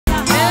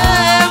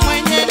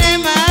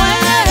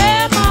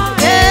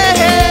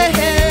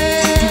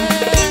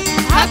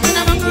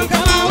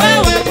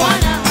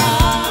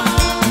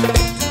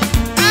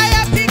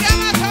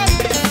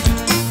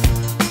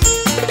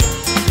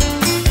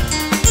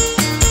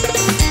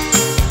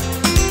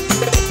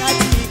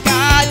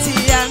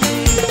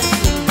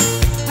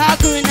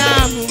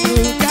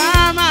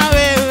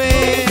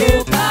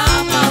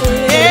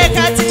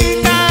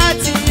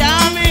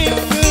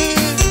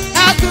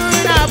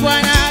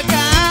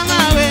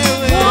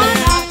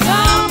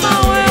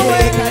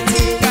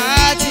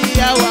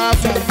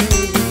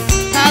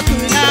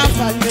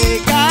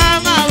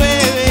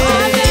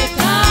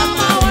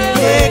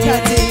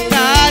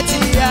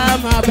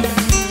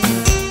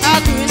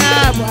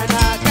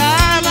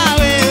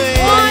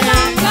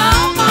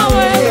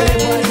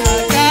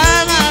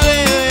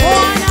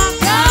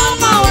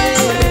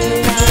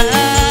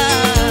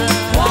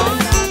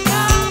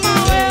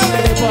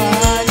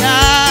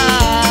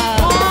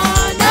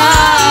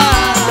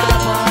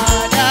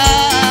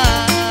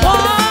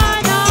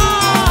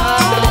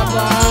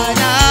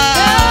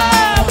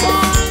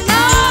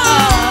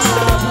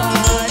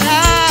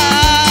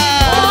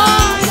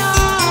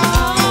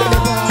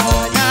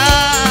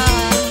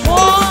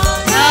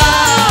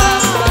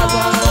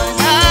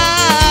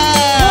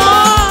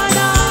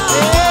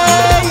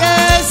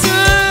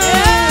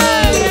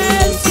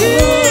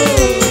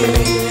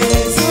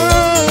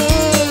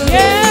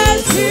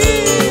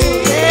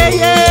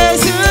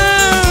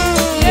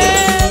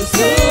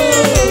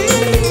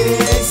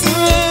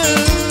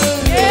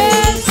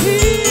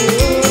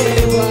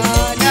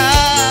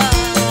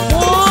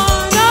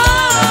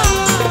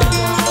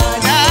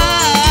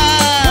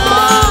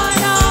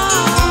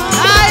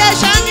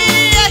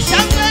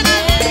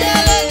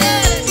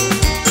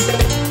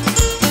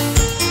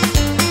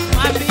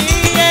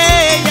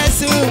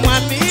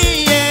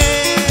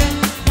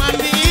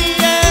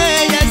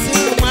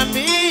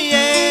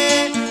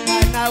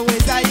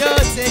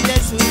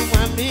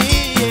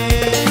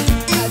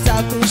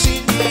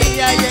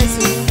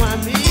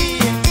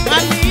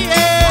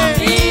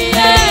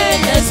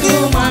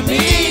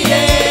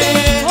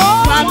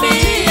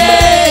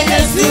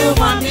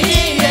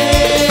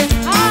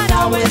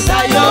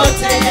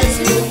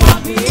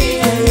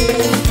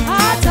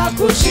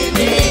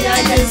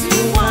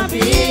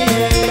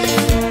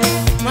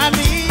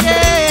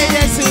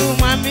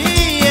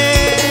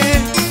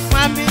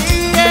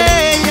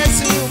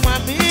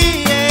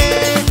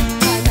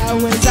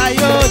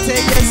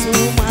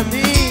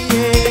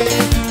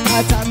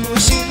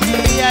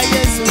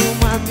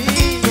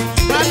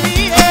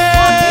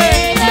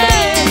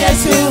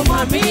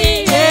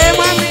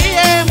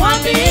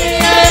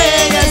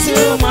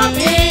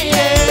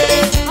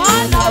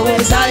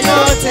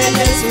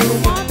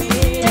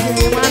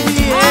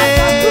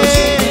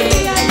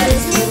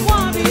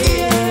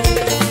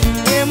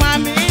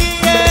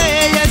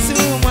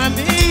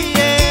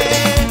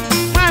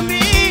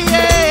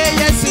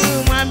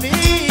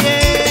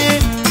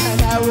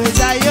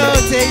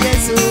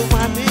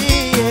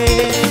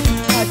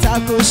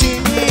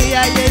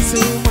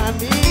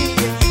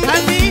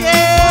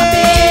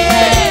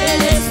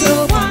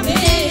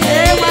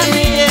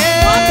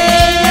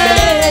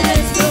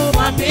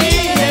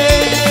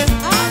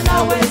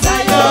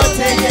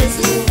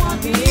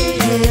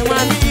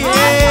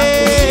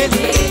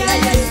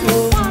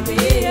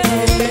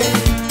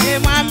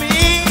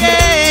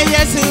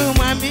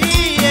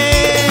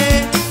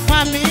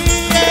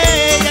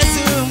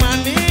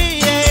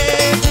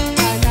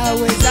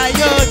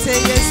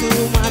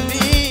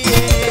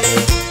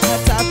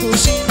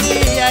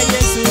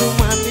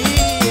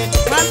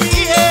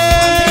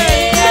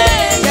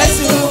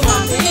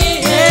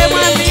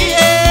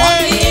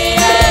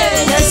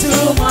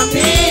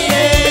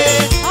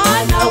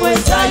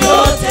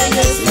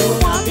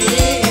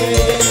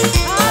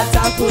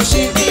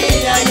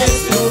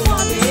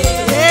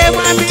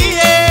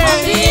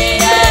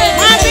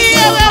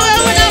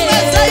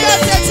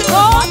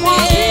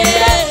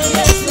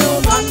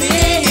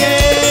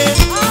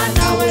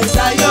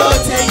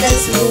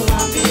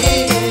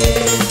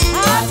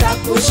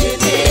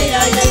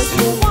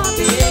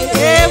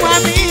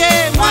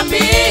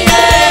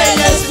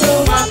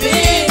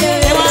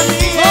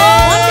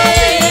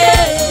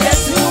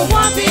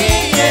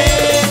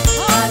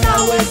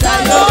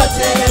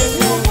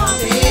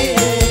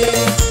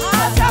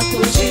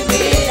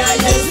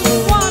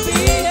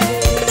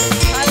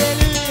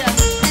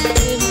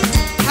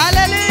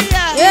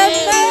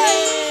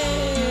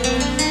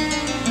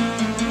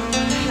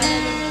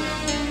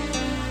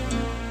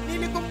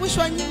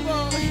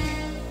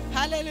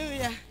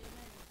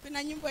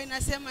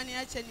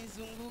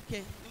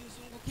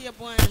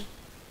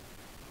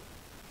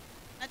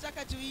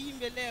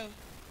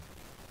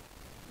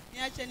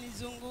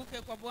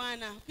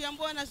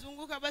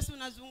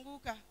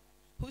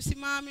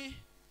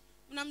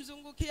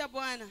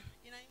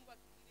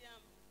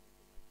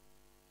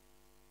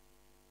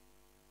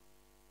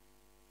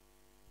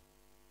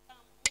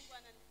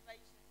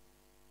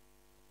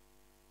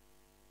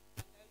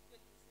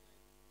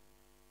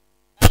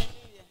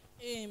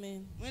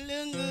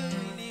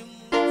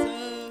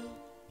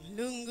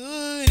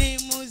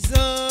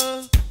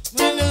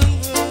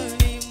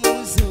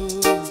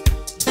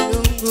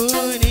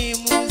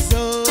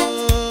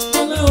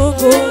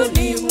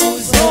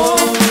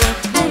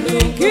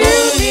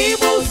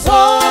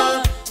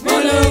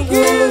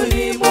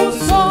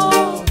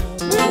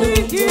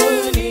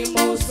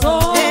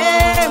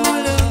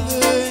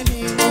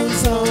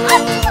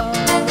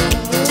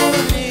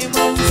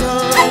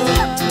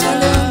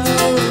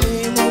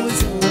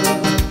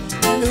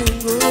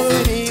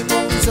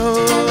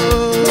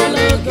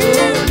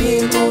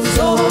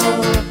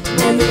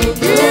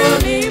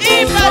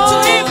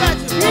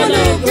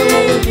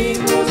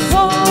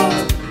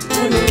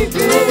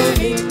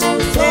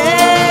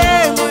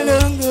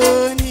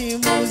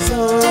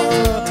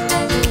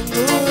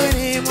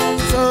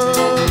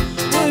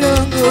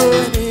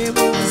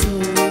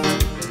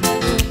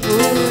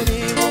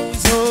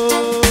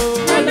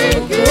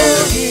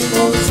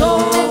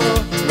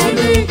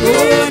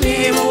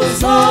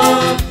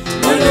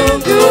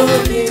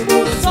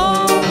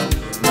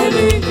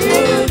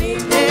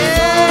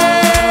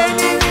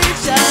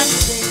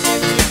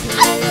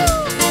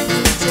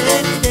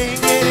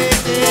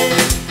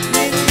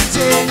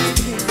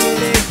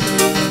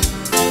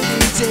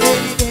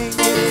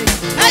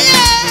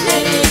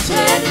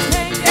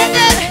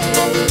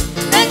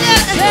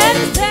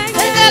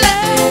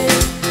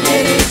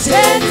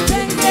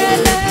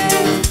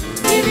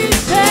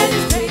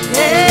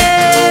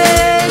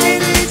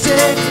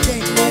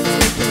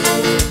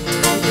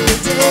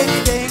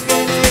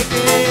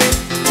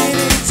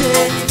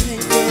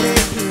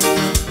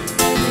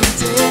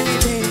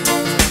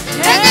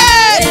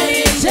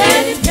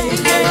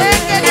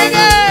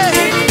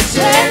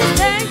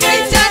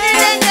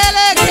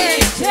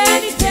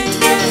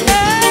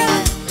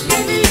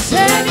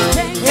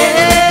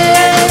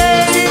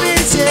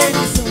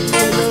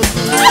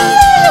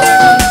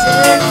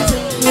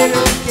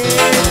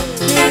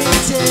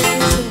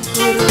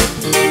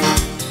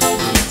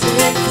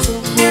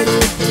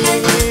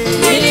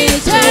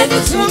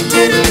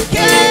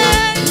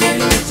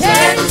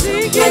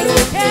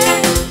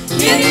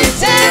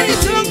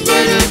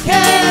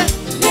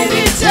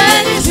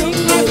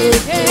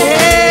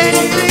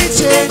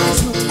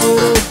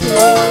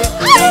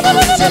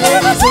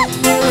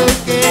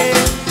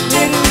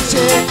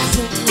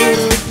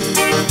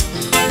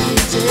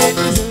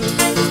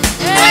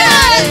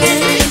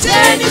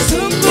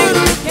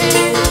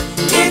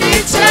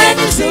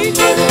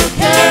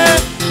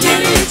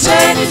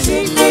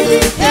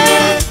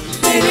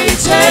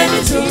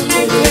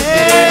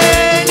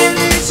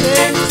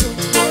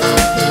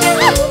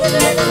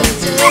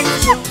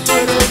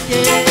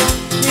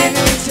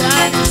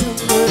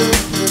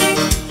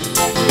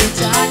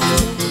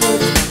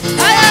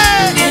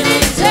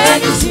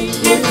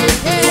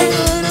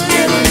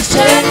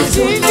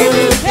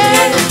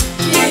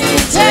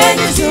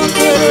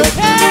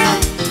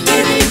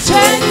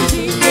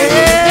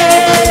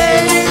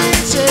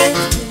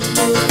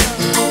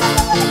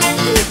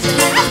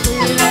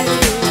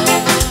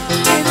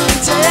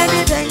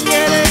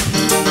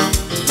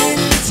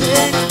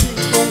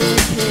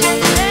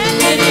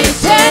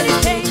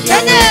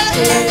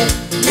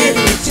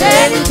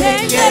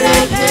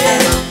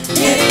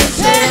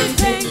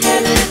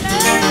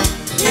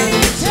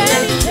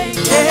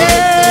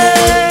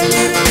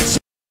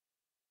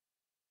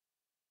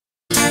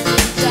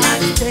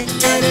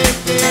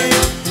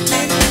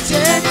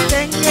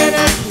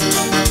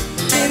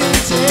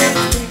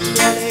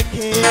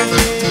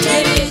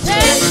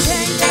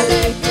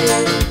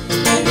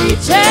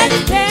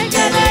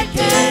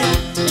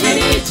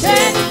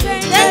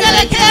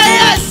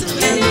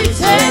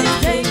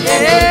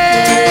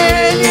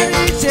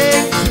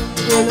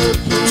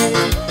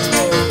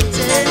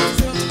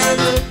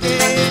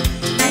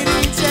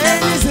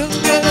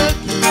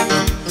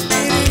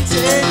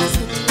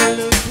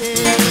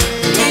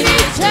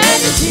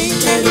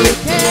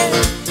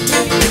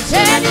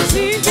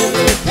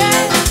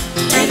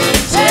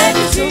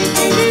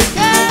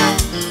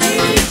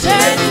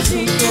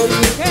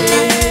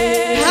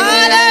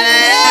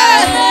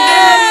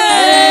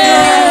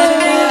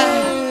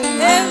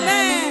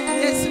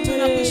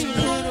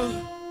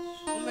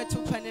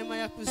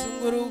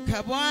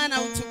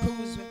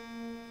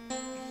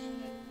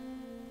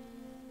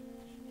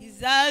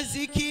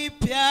Kizazi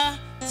kipya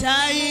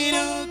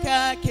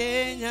chainuka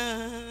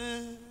Kenya,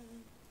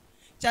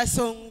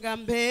 chasonga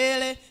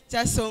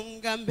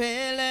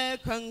mbele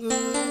kwa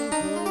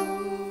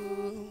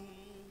nguvu.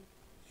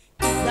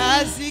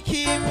 Kizazi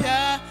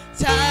kipya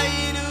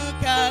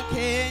chainuka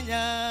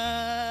Kenya,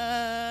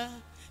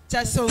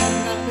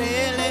 chasonga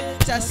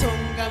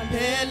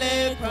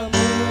mbele kwa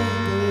nguvu.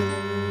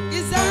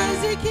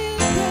 Kizazi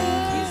kipya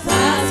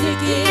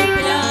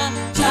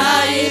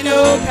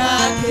chainuka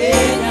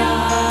Kenya,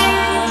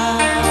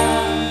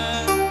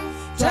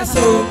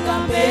 chasonga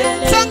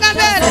mbele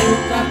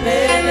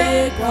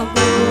kwa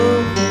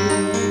nguvu.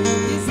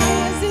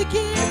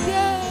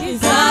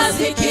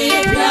 Kizazi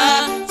kipya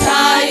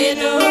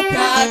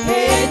chainuka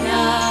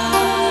Kenya,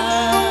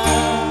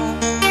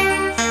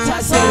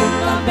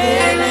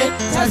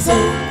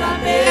 chasonga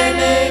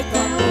mbele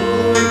kwa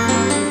nguvu.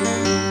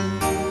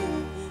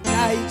 Na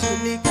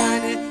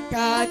ijulikane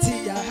kati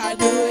ya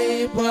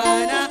adui,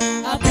 Bwana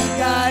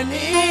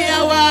apigania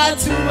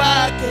watu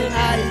wake.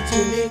 Na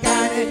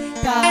ijulikane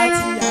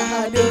kati ya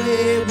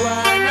adui,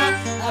 Bwana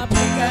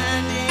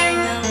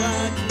apigania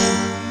watu.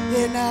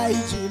 Na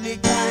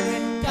ijulikane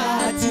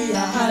kati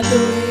ya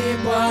adui,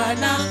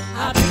 Bwana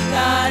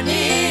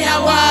apigania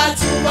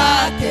watu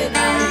wake.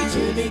 Na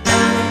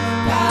ijulikane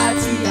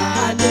kati ya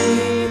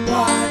adui,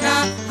 Bwana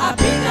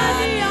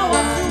apigania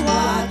watu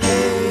wake.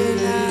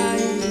 Na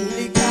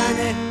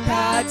ijulikane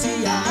kati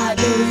ya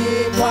adui,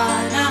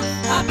 Bwana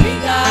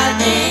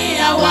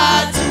apigania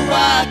watu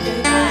wake.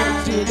 Na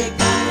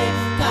ijulikane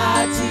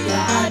kati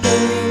ya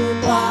adui,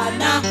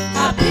 Bwana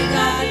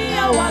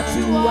apigania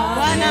watu wake.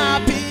 Bwana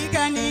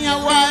apigania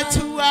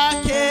watu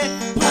wake.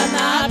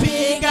 Bwana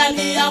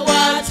apigania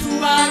watu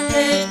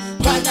wake.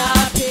 Bwana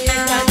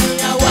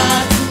apigania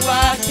watu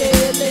wake.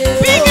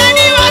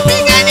 Piganiwa.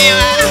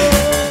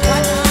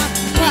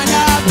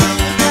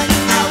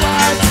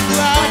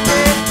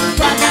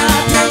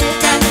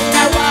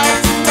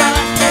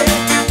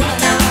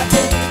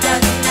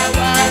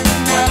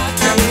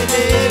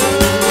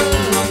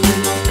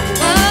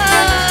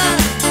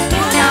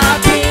 Bwana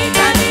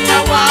apigania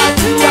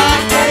watu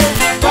wake.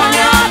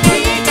 Bwana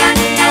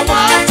apigania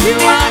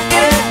watu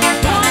wake.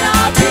 Bwana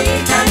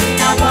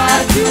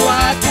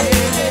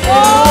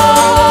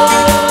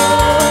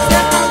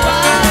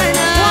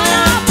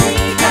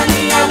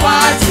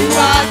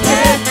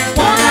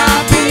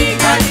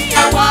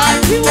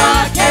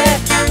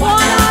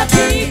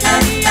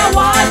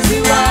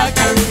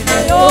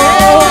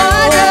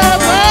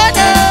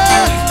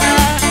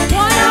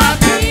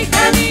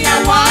apigania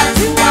watu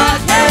wake.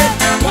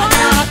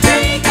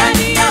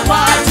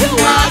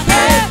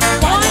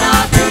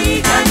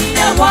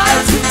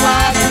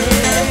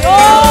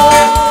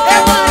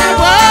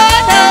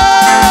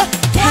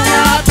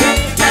 Bwana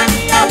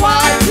apigania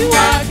watu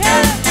wake.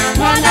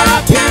 Bwana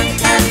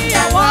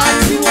apigania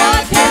watu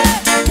wake.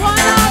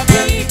 Bwana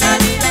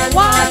apigania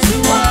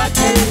watu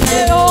wake.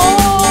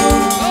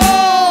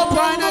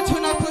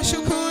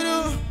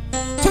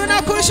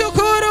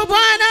 Tunakushukuru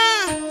Bwana,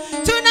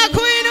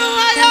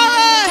 tunakuinua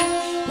Yahweh.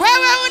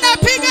 Wewe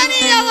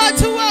unapigania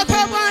watu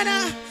wako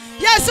Bwana.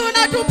 Yesu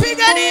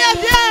unatupigania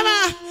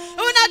vyema,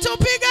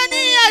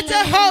 unatupigania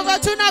Jehova.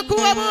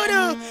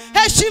 Tunakuabudu,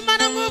 heshima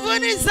na nguvu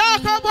ni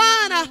zako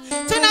Bwana.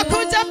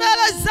 Tunakuja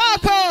mbele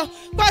zako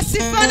kwa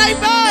sifa na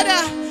ibada.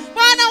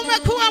 Bwana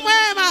umekuwa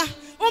mwema,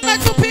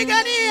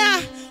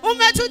 umetupigania,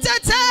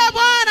 umetutetea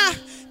Bwana.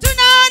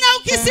 Tunaona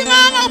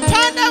ukisimama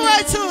upande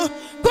wetu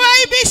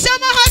kuaibisha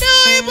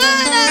mahadui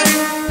Bwana.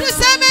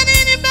 Tuseme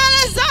nini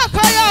mbele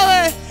zako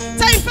Yahweh?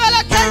 Taifa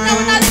la Kenya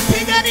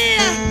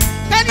unalipigania,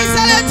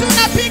 kanisa letu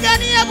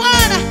unapigania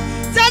Bwana,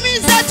 jamii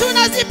zetu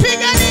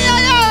unazipigania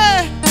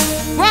Yahweh.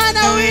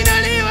 Bwana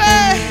uinuliwe.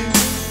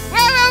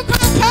 Wewe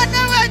uko upande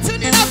wetu,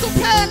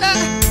 ninakupenda.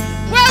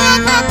 Wewe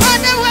uko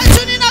upande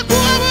wetu,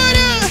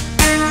 ninakuabudu.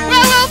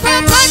 Wewe uko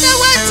upande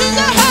wetu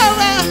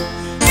Jehova.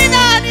 Ni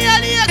nani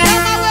aliye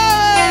kama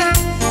wewe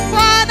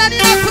Bwana?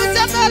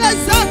 Ninakuja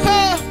mbele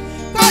zako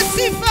kwa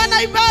sifa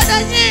na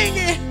ibada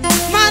nyingi,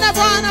 maana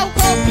Bwana uko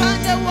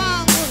upande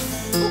wangu,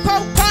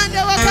 uko upande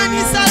wa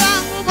kanisa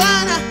langu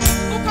Bwana,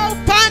 uko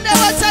upande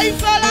wa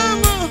taifa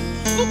langu,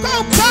 uko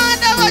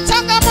upande wa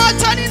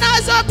changamoto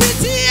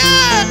ninazopitia.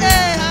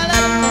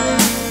 Haleluya.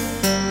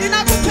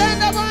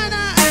 Ninakupenda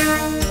Bwana.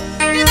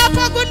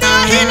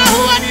 Ninapogundua hilo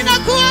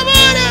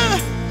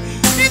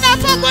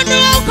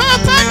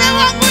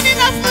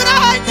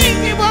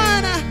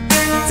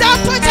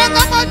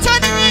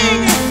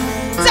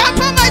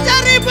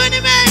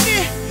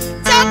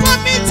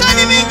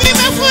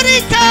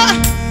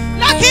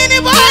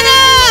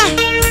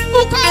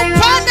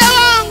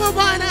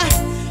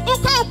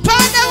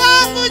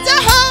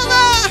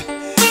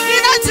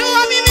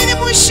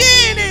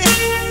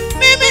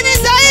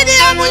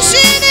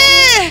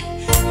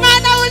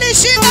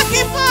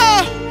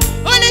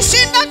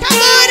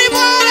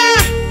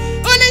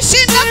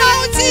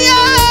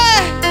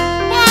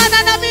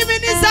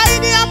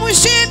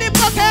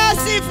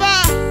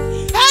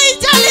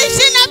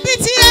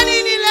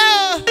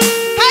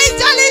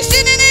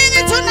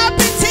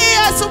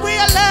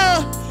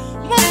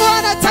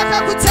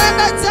unataka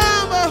kutenda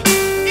jambo,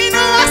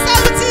 inua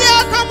sauti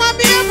yako,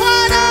 mwambie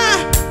Bwana,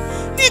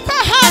 niko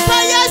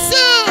hapa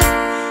Yesu,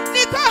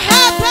 niko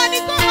hapa,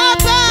 niko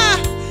hapa.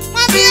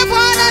 Mwambie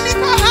Bwana,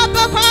 niko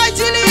hapa kwa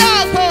ajili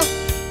yako.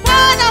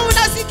 Bwana,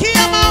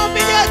 unasikia maombi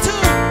yetu.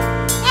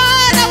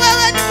 Bwana,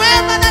 wewe ni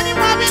mwema na ni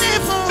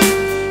mwaminifu.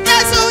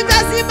 Yesu,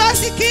 utaziba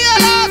sikio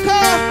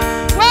lako.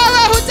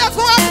 Wewe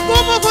hutakuwa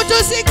mgumu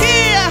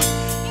kutusikia.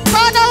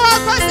 Mkono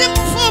wako si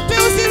mfupi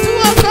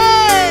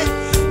usituokoe.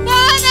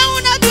 Bwana,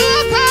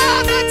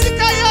 unatuokoa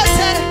katika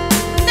yote.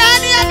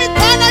 Ndani ya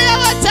mikono ya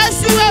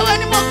watesi wewe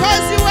ni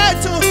mwokozi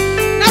wetu.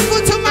 Na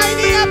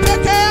kutumainia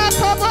peke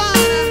yako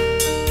Bwana.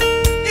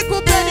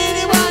 Nikupe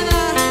nini Bwana?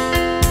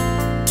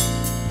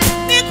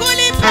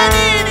 Nikulipe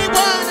nini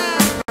Bwana?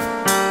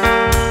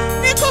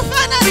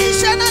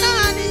 Nikufananisha na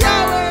nani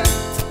yawe?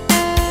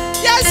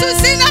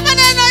 Yesu, sina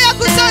maneno ya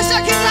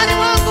kutosha kinywani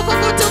mwangu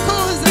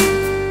kukutukuza.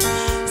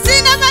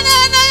 Sina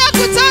maneno ya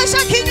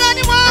kutosha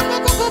kinywani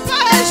mwangu kukupa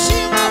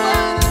heshima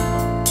Bwana.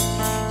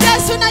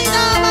 Yesu,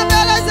 nainama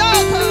mbele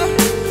zako.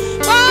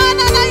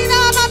 Bwana,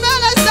 nainama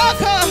mbele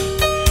zako.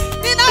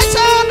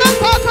 Ninachoomba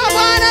kwako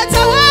Bwana,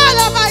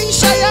 tawala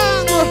maisha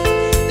yangu.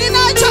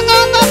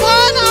 Ninachoomba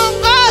Bwana,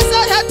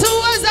 ongoza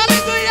hatua za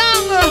miguu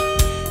yangu.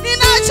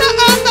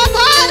 Ninachoomba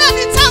Bwana,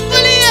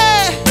 nitangulie.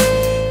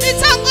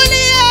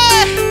 Nitangulie.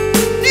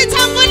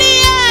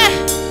 Nitangulie.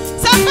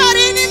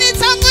 Safarini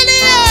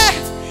nitangulie.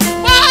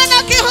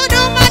 Bwana,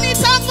 kihuduma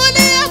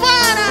nitangulie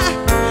Bwana.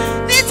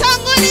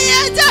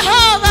 Nitangulie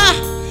Jehova.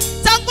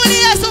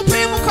 Tangulia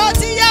Supreme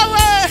Court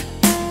yawe.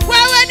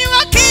 Wewe ni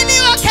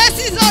wakili wa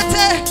kesi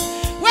zote.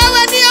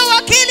 Wewe ndio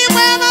wakili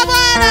mwema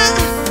Bwana.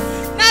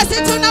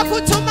 Nasi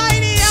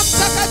tunakutumainia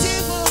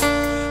mtakatifu.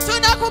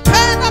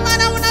 Tunakupenda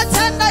maana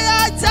unatenda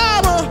ya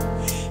ajabu.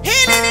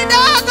 Hili ni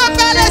dogo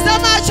mbele za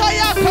macho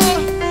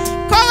yako.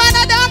 Kwa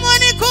wanadamu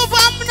ni kubwa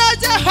mno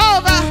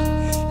Jehova.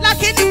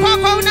 Lakini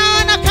kwako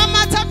unaona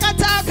kama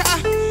takataka.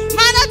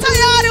 Maana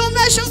tayari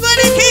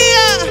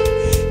umeshughulikia.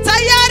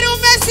 Tayari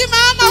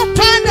umesimama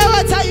upande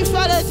wa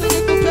taifa letu.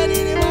 Nikupe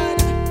nini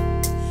Bwana?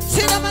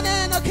 Sina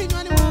maneno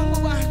kinywani mwangu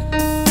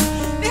Bwana.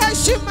 Ni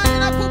heshima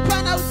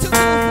ninakupa na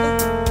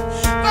utukufu.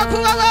 Kwa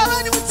kuwa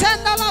wewe ni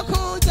mtenda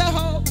makuu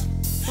Jehova.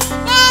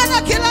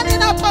 Bwana, kila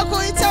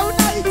ninapokuita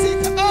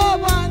unaitika. Oh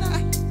Bwana,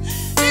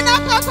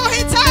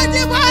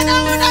 ninapokuhitaji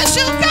Bwana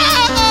unashuka.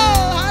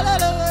 Oh,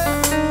 haleluya.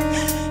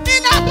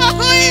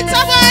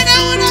 Ninapokuita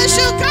Bwana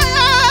unashuka.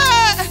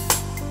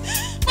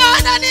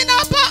 Bwana,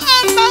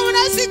 ninapoomba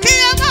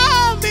unasikia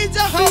maombi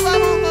Jehova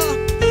Mungu.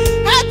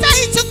 Hata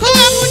ichukua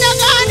muda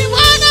gani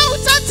Bwana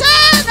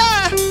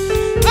utatenda.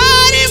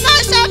 Bali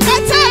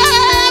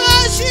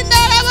mashakatala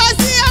shindara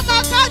wasia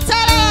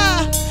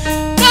makatala.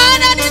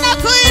 Bwana,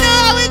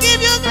 ninakuinua. We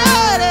give you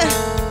glory.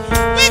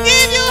 We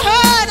give you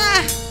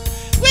honor.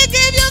 We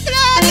give you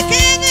glory,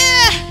 King.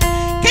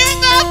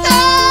 King of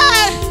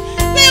God.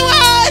 We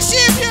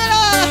worship you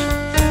Lord.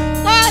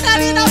 Bwana,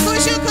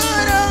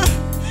 ninakushukuru.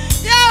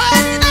 Yawe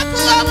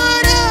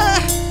ninakuabudu.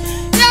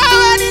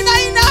 Yawe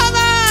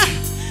ninainama.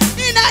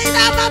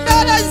 Ninainama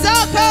mbele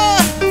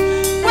zako.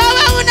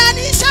 Wewe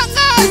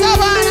unanishangaza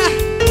Bwana.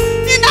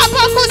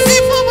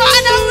 Ninapokusifu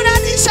Bwana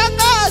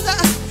unanishangaza.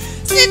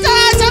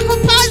 Sitaacha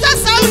kupaza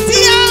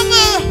sauti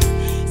yangu.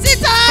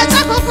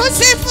 Sitaacha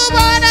kukusifu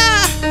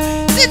Bwana.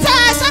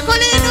 Sitaacha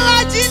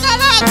kulinua jina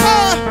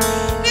lako.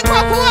 Ni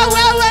kwa kuwa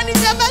wewe ni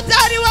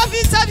jemadari wa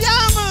vita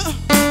vyangu.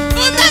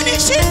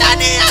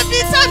 Umenishindania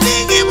vita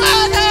vingi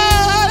Bwana.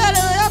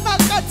 Haleluya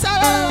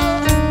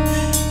makatala.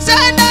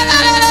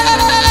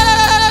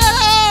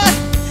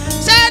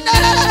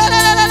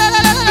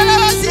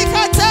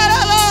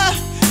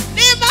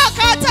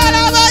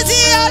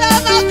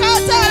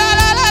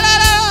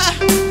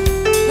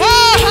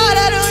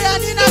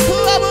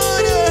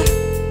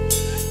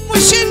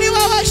 Mshindi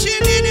wa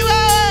washindi ni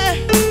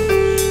wewe.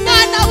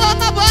 Bwana wa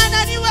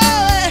mabwana ni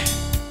wewe.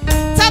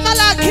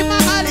 Tamalaki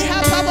mahali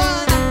hapa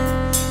Bwana.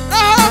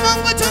 Roho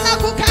Mungu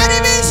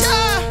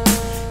tunakukaribisha.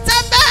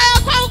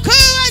 Tembea kwa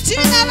ukuu wa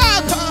jina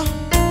lako.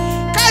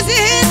 Kazi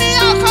hii ni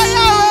yako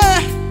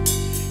yawe.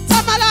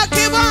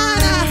 Tamalaki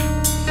Bwana.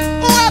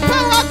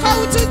 Uwepo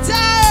wako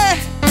utujae.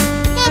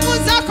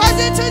 Nguvu zako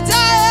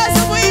zitujae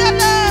asubuhi ya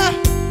leo.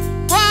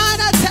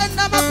 Bwana,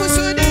 tenda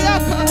makusudi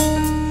yako.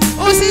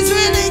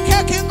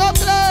 Usizuilike King of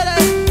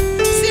Glory.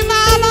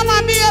 Simama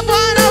mwambie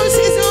Bwana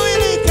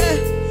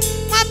usizuilike.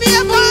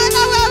 Mwambie Bwana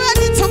wewe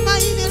ni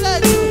tumaini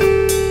letu.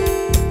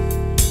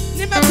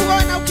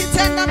 Nimekuona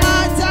ukitenda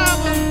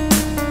maajabu.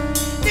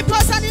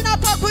 Niposa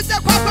ninapokuja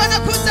kwako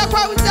nakuja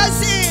kwa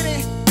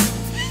ujasiri.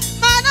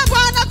 Maana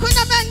Bwana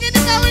kuna mengi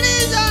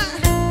nimeuliza.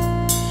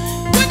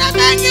 Kuna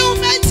mengi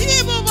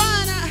umejibu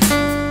Bwana.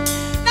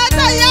 Na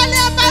hata yale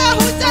ambayo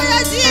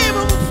hutayajibu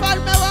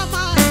mfalme wa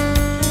amani.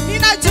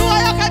 Ninajua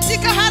ya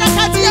katika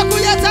harakati ya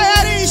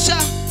kuyatayarisha.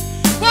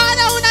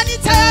 Bwana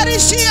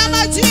unanitayarishia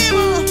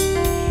majibu.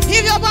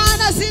 Hivyo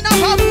Bwana sina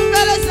hofu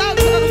mbele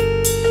zako.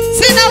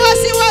 Sina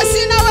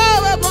wasiwasi na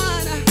wewe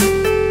Bwana.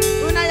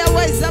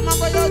 Unayaweza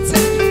mambo yote.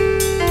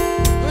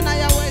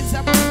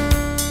 Unayaweza Bwana.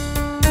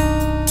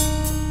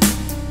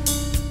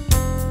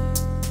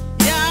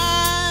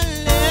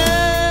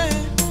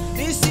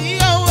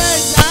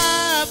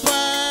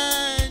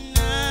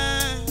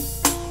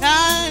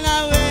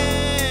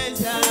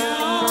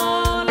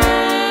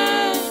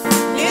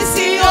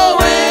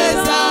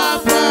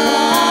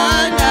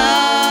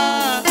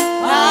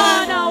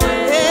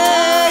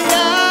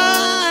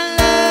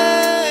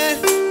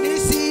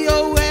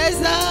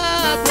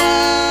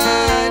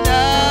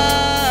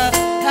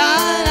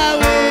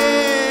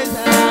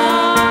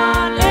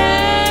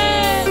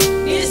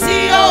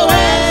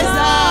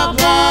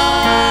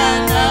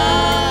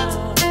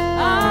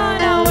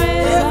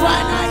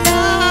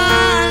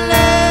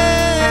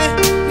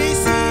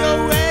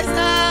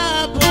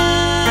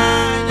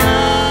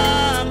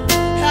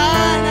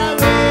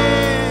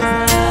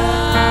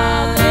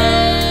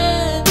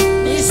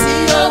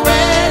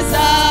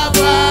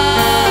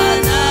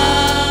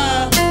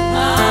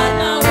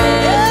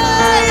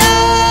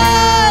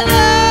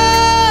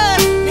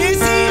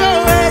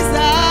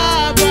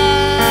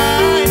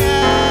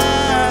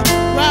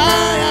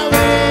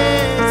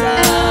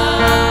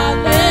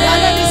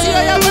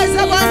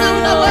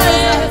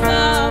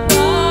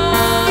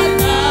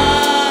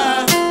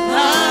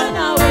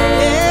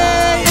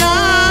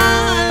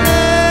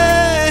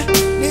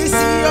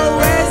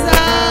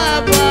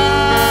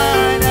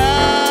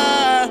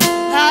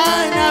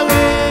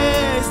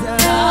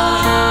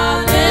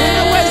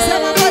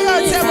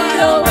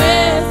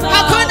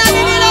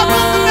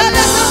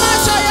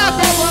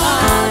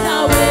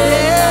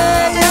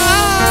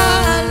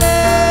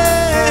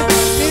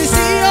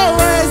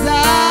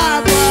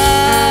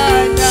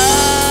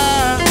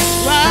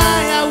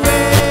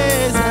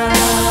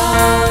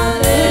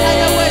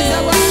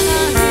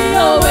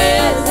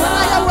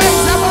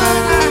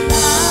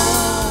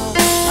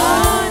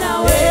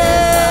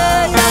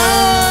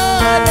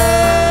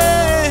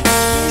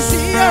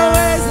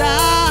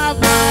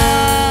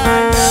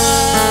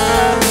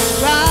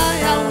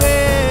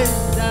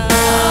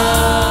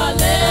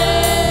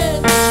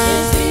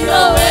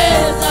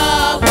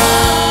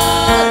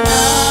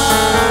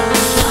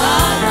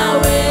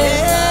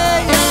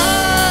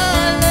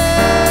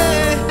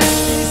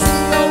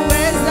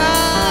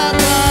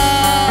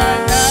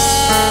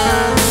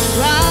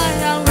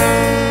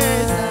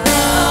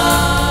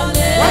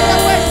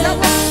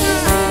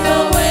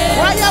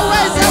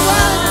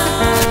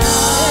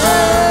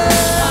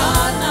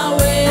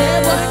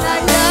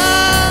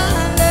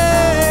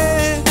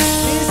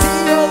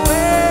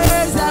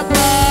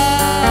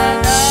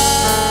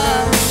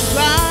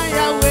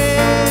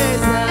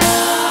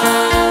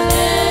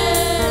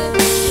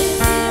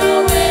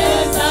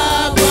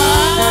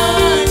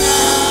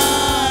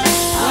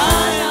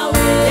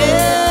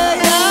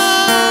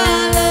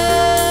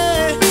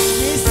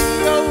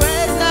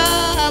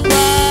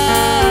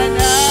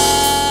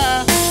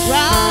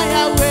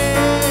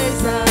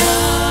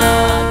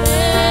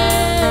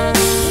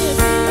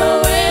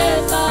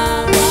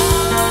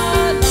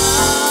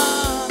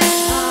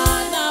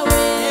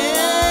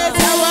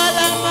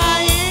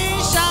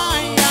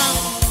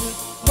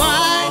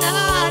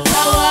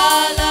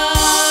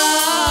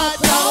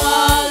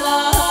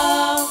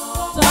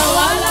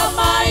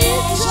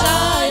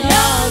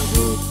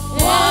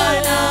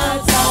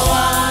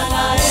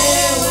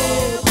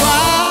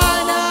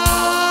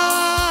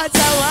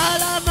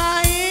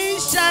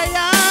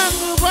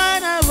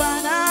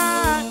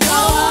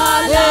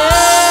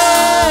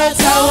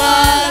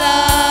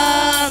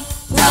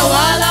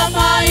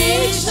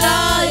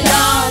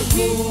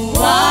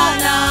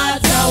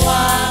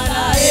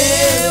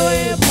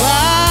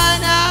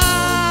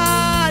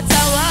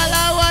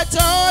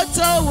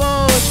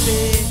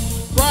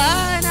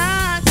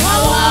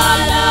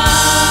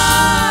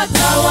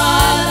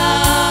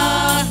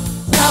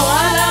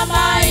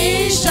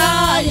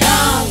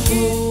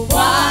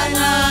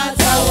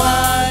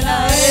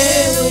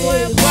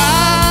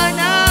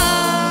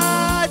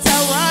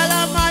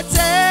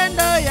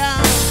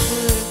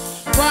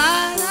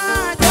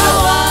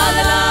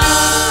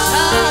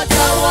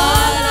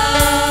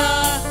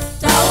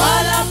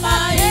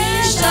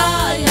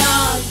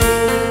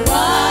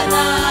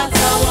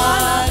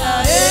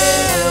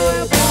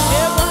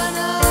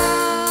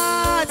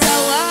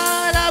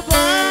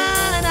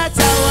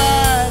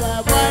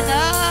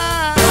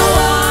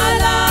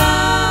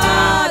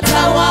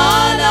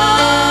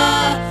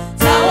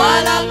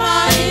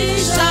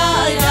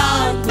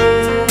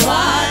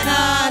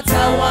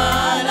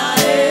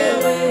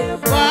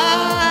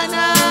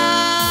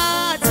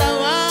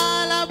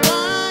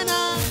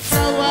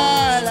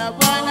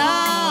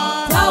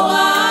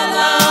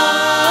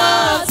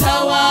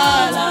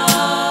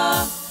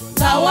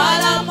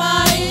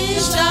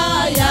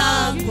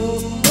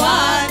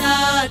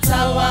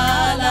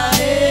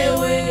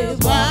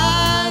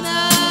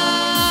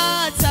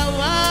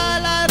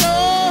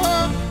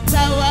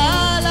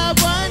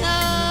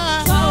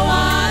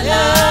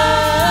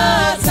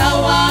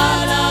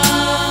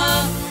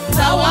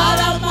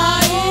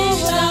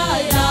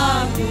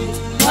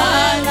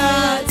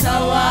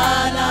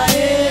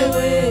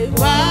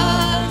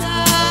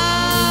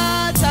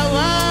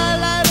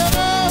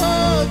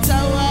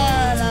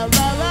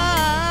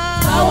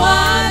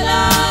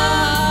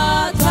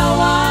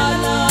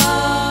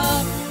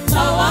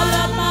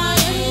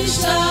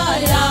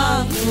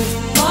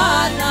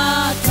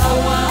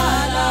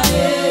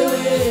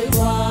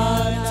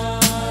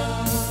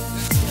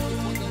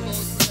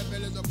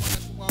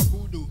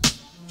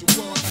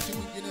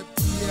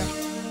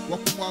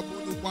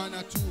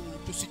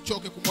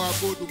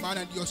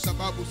 maana ndio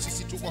sababu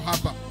sisi tuko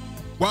hapa.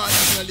 Bwana,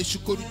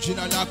 tunalishukuru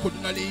jina lako,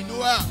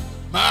 tunaliinua,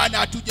 maana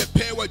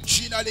hatujepewa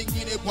jina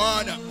lingine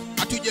Bwana,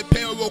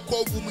 hatujepewa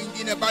wokovu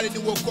mwingine bali ni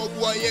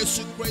wokovu wa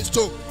Yesu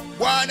Kristo.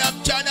 Bwana,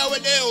 mchana wa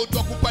leo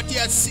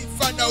twakupatia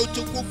sifa na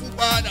utukufu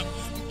Bwana.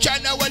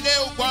 Mchana wa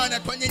leo Bwana,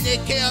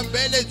 twanyenyekea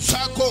mbele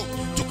zako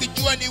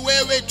tukijua ni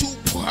wewe tu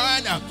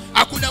Bwana,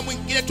 hakuna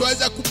mwingine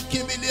tuweza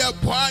kumkimbilia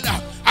Bwana,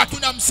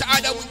 hatuna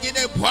msaada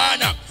mwingine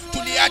Bwana.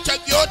 Tuliacha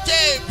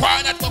vyote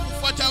Bwana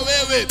tukakufuata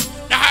wewe,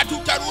 na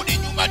hatutarudi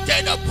nyuma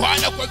tena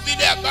Bwana kwa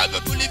vile ambavyo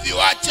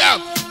tulivyoacha,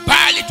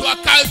 bali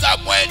tuakaza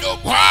mwendo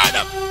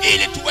Bwana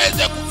ili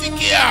tuweze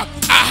kufikia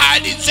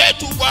ahadi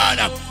zetu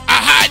Bwana,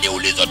 ahadi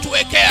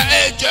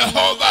ulizotuwekea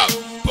Jehova.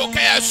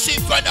 Pokea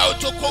sifa na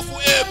utukufu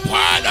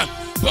Bwana,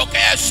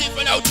 pokea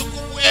sifa na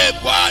utukufu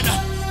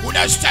Bwana.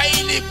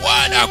 Unastahili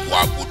Bwana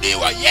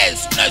kuabudiwa. Yes,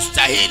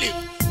 unastahili.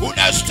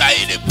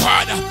 Unastahili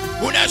Bwana.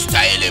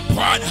 Unastahili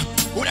Bwana.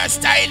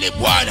 Unastahili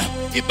Bwana.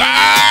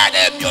 Ibada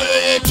ya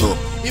mioyo yetu.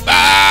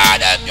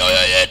 Ibada ya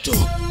mioyo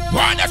yetu.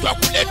 Bwana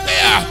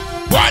twakuletea.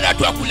 Bwana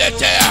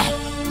twakuletea.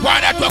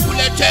 Bwana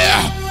twakuletea.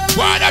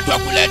 Bwana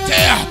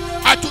twakuletea.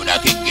 Hatuna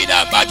kingine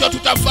ambacho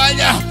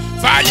tutafanya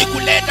bali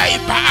kuleta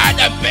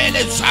ibada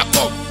mbele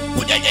zako,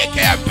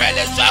 kunyenyekea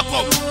mbele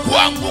zako,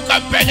 kuanguka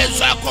mbele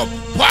zako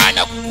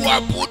Bwana,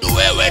 kukuabudu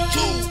wewe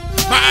tu,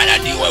 maana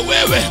niwe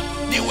wewe,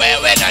 ni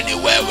wewe na ni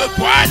wewe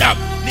Bwana,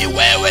 ni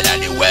wewe na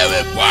ni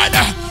wewe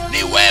Bwana,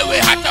 ni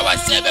wewe. Hata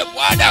waseme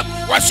Bwana,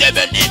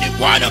 waseme nini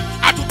Bwana,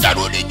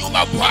 hatutarudi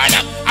nyuma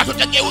Bwana,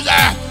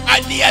 hatutageuza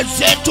nia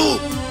zetu,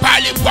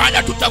 bali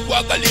Bwana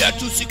tutakuangalia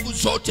tu siku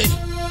zote.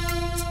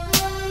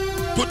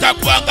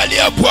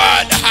 Tutakuangalia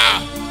Bwana,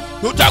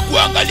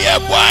 tutakuangalia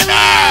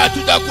Bwana,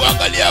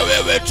 tutakuangalia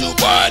wewe tu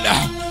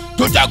Bwana,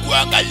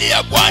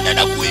 tutakuangalia Bwana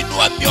na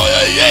kuinua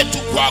mioyo yetu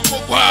kwako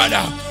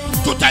Bwana.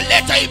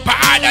 Tutaleta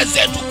ibada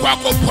zetu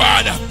kwako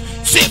Bwana,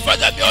 sifa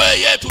za mioyo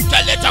yetu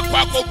tutaleta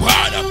kwako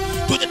Bwana.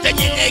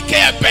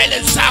 Tutanyenyekea mbele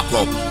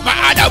zako,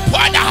 maana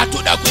Bwana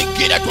hatuna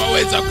kwingine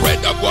twaweza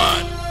kwenda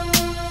Bwana.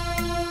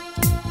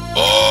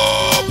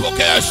 Oh,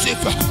 pokea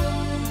sifa,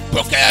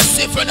 pokea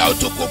sifa na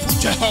utukufu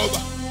Jehova.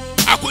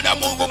 Hakuna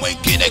Mungu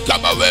mwingine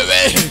kama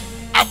wewe,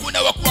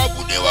 hakuna wa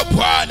kuabudiwa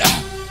Bwana,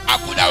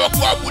 hakuna wa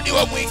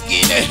kuabudiwa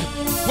mwingine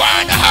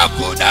Bwana,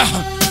 hakuna.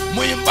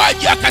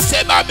 Mwimbaji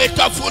akasema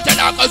ametafuta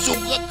na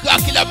akazunguka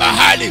kila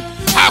mahali,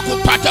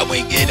 hakupata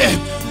mwingine.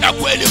 Na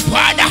kweli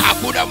Bwana,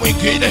 hakuna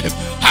mwingine,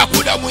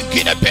 hakuna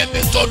mwingine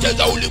pembe zote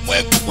za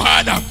ulimwengu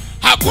Bwana,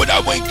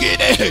 hakuna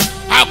mwingine,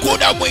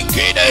 hakuna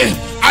mwingine.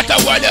 Hata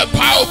wale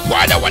ambao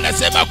Bwana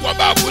wanasema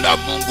kwamba hakuna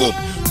Mungu,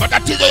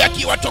 matatizo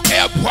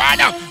yakiwatokea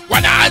Bwana,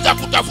 wanaanza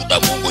kutafuta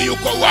Mungu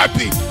yuko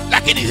wapi.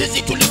 Lakini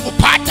sisi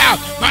tulikupata,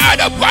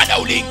 maana Bwana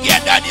uliingia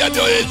ndani ya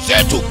mioyo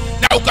zetu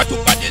na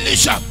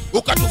ukatubadilisha,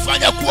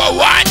 ukatufanya kuwa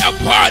wana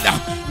Bwana,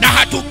 na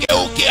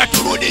hatugeuki,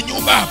 haturudi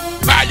nyuma,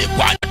 bali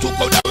Bwana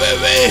tuko na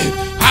wewe.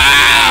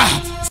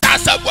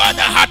 Sasa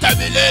Bwana hata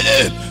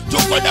milele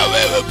tuko na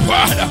wewe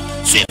Bwana.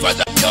 Sifa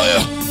za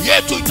mioyo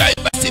yetu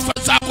itaimba sifa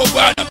zako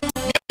Bwana,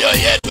 mioyo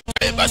yetu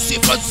itaimba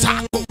sifa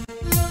zako.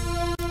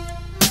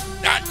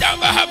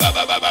 Nantamba haba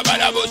baba baba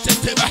la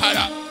bosete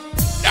bahara,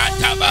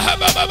 nantamba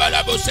haba baba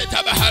la bosete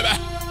bahara,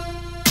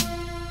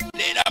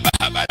 nina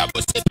bahaba la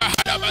bosete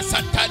bahara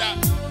basantana,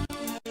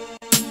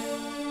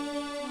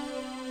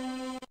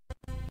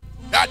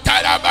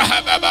 nantara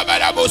bahaba baba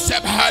la bosete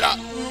bahara.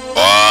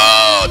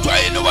 Oh,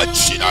 twainua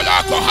jina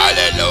lako.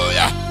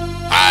 Haleluya,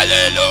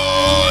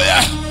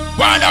 haleluya.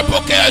 Bwana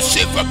pokea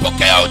sifa,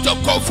 pokea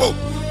utukufu.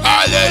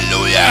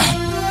 Haleluya.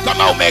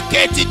 Kama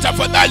umeketi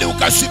tafadhali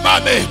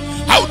ukasimame.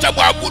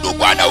 Hautamwabudu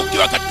Bwana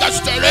ukiwa katika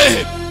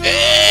starehe.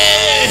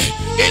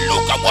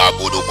 Inuka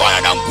mwabudu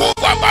Bwana na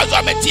nguvu ambazo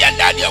ametia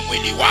ndani ya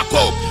mwili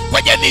wako,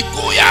 kwenye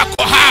miguu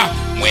yako.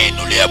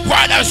 Mwinulie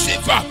Bwana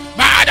sifa,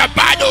 maana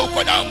bado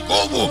uko na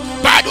nguvu,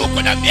 bado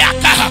uko na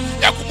miaka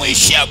ya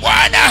kumuishia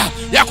Bwana,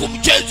 ya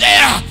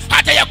kumchezea,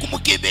 hata ya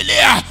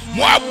kumkimbilia.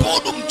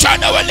 Mwabudu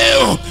mchana wa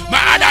leo,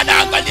 maana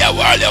anaangalia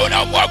wale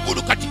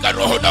wanaomwabudu katika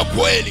roho na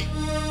kweli.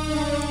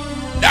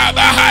 Na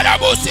bahara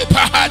bose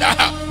pahana.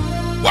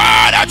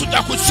 Bwana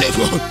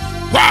tutakusifu,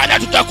 Bwana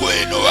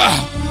tutakuinua,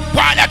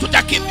 Bwana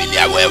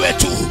tutakimbilia wewe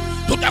tu,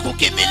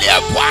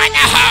 tutakukimbilia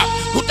Bwana,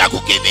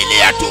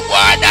 tutakukimbilia tu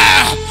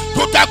Bwana,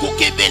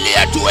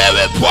 tutakukimbilia tu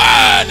wewe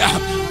Bwana.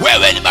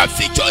 Wewe ni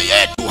maficho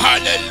yetu.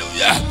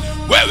 Haleluya.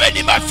 Wewe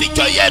ni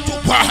maficho yetu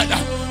Bwana,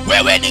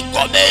 wewe ni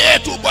ngome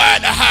yetu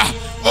Bwana.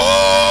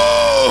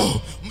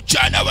 Oh,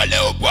 mchana wa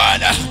leo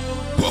Bwana,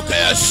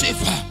 pokea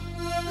sifa,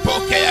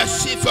 pokea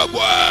sifa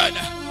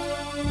Bwana.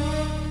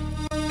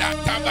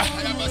 Natamba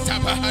harabo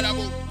sapa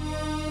harabo,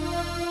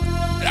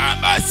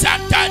 ramba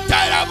santa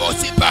tarabo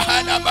sipa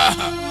hanama,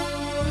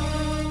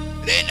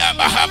 rena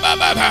mahama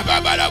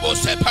baba barabo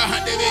sepa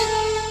handebe,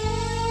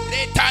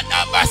 reta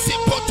namba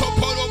sipoto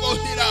poro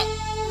bohira.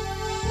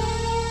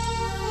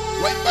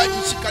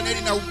 Waimbaji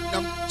shikaneni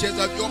na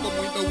mcheza vyombo,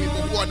 muimbe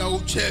wimbo huo na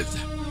ucheza.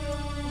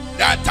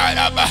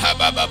 Natara baba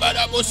baba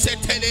barabo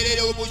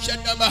setelele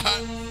ubushanda maha,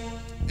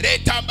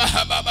 Retamba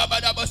mama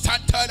baba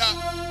santana.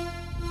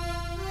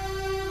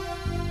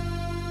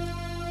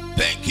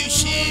 Thank you,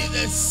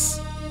 Jesus.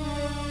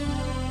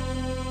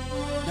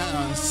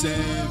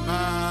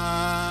 Nasema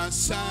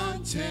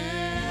asante.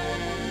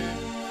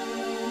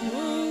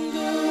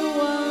 Mungu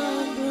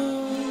wangu.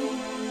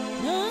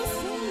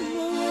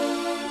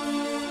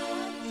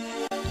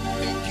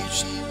 Thank you,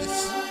 Jesus.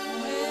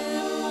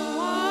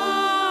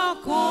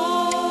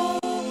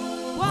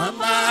 Kwa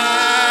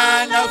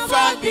maana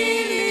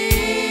fadhili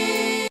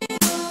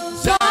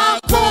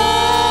zako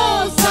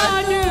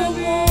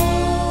zadumu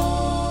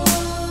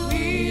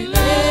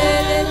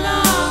milele na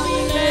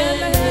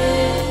milele.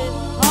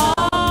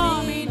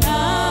 Amina.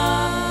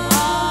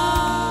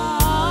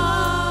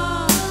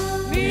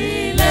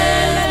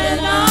 Milele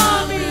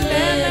na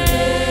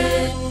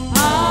milele.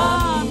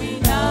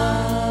 Amina.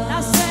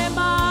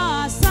 Nasema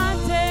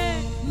asante.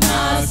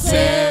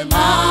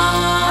 Nasema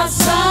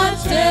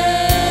asante.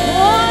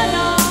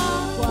 Bwana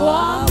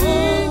kwa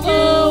Mungu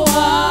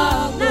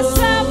wangu.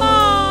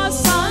 Nasema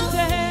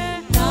asante.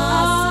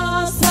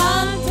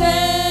 Asante.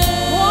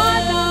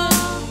 Bwana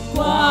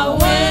kwa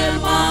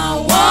wema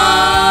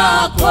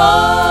wako.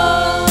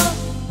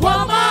 Kwa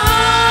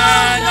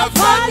maana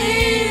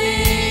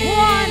fadhili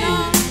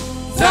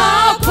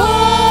zako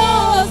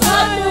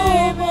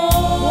zadumu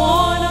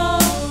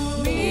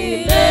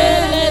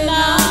milele na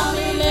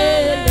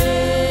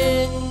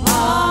milele.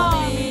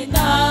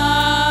 Amina.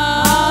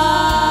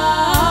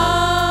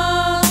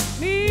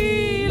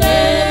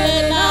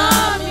 Milele na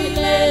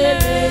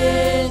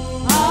milele.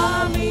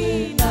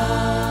 Amina.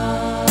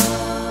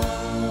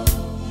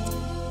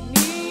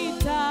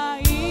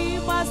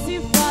 Nitaimba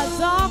sifa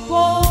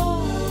zako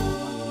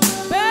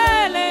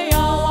mbele ya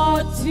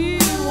watu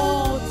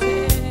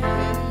wote.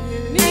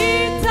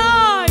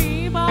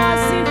 Nitaimba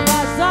sifa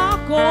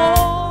zako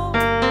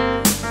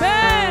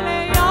mbele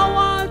ya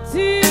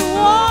watu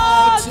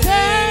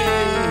wote.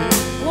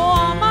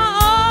 Kwa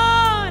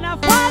maana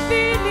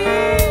fadhili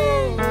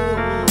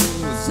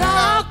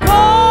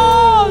zako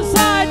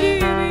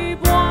zadumu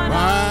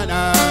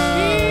Bwana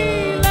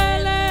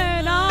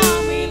milele na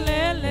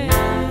milele.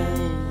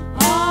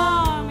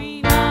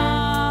 Amina.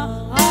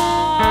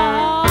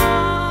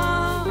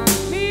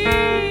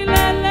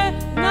 Milele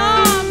na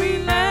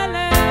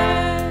milele.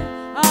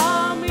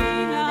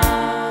 Amina.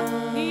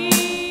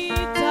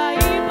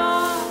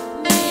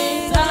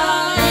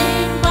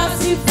 Nitaimba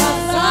sifa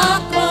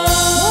zako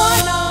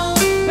Bwana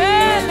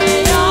mbele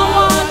ya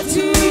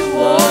watu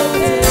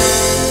wote.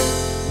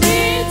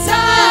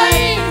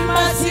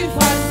 Nitaimba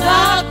sifa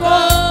zako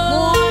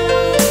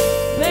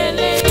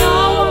mbele ya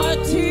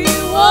watu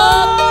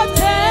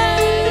wote.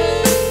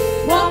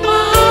 Kwa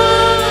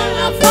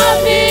maana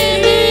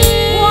fadhili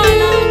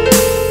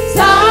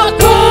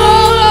zako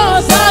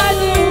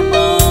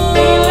zadumu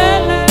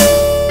milele.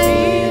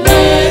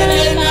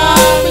 Milele na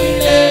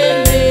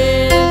milele.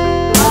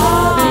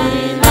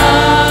 Amina.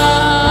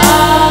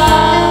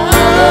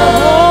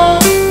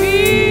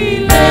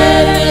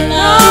 Milele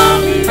na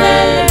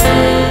milele.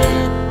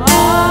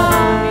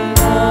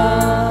 Amina.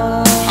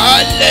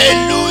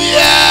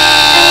 Hallelujah.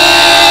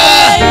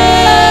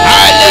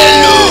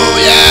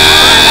 Hallelujah.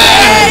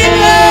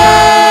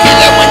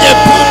 Kila mwenye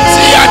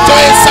pumzi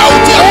atoe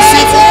sauti ya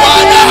msifu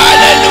Bwana.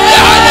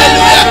 Hallelujah.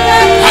 Hallelujah.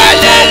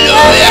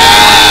 Hallelujah.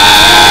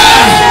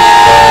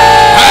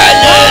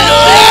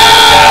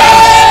 Hallelujah.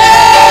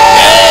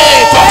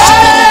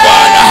 Tumshukuru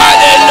Bwana.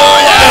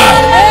 Hallelujah.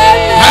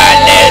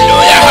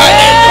 Hallelujah.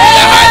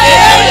 Hallelujah.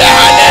 Hallelujah.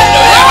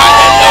 Hallelujah.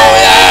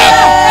 Hallelujah.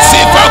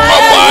 Sifa kwa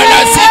Bwana,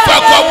 sifa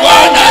kwa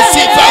Bwana,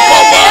 sifa kwa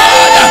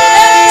Bwana.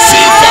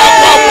 Sifa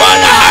kwa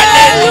Bwana.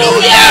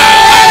 Hallelujah.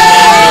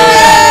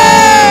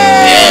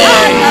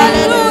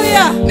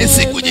 Hallelujah. Ni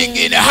siku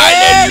nyingine.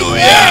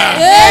 Hallelujah.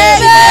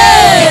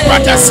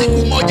 Pata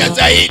siku moja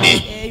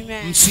zaidi.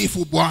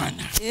 Msifu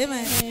Bwana.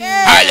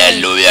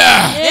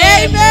 Hallelujah.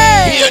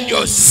 Hiyo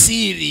ndio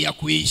siri ya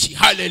kuishi.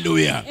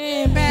 Hallelujah.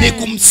 Ni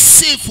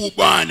kumsifu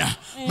Bwana.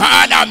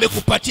 Maana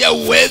amekupatia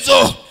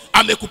uwezo,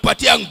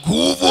 amekupatia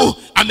nguvu,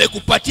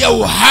 amekupatia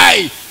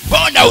uhai.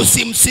 Mbona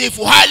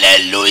usimsifu?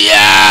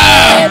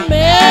 Hallelujah.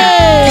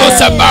 Ndio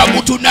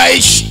sababu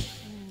tunaishi.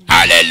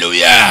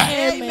 Hallelujah.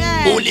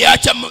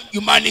 Uliacha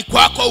nyumbani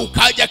kwako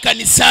ukaja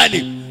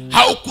kanisani.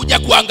 Haukuja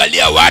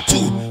kuangalia watu,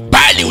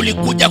 bali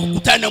ulikuja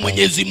kukutana na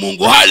Mwenyezi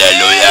Mungu.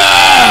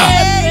 Hallelujah.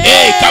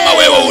 Kama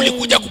wewe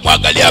ulikuja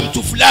kumwangalia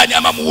mtu fulani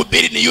ama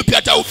mhubiri ni yupi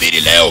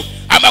atahubiri leo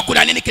ama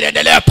kuna nini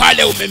kinaendelea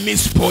pale,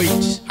 umemiss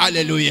point.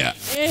 Hallelujah.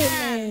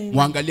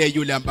 Muangalie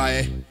yule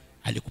ambaye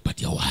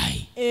alikupatia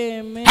uhai.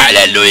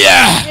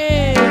 Hallelujah.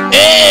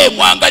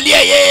 Muangalie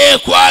yeye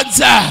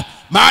kwanza,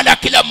 maana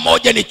kila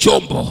mmoja ni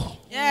chombo.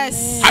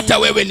 Hata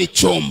wewe ni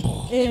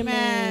chombo.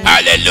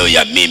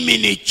 Hallelujah. Mimi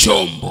ni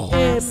chombo.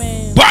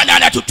 Bwana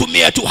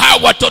anatutumia tu.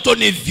 Hawa watoto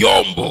ni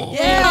vyombo.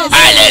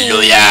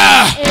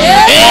 Haleluya.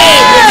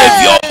 Wenye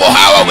vyombo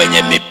hawa,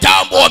 wenye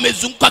mitambo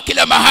wamezunguka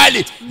kila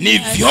mahali, ni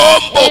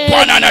vyombo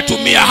Bwana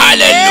anatumia.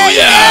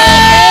 Haleluya.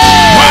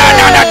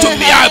 Bwana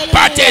anatumia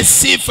apate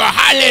sifa.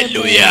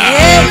 Haleluya.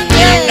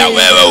 Na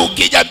wewe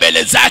ukija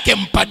mbele zake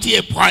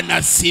mpatie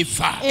Bwana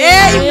sifa.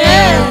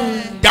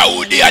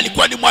 Daudi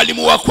alikuwa ni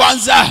mwalimu wa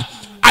kwanza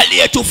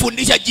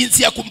aliyetufundisha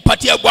jinsi ya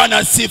kumpatia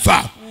Bwana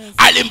sifa.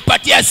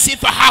 Alimpatia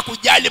sifa,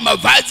 hakujali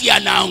mavazi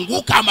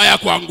yanaanguka ama ya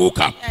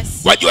kuanguka.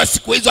 Wajua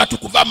siku hizo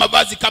hatukuvaa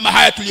mavazi kama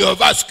haya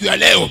tuliyovaa siku ya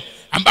leo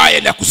ambaye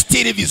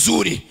yanakustiri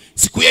vizuri.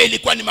 Siku hiyo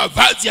ilikuwa ni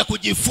mavazi ya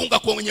kujifunga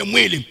kwenye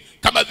mwili,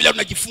 kama vile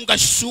unajifunga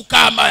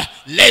shuka ama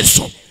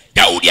leso.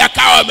 Daudi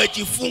akawa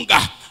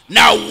amejifunga,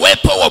 na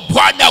uwepo wa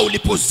Bwana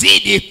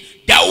ulipozidi,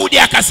 Daudi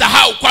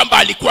akasahau kwamba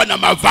alikuwa na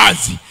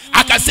mavazi.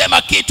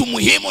 Akasema kitu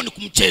muhimu ni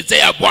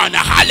kumchezea Bwana.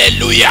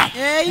 Haleluya.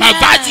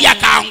 Mavazi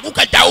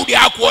yakaanguka, Daudi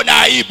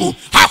hakuona aibu,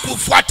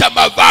 hakufuata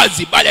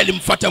mavazi, bali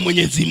alimfuata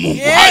Mwenyezi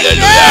Mungu.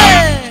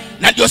 Haleluya.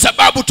 Na ndio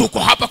sababu tuko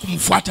hapa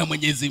kumfuata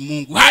Mwenyezi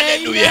Mungu.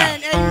 Haleluya.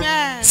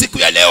 Siku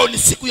ya leo ni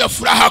siku ya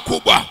furaha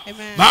kubwa.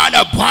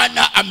 Maana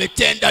Bwana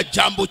ametenda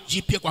jambo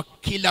jipya kwa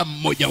kila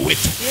mmoja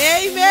wetu.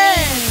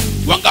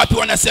 Wangapi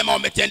wanasema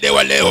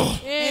wametendewa leo?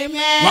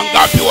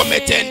 Wangapi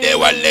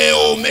wametendewa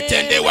leo?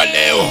 Umetendewa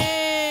leo.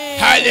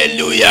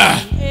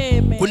 Haleluya.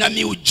 Kuna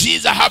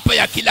miujiza hapa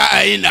ya kila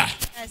aina.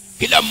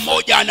 Kila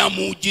mmoja ana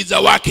muujiza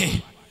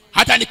wake.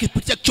 Hata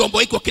nikipitia chombo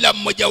hiko kila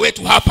mmoja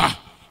wetu hapa,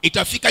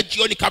 itafika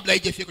jioni kabla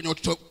haijafika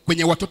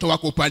kwenye watoto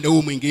wako upande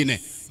huu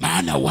mwingine.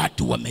 Maana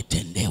watu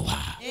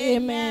wametendewa.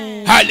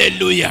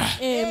 Haleluya.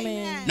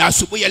 Na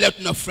asubuhi ya leo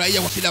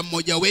tunafurahia kwa kila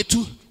mmoja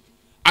wetu.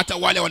 Hata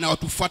wale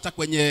wanaotufuata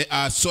kwenye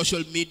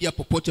social media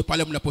popote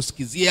pale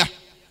mnaposikizia,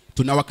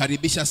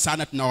 tunawakaribisha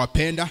sana,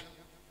 tunawapenda.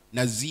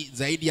 Na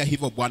zaidi ya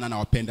hivyo Bwana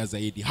anawapenda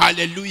zaidi.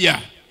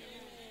 Haleluya.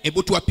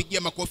 Hebu tuwapigie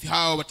makofi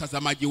hawa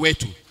watazamaji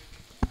wetu.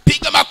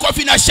 Piga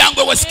makofi na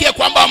shangwe wasikie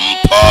kwamba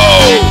mpo.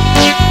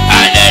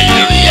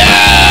 Haleluya.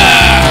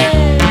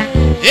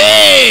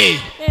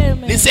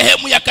 Ni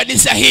sehemu ya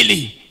kanisa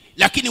hili,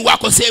 lakini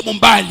wako sehemu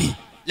mbali,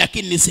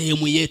 lakini ni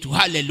sehemu yetu.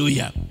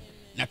 Haleluya.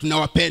 Na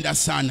tunawapenda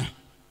sana.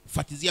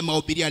 Fuatilia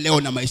mahubiri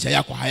leo na maisha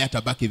yako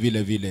hayatabaki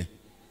vile vile.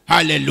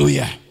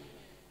 Haleluya.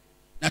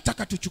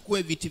 Nataka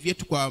tuchukue viti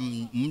vyetu kwa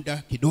muda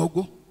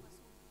kidogo.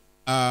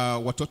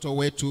 Watoto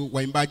wetu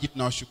waimbaji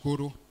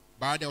tunawashukuru.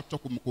 Baada ya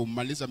watoto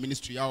kumaliza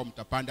ministry yao,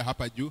 mtapanda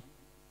hapa juu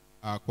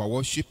kwa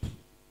worship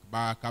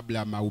kabla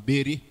ya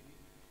mahubiri.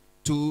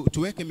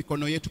 Tuweke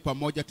mikono yetu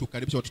pamoja,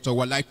 tukaribisha watoto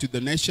wa Light to the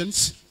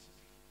Nations.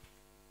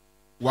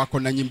 Wako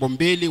na nyimbo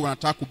mbili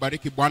wanataka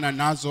kubariki Bwana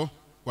nazo.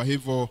 Kwa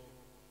hivyo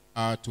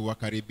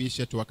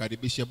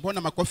tuwakaribishe.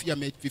 Mbona makofi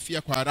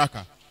yamefifia kwa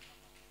haraka?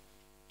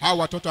 Hawa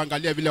watoto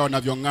angalia vile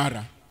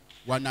wanavyong'ara.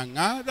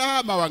 Wanang'ara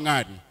ama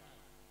wang'ari?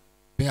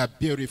 They are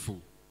beautiful.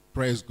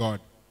 Praise God.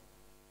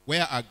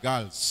 Where are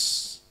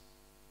girls?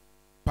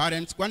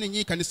 Parents, kwani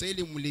nyinyi kanisa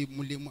hili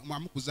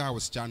mkuzaa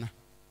wasichana?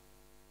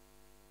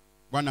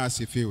 Bwana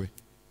asifiwe.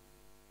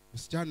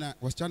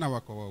 Wasichana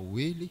wako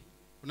wawili.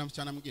 Kuna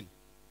msichana mwingine?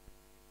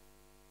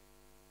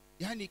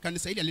 Yaani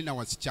kanisa hili halina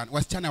wasichana.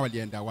 Wasichana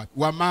walienda wapi?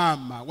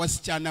 Wamama,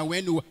 wasichana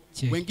wenu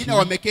wengine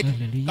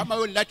wameketi kama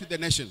wewe Light to the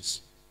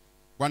Nations.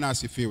 Bwana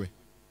asifiwe.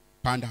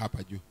 Panda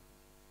hapa juu.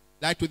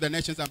 Light to the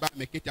Nations ambaye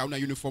ameketi hauna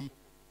uniform,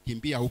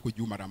 kimbia huku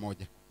juu mara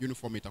moja.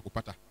 Uniform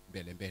itakupata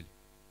mbele.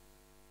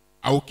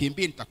 Au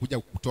kimbia nitakuja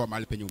kukutoa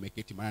mahali penye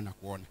umeketi maana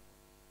nakuona.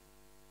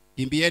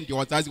 Kimbia ndio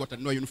wazazi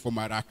watanunua uniform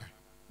haraka.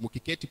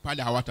 Mkiketi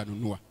pale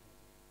hawatanunua.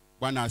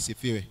 Bwana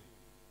asifiwe.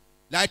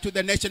 Light to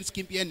the Nations,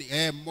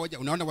 kimbieni. Mmoja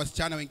unaona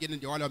wasichana wengine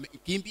ndio wale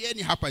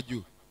kimbieni hapa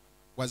juu.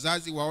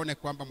 Wazazi waone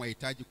kwamba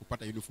mnahitaji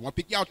kupata uniform.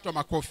 Wapigia watoto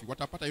makofi,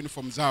 watapata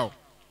uniform zao.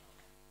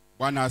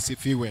 Bwana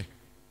asifiwe.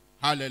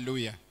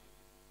 Haleluya.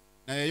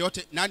 Na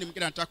yeyote nani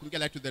mwingine anataka kuingia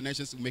Light to the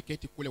Nations,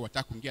 umeketi kule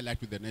wataka kuingia Light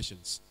to the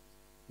Nations.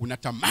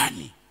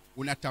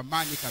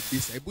 Unatamani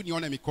kabisa. Hebu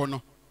nione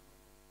mikono.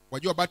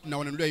 Wajua bado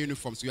tunawanunulia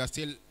uniforms. We are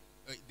still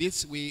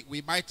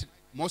we might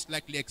most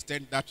likely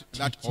extend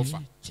that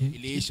offer.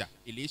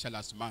 Iliisha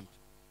last month.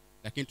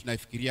 Lakini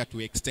tunaifikiria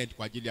to extend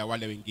kwa ajili ya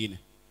wale wengine.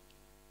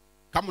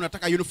 Kama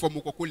unataka uniform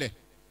uko kule,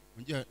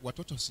 unajua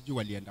watoto sijui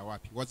walienda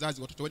wapi.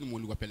 Wazazi watoto wenu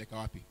mliwapeleka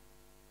wapi?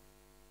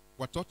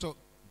 Watoto,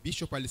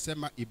 Bishop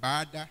alisema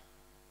ibada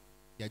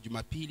ya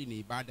Jumapili ni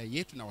ibada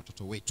yetu na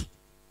watoto wetu.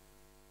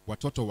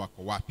 Watoto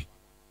wako wapi?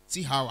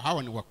 Si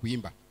hawa ni wa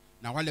kuimba.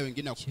 Na wale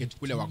wengine wakuketi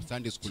kule wa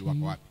Sunday school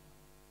wako wapi?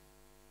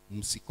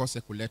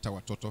 Msikose kuleta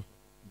watoto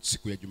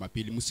siku ya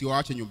Jumapili.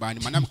 Msiwaache nyumbani.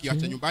 Maana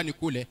mkiacha nyumbani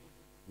kule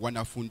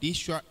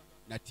wanafundishwa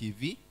na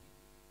TV,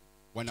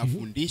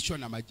 wanafundishwa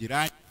na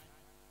majirani,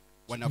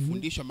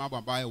 wanafundishwa mambo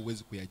ambayo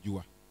huwezi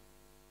kuyajua.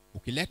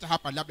 Ukileta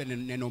hapa labda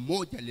neno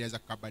moja linaweza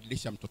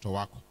kubadilisha mtoto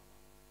wako.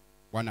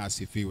 Bwana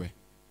asifiwe.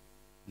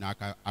 Na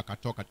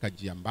akatoka katika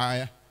njia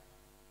mbaya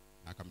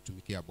na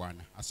akamtumikia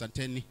Bwana.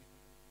 Asanteni.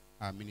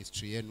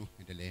 Ministry yenu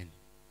endeleeni.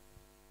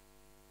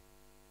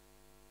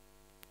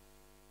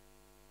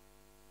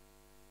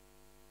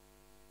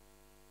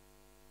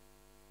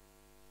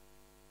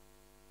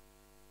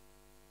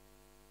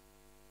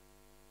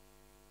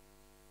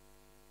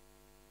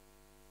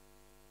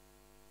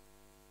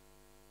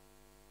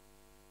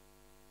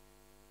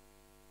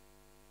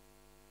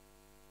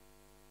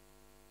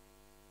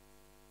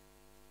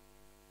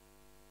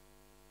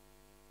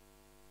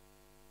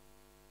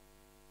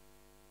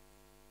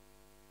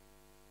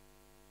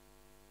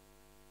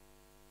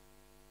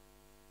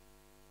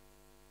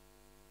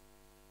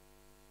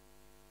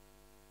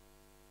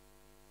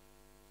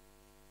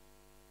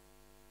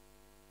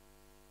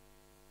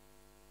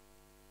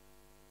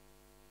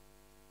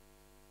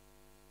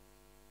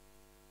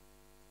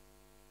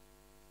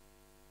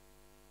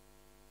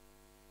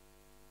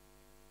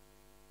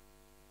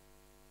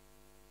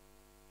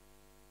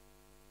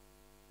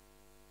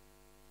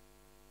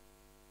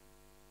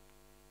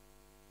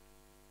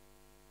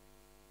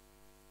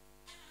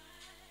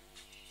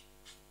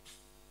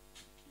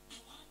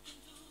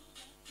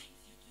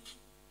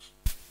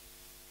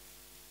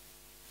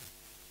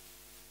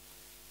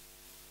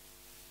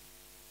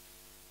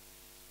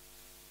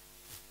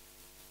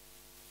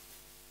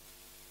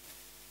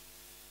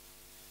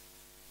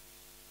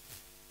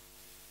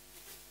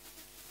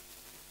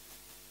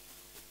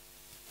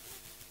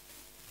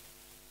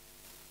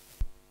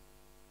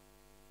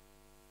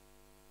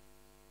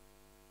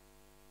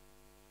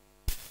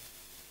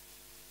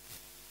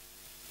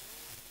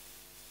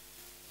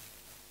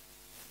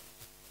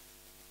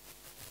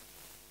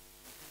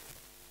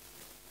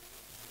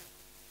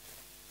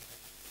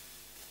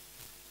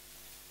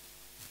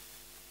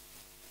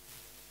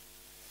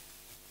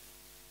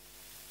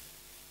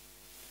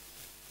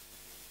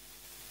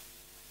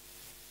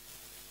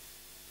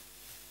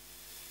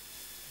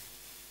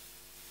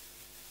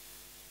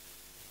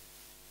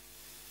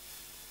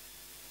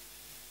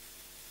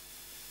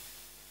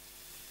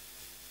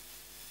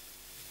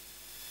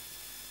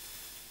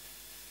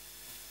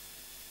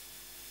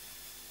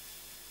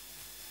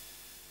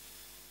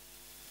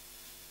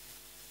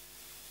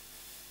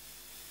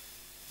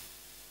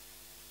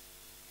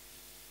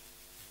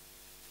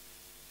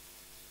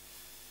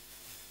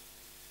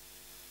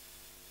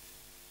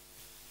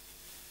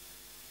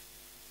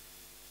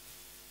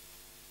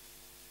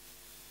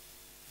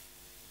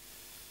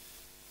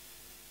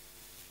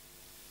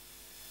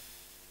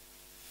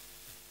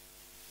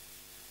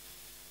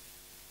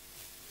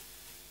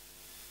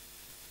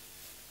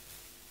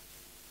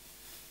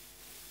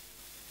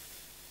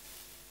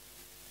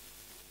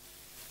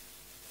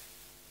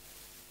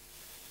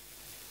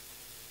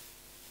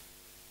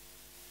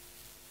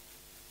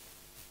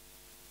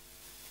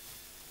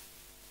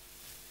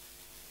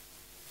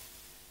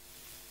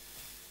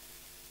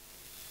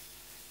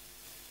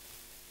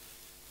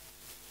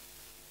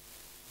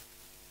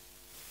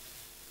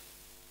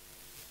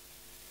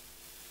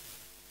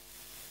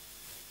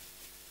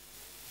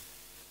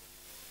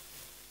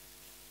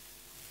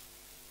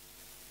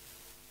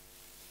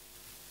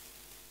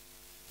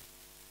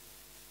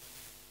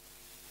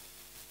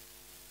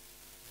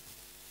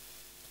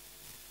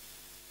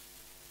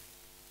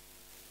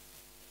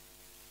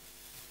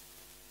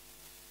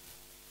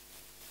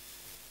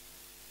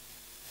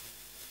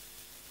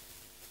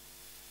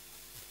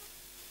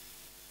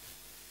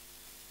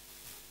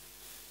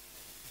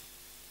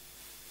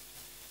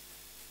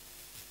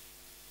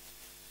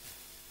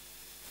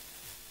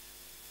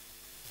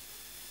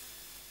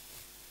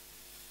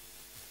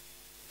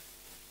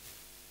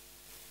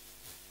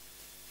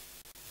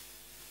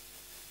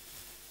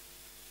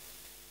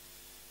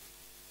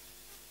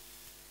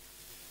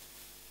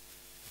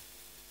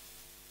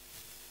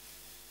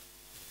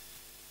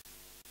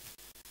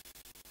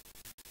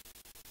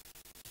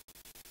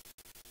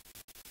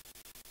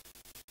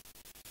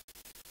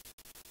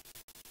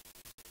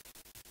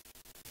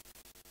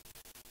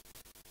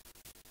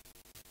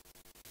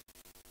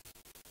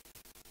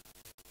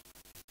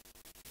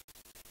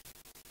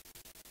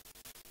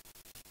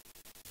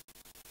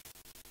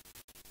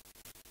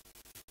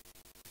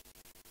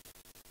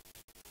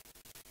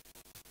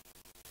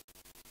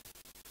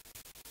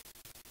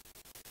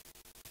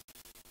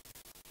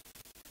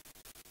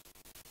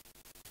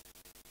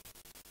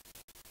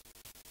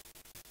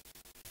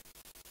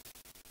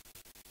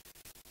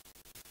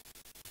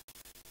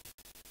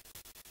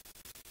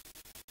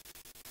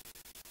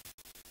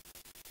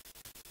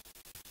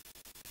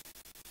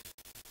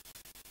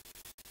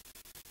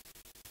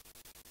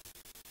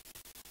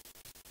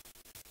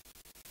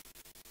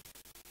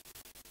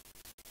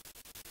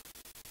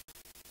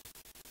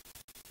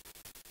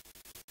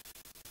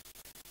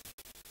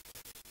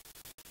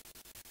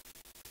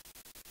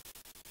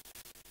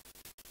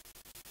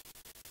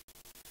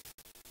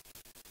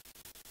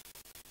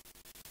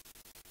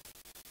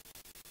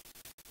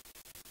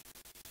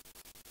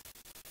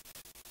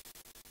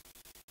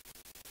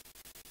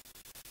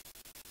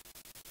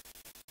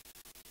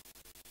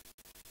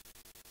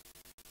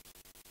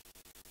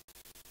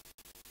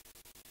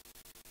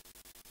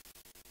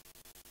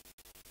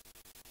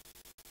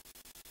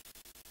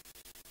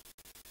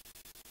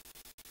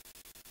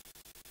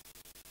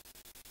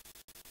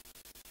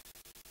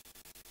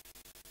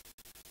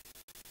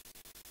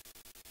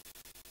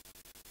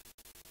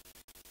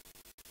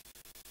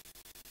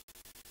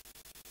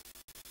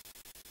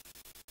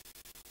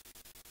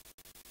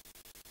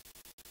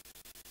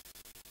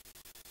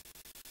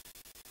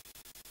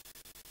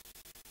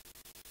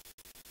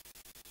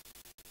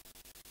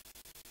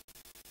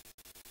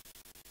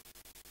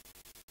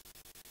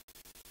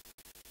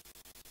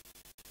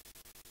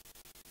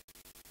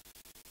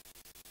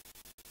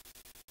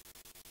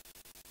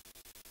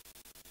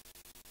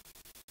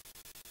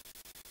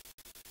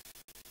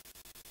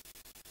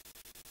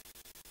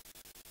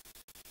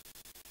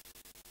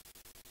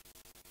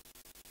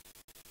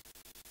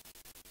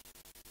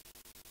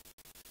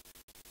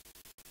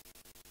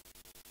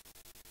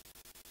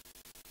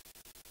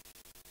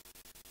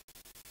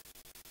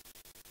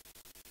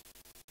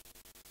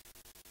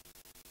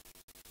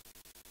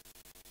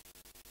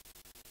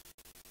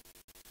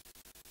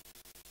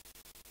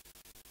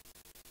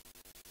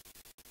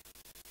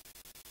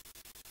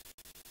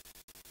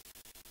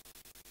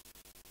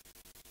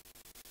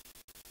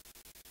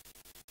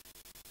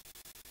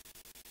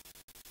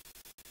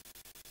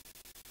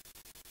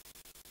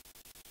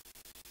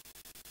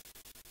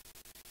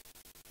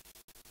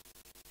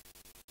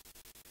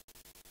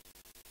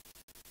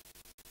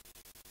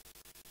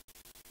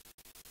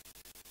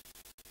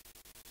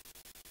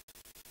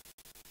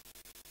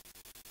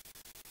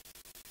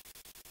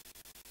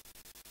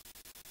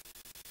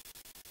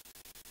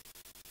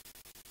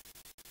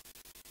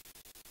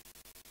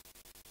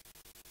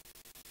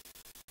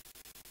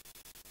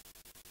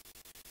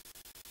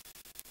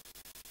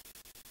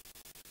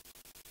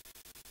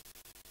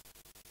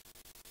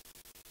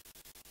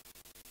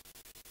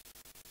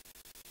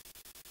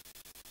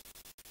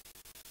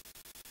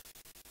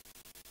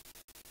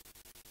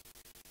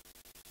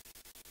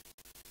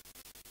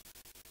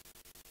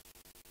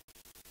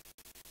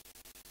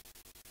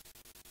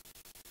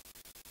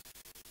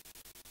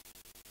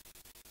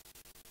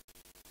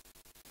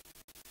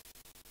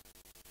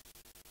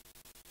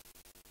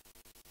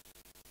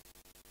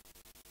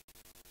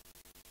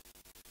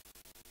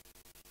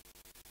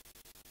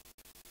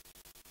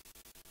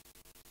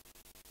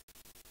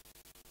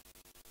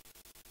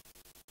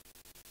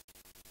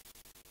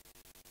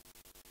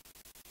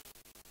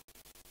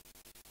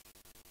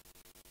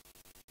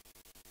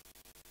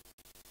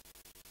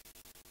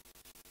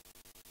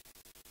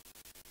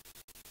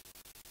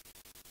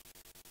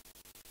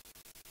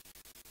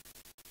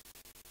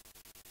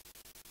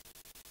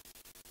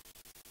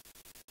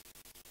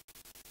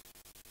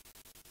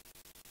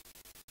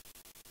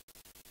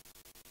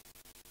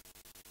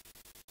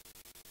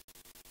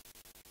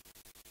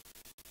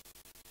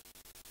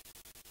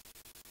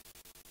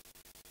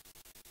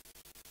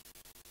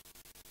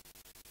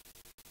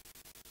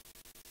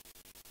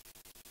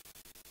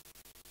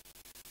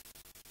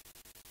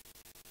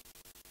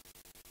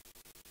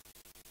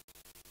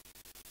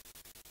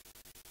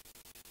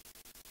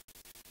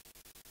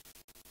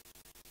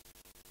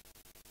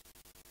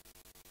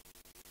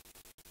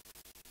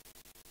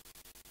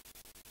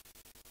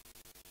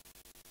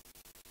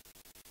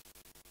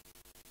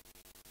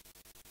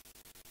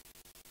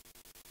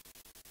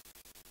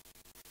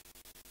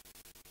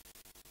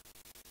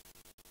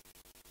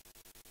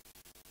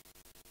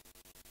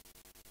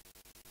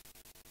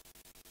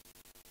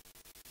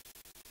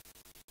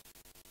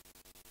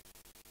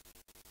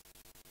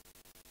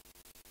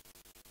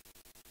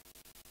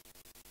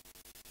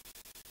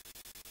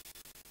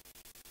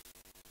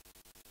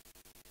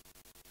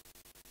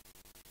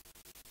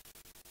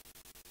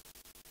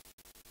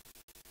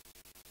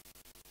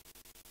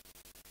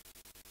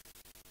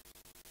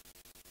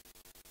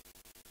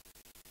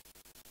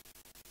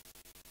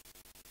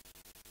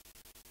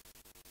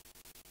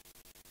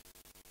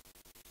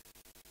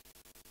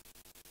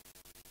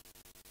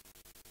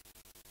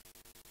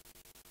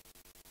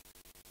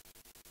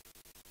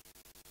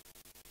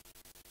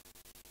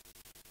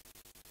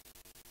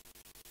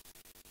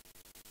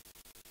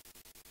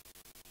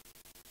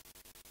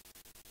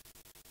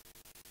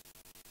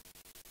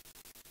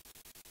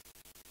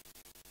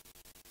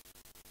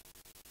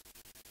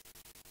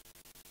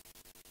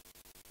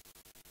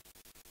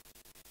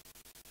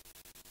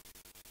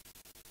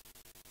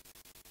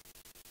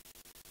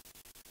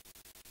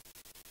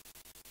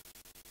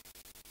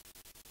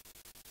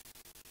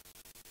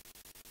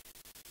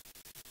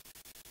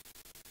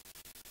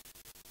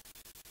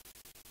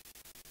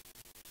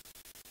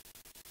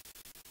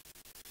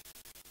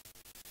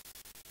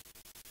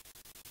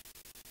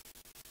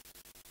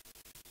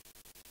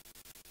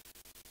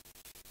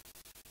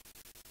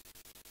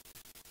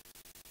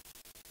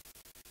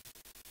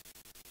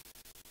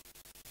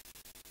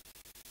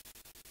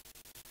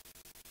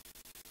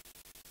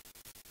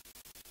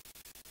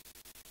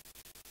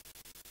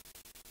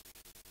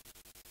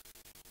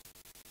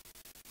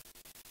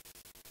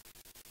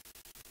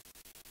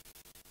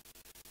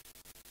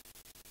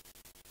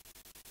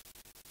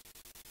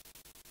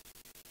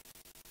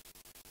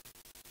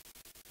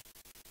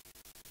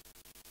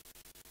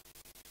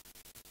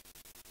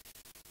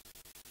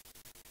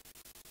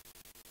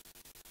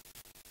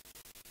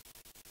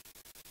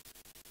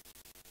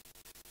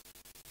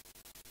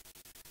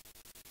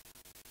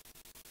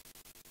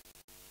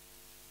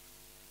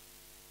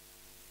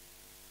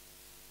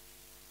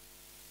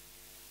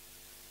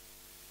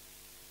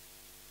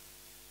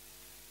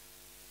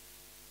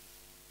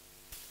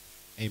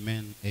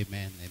 Amen,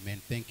 amen,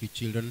 amen. Thank you,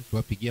 children.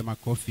 Tuwapigie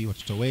makofi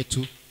watoto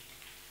wetu.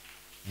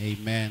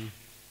 Amen.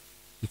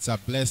 It's a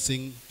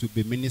blessing to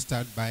be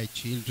ministered by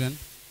children.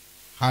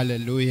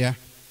 Hallelujah.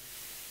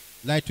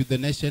 Light to the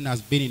Nation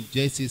has been in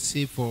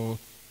JCC for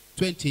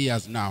 20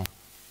 years now.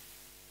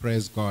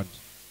 Praise God.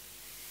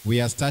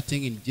 We are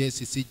starting in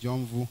JCC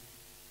JOMVU,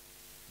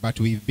 but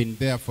we've been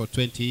there for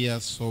 20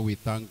 years, so we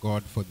thank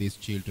God for these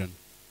children.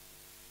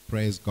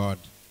 Praise God.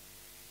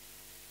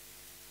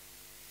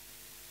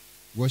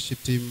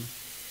 Worship team,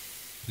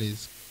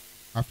 please.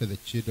 After the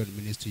children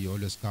minister, you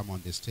always come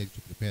on the stage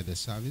to prepare the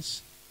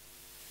service.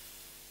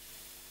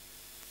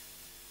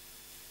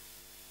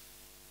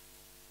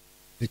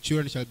 The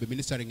children shall be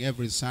ministering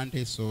every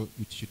Sunday, so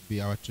it should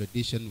be our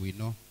tradition. We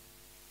know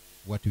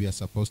what we are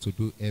supposed to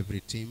do,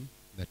 every team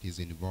that is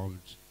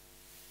involved.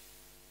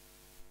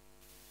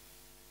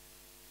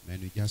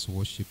 And we just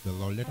worship the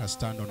Lord. Let us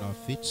stand on our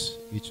feet,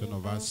 each one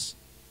of us.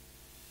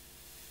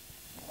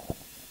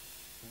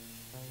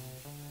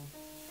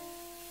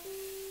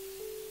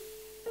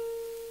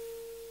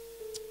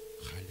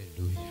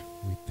 Hallelujah.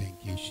 We thank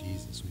you,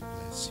 Jesus. We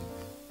bless you,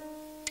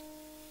 man.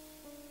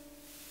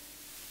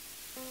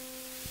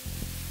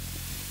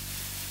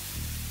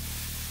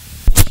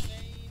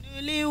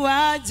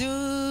 Umeinuliwa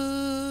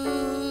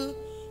juu,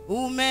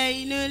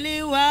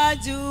 umeinuliwa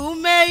juu,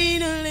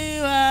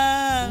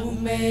 umeinuliwa,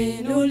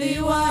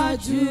 umeinuliwa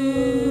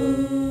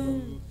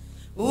juu,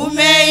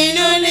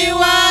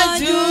 umeinuliwa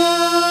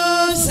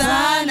juu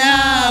sana,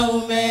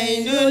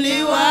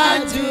 umeinuliwa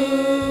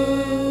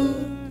juu,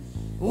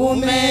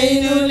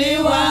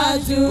 umeinuliwa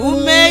juu,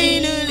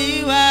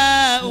 umeinuliwa,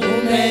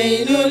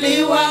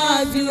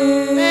 umeinuliwa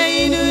juu,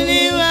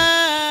 umeinuliwa,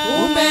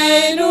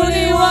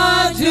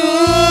 umeinuliwa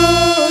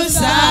juu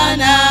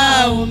sana,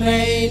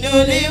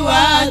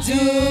 umeinuliwa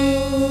juu,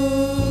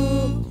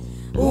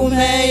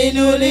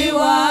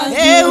 umeinuliwa,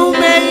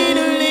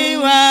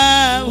 umeinuliwa,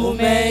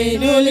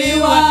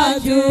 umeinuliwa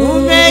juu,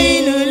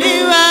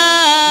 umeinuliwa,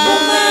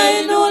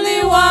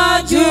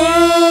 umeinuliwa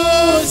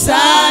juu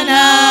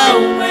sana,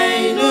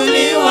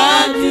 umeinuliwa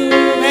juu,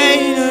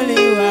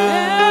 umeinuliwa,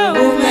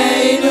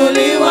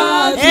 umeinuliwa,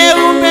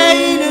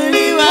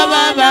 umeinuliwa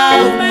Baba,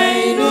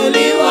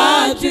 umeinuliwa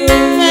juu,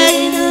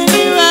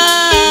 umeinuliwa,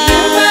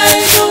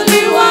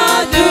 umeinuliwa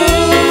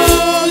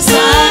juu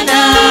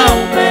sana,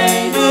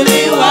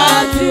 umeinuliwa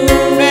juu,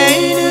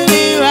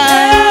 umeinuliwa,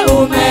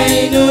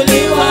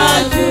 umeinuliwa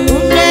juu,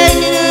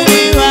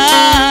 umeinuliwa,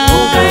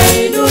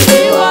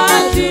 umeinuliwa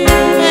juu,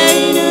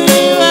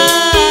 umeinuliwa,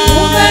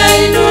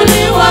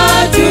 umeinuliwa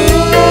juu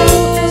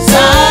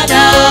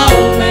sana,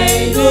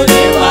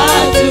 umeinuliwa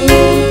juu,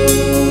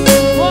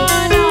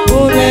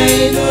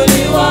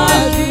 umeinuliwa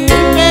juu,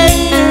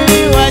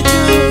 umeinuliwa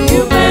juu,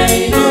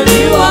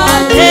 umeinuliwa,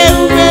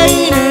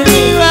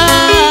 umeinuliwa,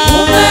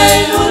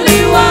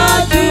 umeinuliwa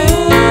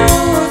juu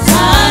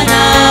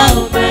sana,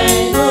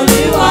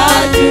 umeinuliwa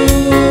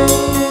juu,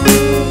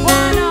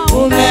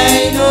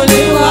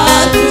 umeinuliwa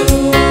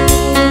juu.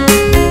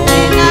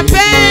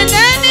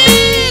 Ninapenda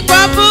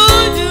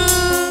nikuabudu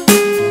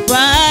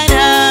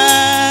Bwana,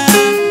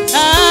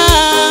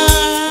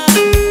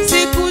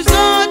 siku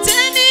zote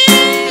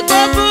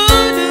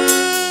nikuabudu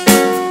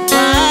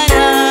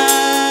Bwana,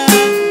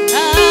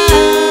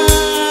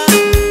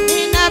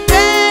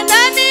 ninapenda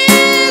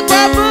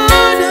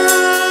nikuabudu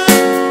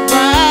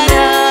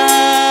Bwana,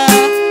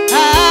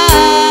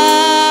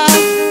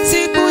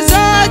 siku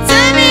zote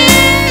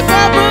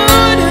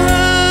nikuabudu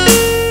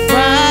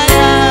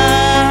Bwana,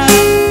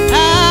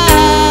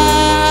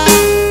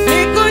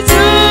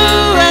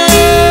 nikujue,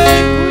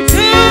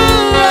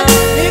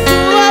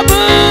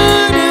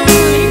 nikuabudu,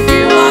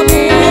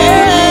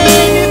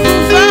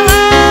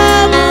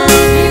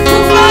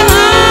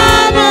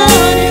 nikufahamu,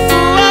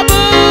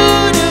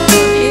 nikuabudu,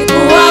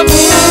 nikujue,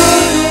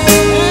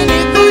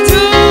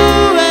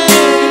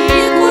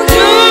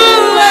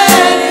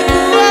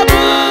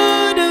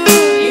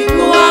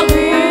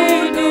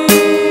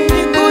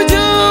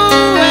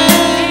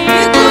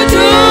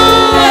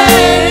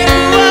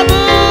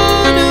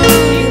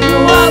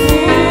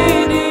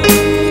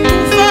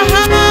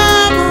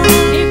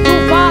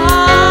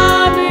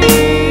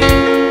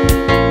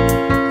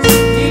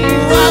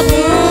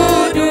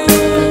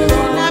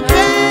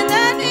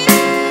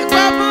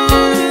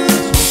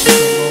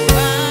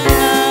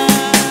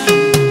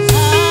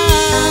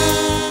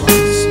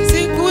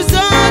 siku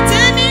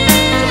zote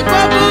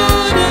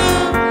nikuabudu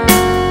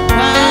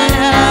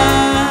Bwana,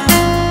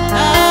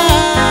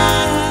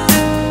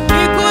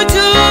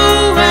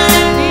 nikujue,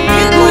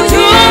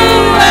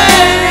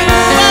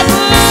 nikufahamu,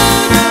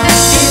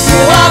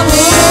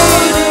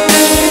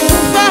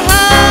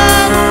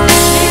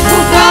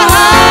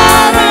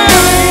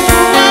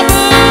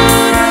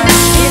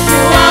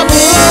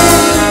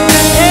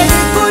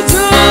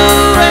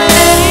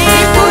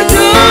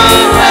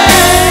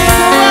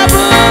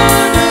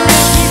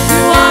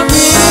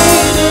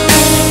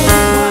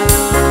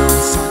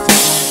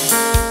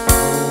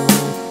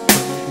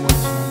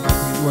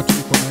 Inua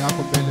mikono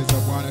yako mbele za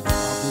Bwana,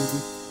 tunaabudu.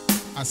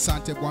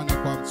 Asante Bwana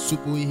kwa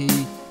asubuhi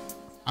hii.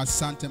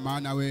 Asante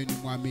maana wewe ni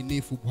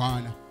mwaminifu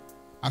Bwana.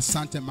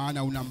 Asante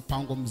maana una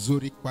mpango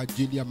mzuri kwa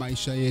ajili ya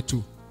maisha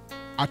yetu.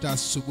 Hata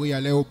asubuhi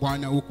ya leo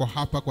Bwana uko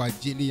hapa kwa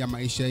ajili ya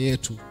maisha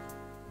yetu.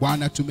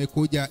 Bwana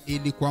tumekuja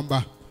ili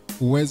kwamba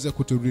uweze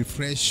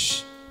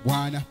kuturefresh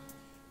Bwana.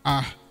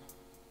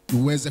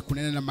 Uweze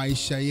kunena na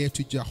maisha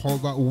yetu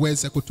Jehova,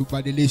 uweze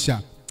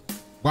kutubadilisha.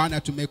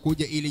 Bwana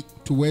tumekuja ili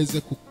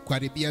tuweze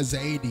kukaribia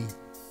zaidi.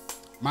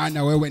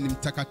 Maana wewe ni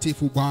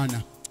mtakatifu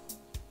Bwana.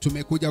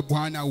 Tumekuja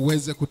Bwana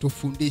uweze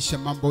kutufundisha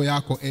mambo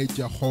yako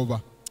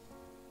Jehova.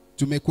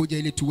 Tumekuja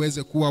ili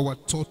tuweze kuwa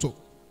watoto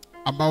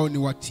ambao ni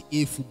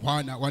watiifu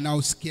Bwana,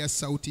 wanaosikia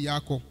sauti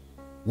yako,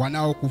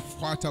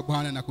 wanaokufuata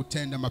Bwana na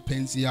kutenda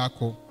mapenzi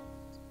yako.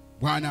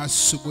 Bwana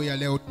asubuhi ya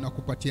leo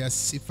tunakupatia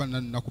sifa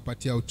na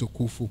tunakupatia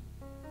utukufu.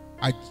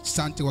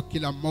 Asante kwa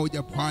kila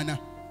mmoja Bwana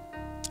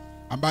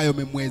ambaye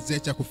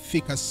umemwezesha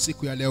kufika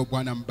siku ya leo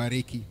Bwana,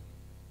 mbariki.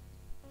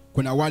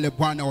 Kuna wale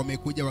Bwana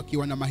wamekuja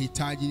wakiwa na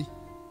mahitaji.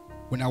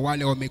 Kuna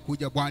wale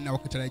wamekuja Bwana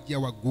wakitarajia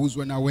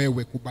waguzwe na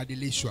wewe,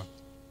 kubadilishwa.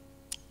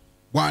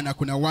 Bwana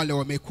kuna wale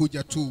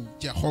wamekuja tu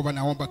Jehova,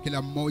 naomba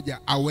kila mmoja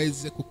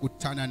aweze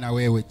kukutana na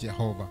wewe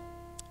Jehova.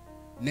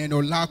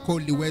 Neno lako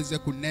liweze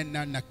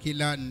kunena na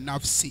kila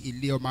nafsi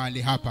iliyo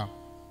mahali hapa.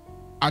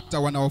 Hata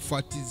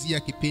wanaofuatizia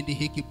kipindi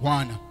hiki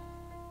Bwana,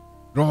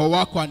 Roho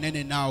wako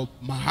anene nao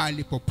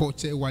mahali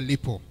popote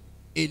walipo,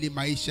 ili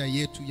maisha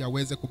yetu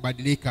yaweze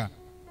kubadilika,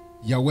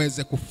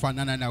 yaweze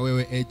kufanana na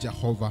wewe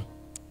Jehova.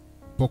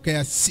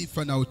 Pokea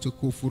sifa na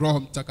utukufu. Roho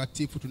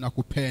Mtakatifu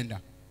tunakupenda.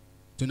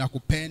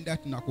 Tunakupenda,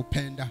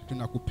 tunakupenda,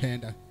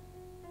 tunakupenda.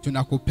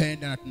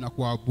 Tunakupenda na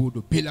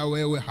tunakuabudu. Bila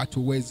wewe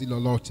hatuwezi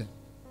lolote.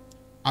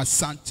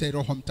 Asante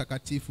Roho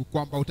Mtakatifu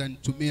kwamba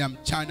utanitumia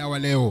mchana wa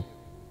leo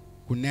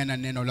kunena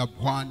neno la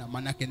Bwana,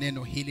 manake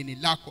neno hili ni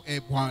lako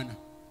Bwana.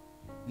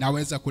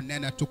 Naweza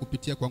kunena tu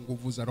kupitia kwa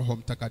nguvu za Roho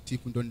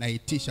Mtakatifu. Ndio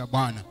naitisha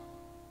Bwana,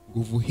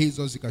 nguvu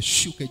hizo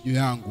zikashuke juu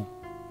yangu.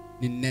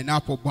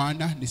 Ninenapo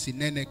Bwana,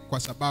 nisinene kwa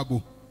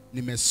sababu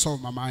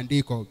nimesoma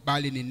maandiko,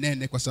 bali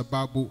ninene kwa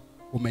sababu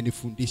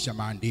umenifundisha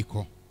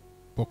maandiko.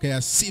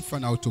 Pokea sifa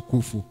na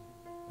utukufu.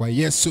 Kwa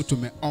Yesu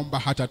tumeomba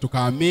hata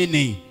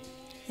tukaamini.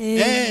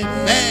 Amen.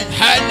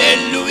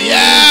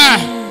 Hallelujah.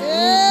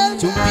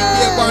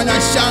 Tumpigie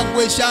Bwana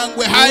shangwe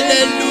shangwe.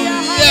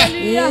 Hallelujah.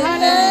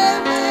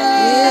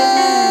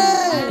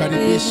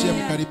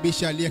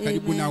 Mkaribishe aliye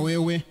karibu na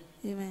wewe.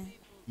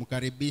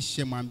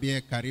 Mkaribishe,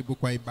 mwambie karibu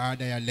kwa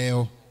ibada ya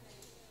leo.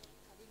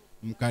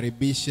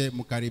 Mkaribishe.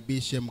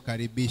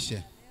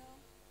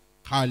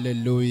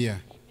 Hallelujah.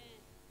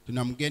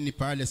 Tuna mgeni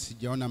pale,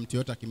 sijaona mtu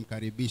yote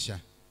akimkaribisha.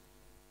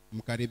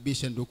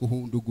 Mkaribishe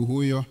ndugu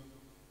huyo,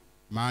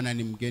 maana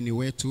ni mgeni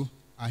wetu,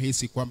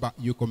 ahisi kwamba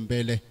yuko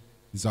mbele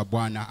za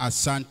Bwana.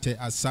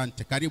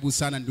 Asante. Karibu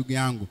sana ndugu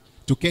yangu.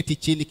 Tuketi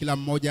chini kila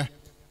mmoja,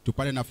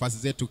 tupate nafasi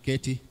zetu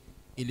keti,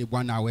 ili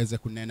Bwana aweze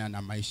kunena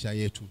na maisha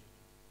yetu.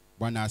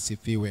 Bwana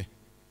asifiwe.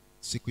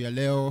 Siku ya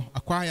leo,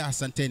 akwaya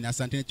asanteni.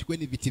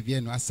 Chukueni viti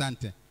vyenu,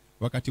 asante.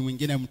 Wakati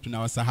mwingine mtu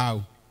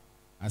nawasahau.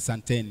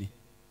 Asanteni.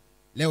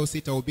 Leo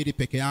sitahubiri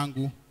peke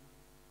yangu.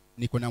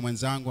 Niko na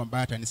mwenzangu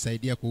ambaye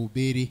atanisaidia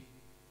kuhubiri.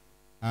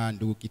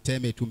 Ndugu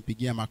Kiteme,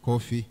 tumpigia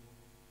makofi.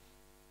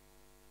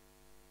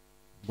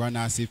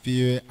 Bwana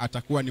asifiwe.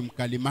 Atakuwa ni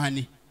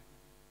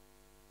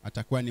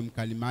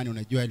mkalimani.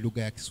 Unajua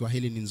lugha ya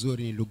Kiswahili ni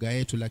nzuri, ni lugha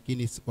yetu,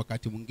 lakini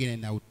wakati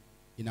mwingine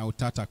ina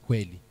utata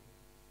kweli.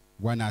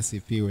 Bwana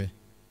asifiwe.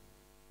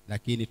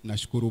 Lakini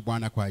tunashukuru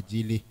Bwana kwa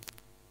ajili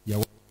ya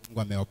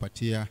Mungu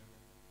amewapatia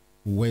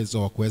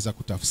uwezo wa kuweza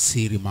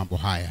kutafsiri mambo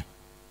haya.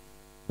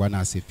 Bwana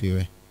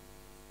asifiwe.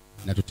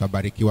 Na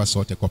tutabarikiwa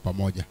sote kwa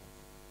pamoja.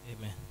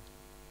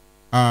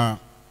 Amen.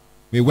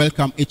 We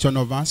welcome each one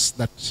of us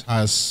that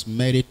has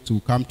made it to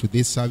come to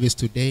this service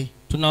today.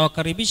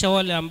 Tunawakaribisha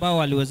wale ambao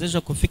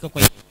waliwezeshwa kufika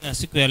kwa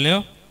siku ya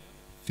leo.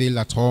 Feel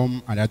at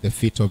home and at the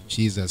feet of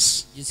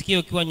Jesus. Jisikie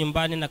ukiwa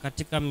nyumbani na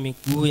katika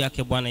miguu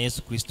yake Bwana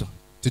Yesu Kristo.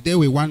 Today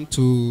we want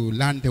to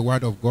learn the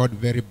word of God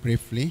very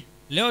briefly.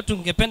 Leo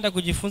tungependa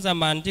kujifunza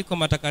maandiko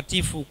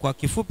matakatifu kwa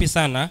kifupi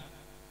sana.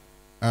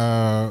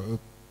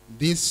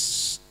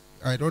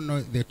 I don't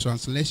know the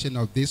translation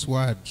of this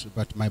word,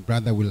 but my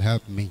brother will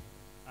help me.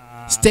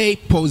 Stay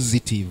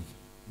positive.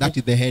 That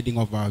is the heading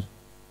of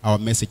our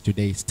message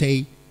today.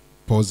 Stay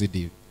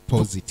positive.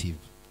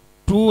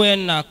 Tuwe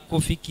na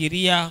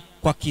kufikiria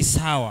kwa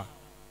kisawa.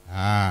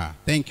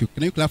 Thank you.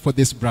 Can you clap for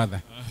this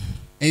brother?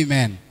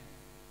 Amen.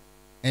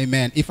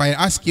 If I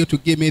ask you to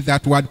give me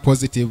that word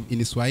positive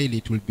in Swahili,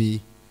 it will be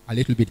a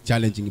little bit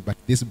challenging, but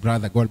this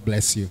brother, God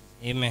bless you.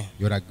 Amen.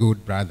 You're a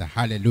good brother.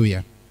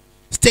 Hallelujah.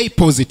 Stay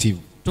positive.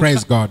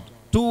 Praise God.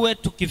 Tuwe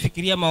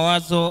tukifikiria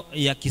mawazo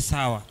ya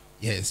kisawa.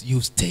 Yes,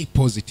 you stay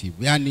positive.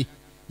 Yani,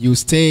 you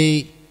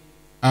stay,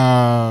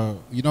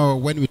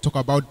 when we talk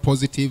about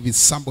positive, it's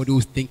somebody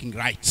who's thinking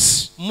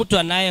right. Mtu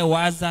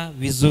anayewaza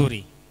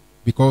vizuri.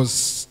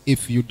 Because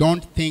if you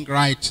don't think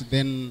right,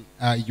 then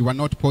you are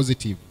not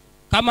positive.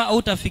 Kama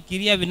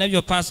utafikiria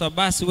vinavyopaswa,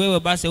 basi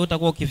wewe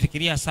utakuwa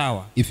ukifikiria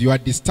sawa. If you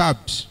are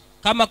disturbed,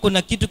 kama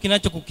kuna kitu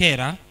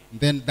kinachokukera,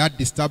 then that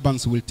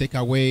disturbance will take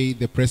away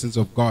the presence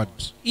of God.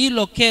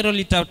 hilo kero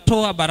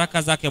litatoa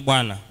baraka zake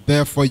Bwana.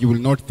 Therefore, you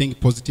will not think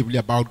positively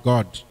about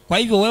God. Kwa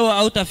hivyo wewe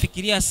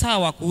hautafikiria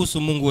sawa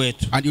kuhusu Mungu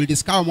wetu. And you'll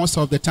discover most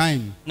of the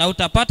time, Na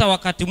utapata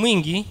wakati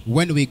mwingi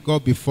when we go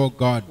before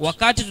God,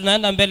 wakati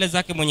tunaenda mbele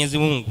zake Mwenyezi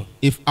Mungu,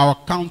 if our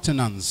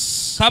countenance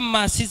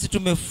kama sisi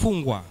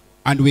tumefungwa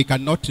and we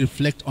cannot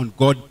reflect on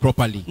God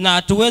properly, na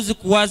hatuwezi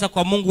kuwaza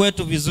kwa Mungu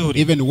wetu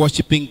vizuri, even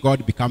worshiping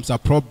God becomes a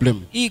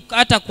problem.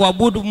 hata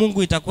kuabudu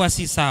Mungu itakuwa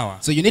si sawa.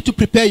 So you need to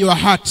prepare your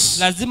hearts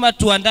Lazima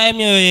tuandae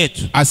mioyo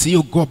yetu as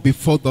you go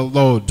before the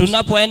Lord.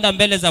 tunapoenda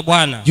mbele za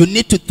Bwana. You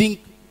need to think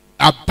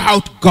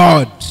about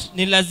God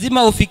Ni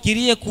lazima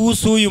ufikirie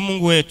kuhusu huyu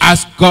Mungu wetu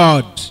as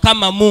God,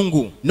 kama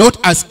Mungu, not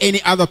as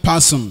any other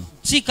person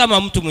si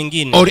kama mtu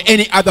mwingine, or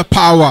any other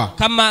power,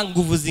 kama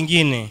nguvu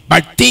zingine,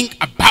 but think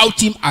about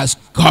him as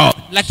God.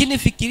 lakini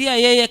fikiria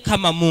yeye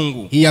kama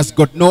Mungu. He has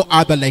got no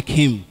other like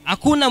him.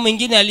 Hakuna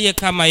mwingine aliye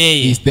kama He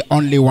yeye, is the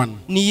only one.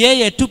 ni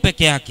yeye tu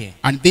peke yake.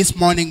 And this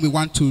morning we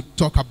want to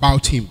talk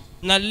about him.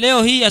 Na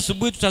leo hii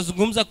asubuhi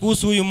tutazungumza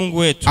kuhusu huyu Mungu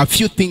wetu, A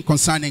few things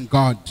concerning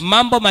God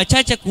mambo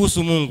machache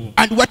kuhusu Mungu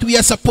and what we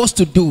are supposed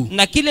to do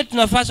na kile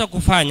tunapaswa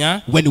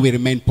kufanya when we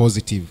remain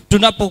positive.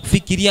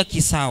 tunapofikiria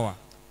kisawa.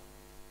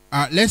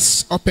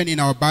 Let's open in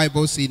our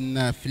Bibles in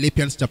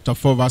Philippians chapter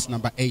 4 verse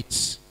number 8.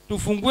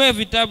 Tufungue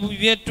vitabu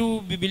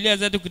vyetu, Biblia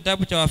zetu,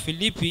 kitabu cha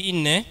Wafilipi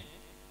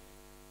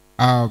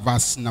 4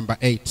 Verse number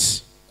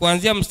 8.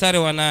 kuanzia mstari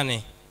wa 8.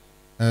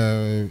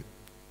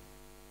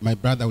 My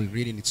brother will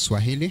read in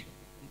Swahili.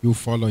 You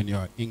follow in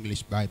your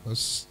English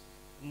Bibles.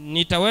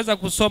 Nitaweza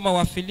kusoma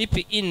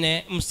Wafilipi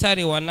 4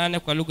 mstari wa 8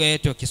 kwa lugha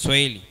yetu ya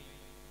Kiswahili.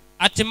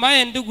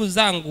 Hatimaye ndugu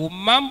zangu,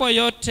 mambo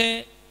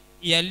yote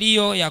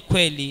yaliyo ya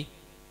kweli,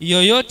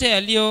 yoyote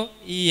yaliyo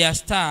ya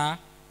staa,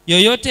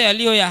 yoyote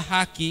yaliyo ya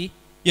haki,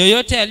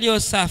 yoyote yaliyo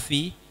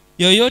safi,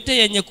 yoyote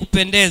yenye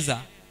kupendeza,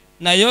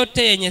 na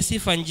yote yenye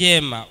sifa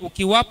njema,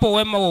 ukiwapo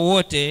wema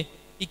wowote,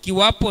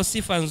 ikiwapo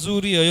sifa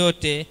nzuri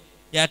yoyote,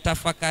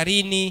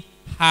 yatafakarini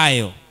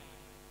hayo.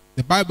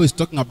 The Bible is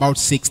talking about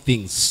 6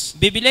 things.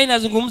 Biblia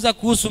inazungumza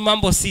kuhusu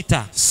mambo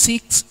 6.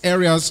 6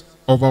 areas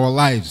of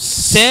our lives.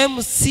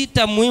 Sehemu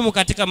 6 muhimu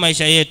katika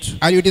maisha yetu.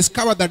 And you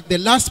discover that the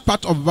last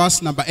part of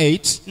verse number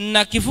 8,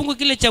 Na kifungu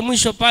kile cha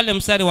mwisho pale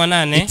mstari wa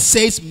 8 it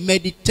says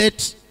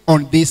meditate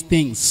on these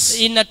things.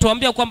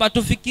 inatuambia kwamba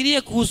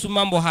tufikirie kuhusu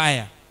mambo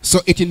haya.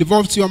 So it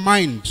involves your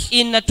mind.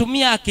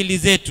 Inatumia akili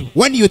zetu.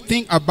 When you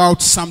think about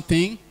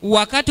something,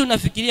 Wakati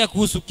unafikiria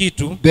kuhusu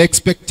kitu, the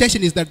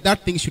expectation is that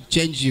that thing should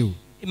change you.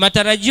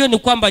 matarajio ni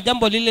kwamba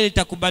jambo lile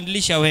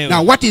litakubadilisha wewe.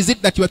 Now, what is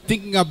it that you are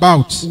thinking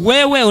about?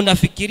 Wewe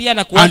unafikiria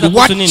na kuanza And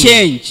what kuhusu nini?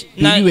 change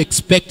do Na- you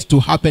expect to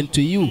happen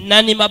to you?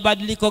 Na ni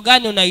mabadiliko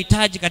gani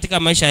unahitaji katika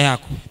maisha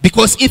yako?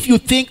 Because if you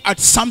think at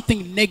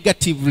something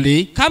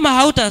negatively, Kama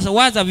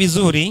hautawaza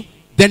vizuri,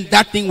 then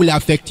that thing will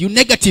affect you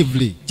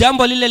negatively.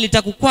 jambo lile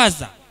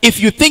litakukwaza.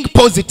 If you think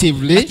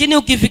positively, Lakini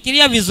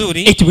ukifikiria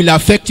vizuri, it will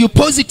affect you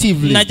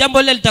positively. na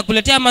jambo lile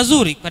litakuletea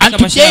mazuri katika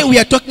And maisha today yako. we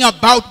are talking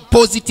about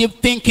positive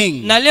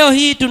thinking. Na leo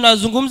hii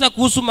tunazungumza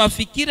kuhusu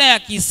mafikira ya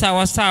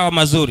kisawasawa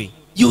mazuri.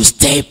 You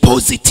stay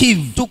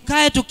positive.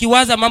 Tukae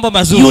tukiwaza mambo You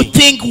mazuri.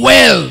 think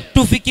well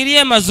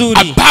Tufikirie mazuri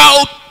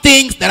about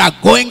things that are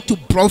going to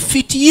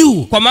profit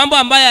you. kwa mambo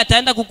ambayo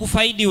yataenda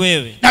kukufaidi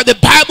wewe. Now the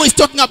Bible is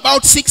talking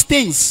about 6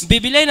 things.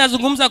 Biblia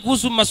inazungumza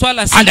kuhusu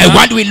masuala And I 6.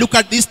 want we look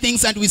at these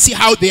things and we see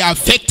how they are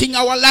affecting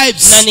our Na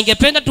lives.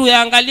 ningependa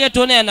tuyaangalie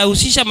tuone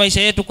yanahusisha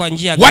maisha yetu kwa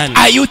njia What gani.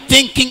 are you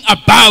thinking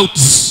about?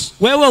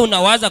 Wewe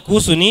unawaza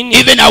kuhusu nini?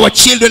 Even our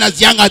children,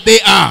 as young as they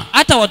are.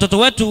 Hata watoto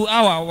wetu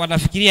hawa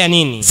wanafikiria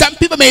nini? Some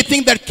people may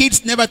think that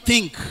kids never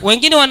think.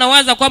 Wengine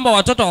wanawaza kwamba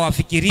watoto But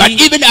hawafikirii.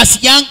 even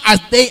as young as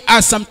they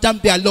are,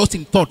 sometimes they are lost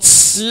in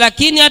thoughts.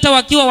 Lakini hata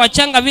wakiwa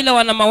wachanga vile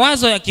wana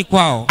mawazo ya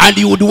kikwao. And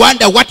you would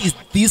wonder, what is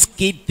this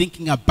kid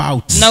thinking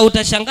about? Na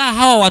utashangaa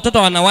hawa watoto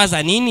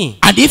wanawaza nini?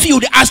 And if you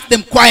would ask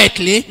them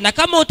quietly, Na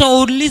kama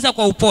utawauliza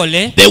kwa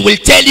upole, they will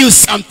tell you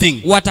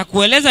something.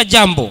 watakueleza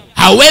jambo.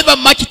 However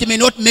much it may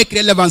not make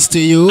relevance to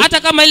you, Hata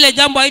kama ile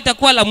jambo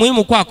haitakuwa la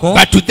muhimu kwako,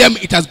 but to them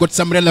it has got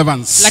some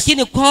relevance.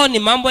 lakini kwao ni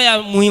mambo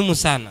ya muhimu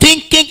sana.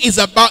 Thinking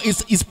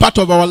is part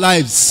of our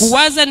lives.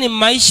 Kuwaza ni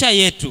maisha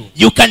yetu.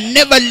 You can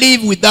never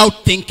live without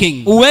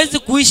thinking. Huwezi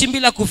kuishi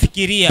bila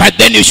kufikiria. But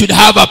then you should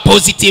have a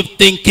positive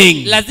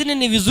thinking. Lazima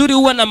ni vizuri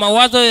uwe na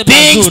mawazo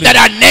Things mazuri. that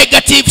are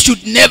negative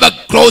should never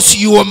cross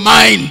your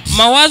mind.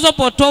 Mawazo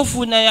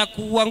potofu na ya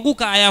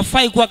kuanguka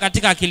hayafai kuwa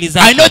katika akili I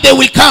zako. know they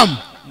will come,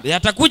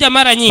 Yatakuja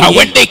mara but nyingi,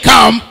 when they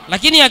come,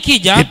 lakini the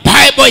yakija,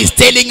 Bible is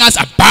telling us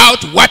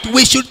about what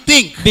we should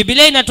think.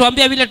 Biblia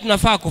inatuambia vile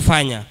tunafaa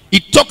kufanya.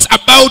 It talks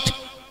about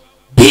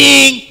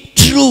being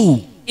true,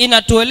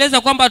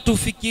 Inatueleza kwamba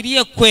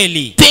tufikirie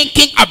kweli.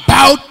 thinking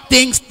about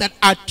things that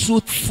are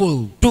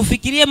truthful,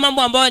 Tufikirie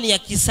mambo ambayo ni ya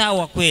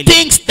kisawa kweli.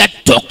 things that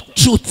talk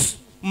truth.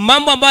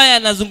 Mambo ambayo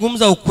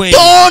yanazungumza ukweli.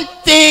 Don't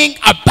think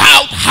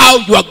about how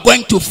you are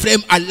going to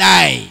frame a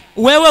lie.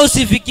 Wewe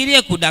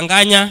usifikirie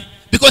kudanganya.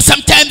 Because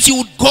sometimes you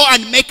would go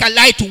and make a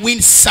lie to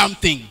win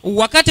something.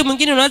 Wakati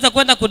mwingine unaweza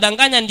kwenda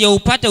kudanganya ndio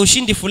upate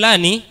ushindi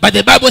fulani. But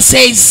the Bible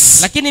says,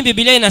 lakini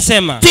Biblia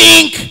inasema,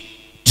 think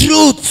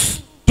truth.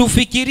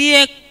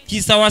 Tufikirie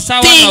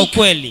kisawasawa na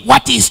ukweli.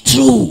 What is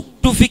true?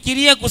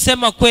 Tufikirie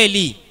kusema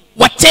kweli.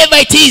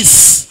 Whatever it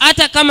is,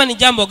 hata kama ni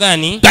jambo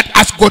gani that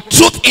has got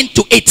truth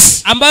into it,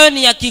 ambayo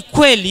ni ya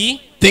kikweli,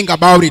 think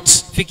about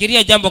it.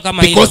 Fikiria jambo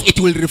kama hilo. Because it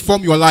will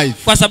reform your life.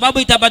 Kwa sababu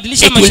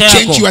itabadilisha maisha yako.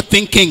 It will change your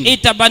thinking.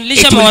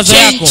 Itabadilisha mawazo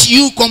yako. It will change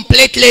you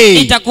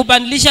completely.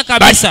 Itakubadilisha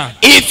kabisa.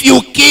 But if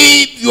you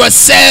give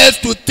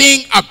yourself to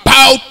think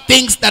about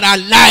things that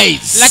are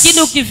lies,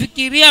 lakini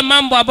ukifikiria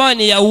mambo ambayo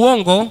ni ya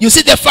uongo, you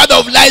see the father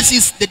of lies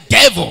is the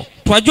devil.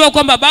 Twajua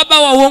kwamba baba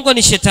wa uongo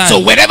ni shetani. So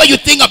wherever you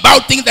think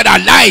about things that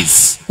are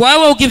lies, kwa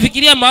hiyo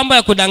ukifikiria mambo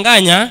ya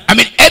kudanganya, I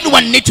mean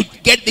everyone need to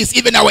get this,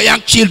 even our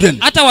young children.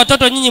 Hata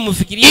watoto nyinyi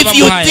mfikirie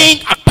mambo haya. If you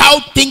think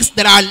about things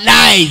that are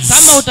lies,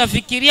 kama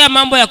utafikiria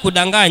mambo ya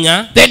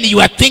kudanganya, then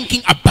you are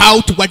thinking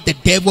about what the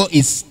devil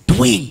is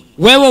doing.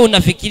 Wewe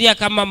unafikiria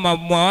kama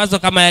mawazo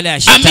kama yale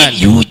ya shetani. I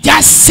mean, you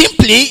just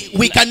simply,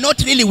 we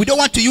don't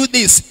want to use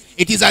this.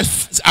 It is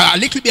a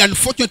little bit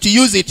unfortunate to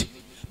use it,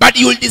 but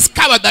you will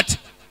discover that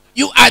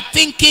you are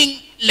thinking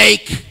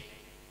like,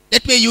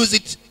 let me use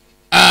it,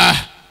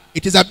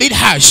 it is a bit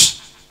harsh,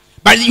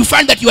 but you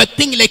find that you are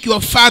thinking like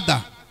your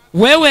father.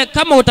 Wewe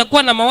kama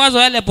utakuwa na mawazo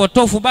yale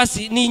potofu,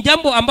 basi ni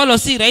jambo ambalo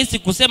si rahisi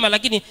kusema,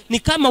 lakini ni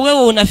kama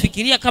wewe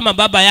unafikiria kama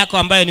baba yako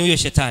ambaye ni huyo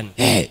shetani.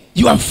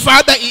 Your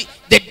father,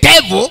 the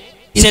devil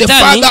is the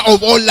father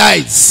of all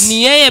lies.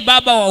 Ni yeye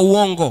baba wa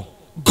uongo.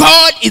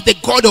 God is the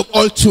God of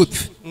all truth.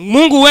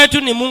 Mungu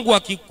wetu ni Mungu wa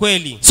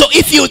kikweli. So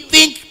if you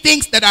think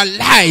things that are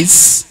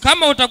lies,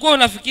 kama utakuwa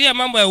unafikiria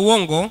mambo ya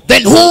uongo,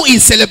 then who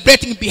is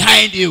celebrating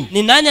behind you?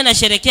 Ni nani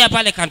anasherehekea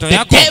pale kando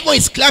yako? The devil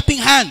is clapping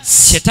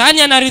hands.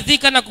 Shetani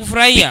anaridhika na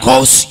kufurahia.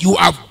 Because you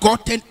have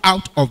gotten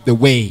out of the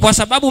way. Kwa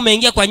sababu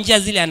umeingia kwa njia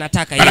zile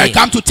anataka yeye. But I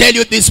come to tell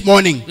you this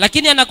morning.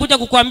 Lakini anakuja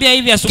kukuambia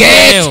hivi asubuhi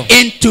leo.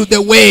 Get into the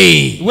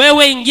way.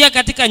 Wewe ingia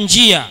katika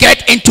njia.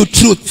 Get into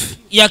truth.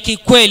 Ya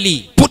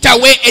kikweli. Put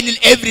away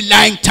every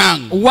lying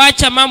tongue.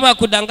 Wacha mambo ya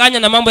kudanganya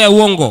na mambo ya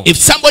uongo. If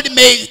somebody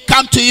may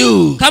come to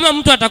you, kama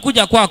mtu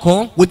atakuja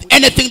kwako with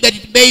anything that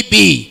it may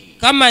be,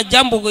 kama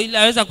jambo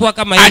inaweza kuwa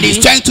kama hili, and he's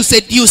trying to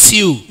seduce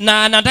you,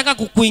 na anataka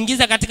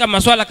kukuingiza katika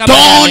masuala kama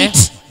yale,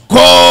 don't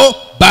go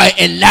by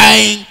a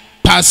lying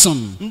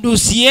person.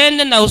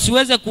 Usiende na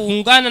usiweze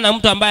kuungana na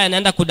mtu ambaye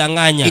anaenda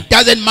kudanganya. It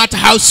doesn't matter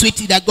how sweet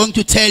they are going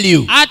to tell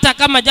you. Hata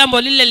kama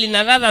jambo lile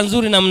lina ladha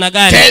nzuri namna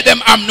gani, tell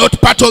them I'm not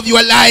part of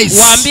your lies.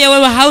 Waambie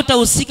wewe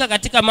hautahusika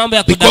katika mambo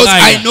ya kudanganya.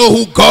 Because I know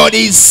who God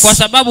is. Kwa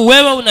sababu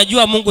wewe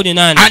unajua Mungu ni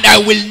nani. And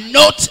I will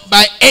not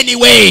by any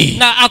way,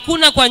 na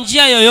hakuna kwa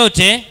njia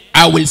yoyote,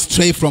 I will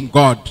stray from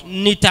God.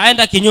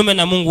 Nitaenda kinyume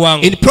na Mungu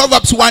wangu. In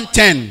Proverbs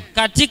 1:10,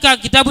 katika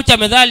kitabu cha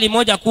Methali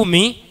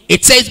 1:10,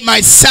 it says,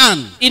 my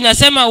son,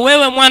 inasema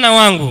wewe mwana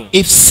wangu,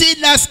 if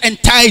sinners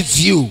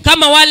entice you,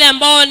 kama wale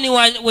ambao ni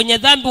wenye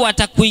dhambi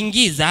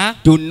watakuingiza,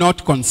 do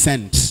not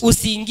consent.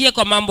 Usiingie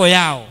kwa mambo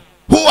yao.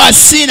 Who are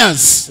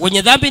sinners?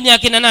 Wenye dhambi ni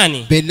akina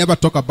nani? They never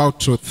talk about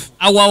truth.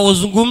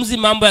 Hawazungumzi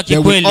mambo ya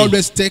kikweli. They will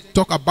always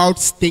talk about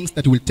things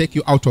that will take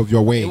you out of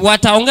your way.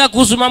 Wataongea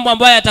kuhusu mambo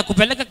ambayo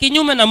yatakupeleka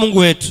kinyume na Mungu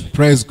wetu.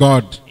 Praise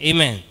God.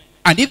 Amen.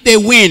 And if they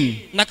win,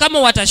 na kama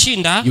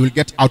watashinda, you will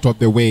get out of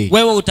the way.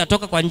 Wewe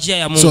utatoka kwa njia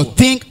ya Mungu. So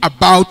think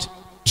about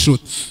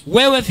truth.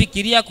 Wewe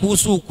fikiria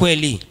kuhusu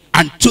ukweli.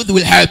 And truth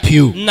will help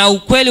you. Na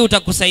ukweli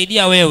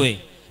utakusaidia wewe.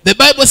 The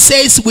Bible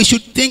says we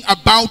should think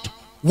about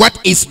what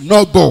is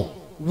noble.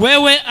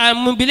 Wewe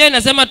Biblia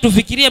inasema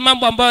tufikirie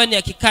mambo ambayo ni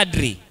ya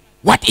kikadri.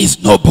 What is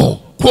noble?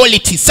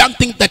 Quality,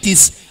 something that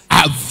is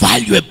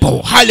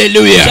valuable.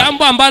 Hallelujah.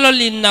 Jambo ambalo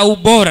lina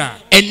ubora.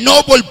 A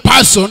noble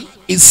person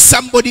is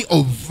somebody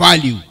of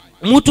value.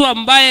 Mtu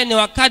ambaye ni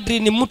wa kadri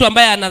ni mtu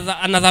ambaye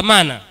ana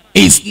dhamana.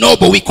 Is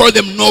noble. We call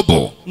them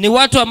noble. Ni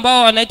watu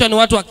ambao wanaitwa ni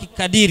watu wa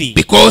kikadiri.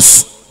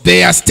 Because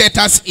their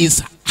status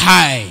is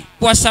high.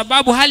 Kwa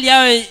sababu hali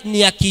yao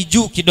ni ya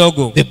kijuu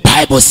kidogo. The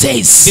Bible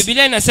says,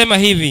 Biblia inasema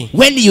hivi,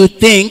 when you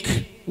think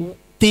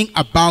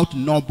about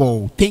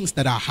noble things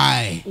that are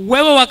high.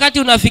 Wewe wakati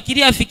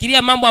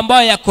fikiria mambo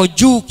ambayo yako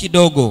juu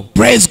kidogo.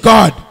 Praise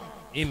God.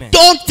 Amen.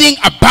 Don't think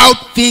about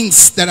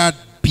things that are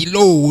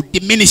below,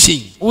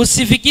 diminishing.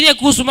 Usifikirie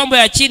kuhusu mambo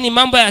ya chini,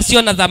 mambo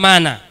yasiyo na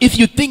dhamana. If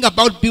you think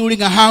about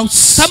building a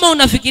house, kama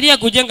unafikiria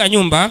kujenga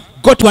nyumba,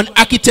 go to an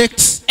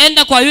architect.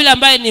 Enda kwa yule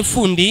ambaye ni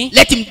fundi.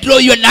 Let him draw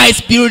you a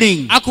nice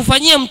building.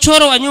 Akufanyie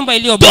mchoro wa nyumba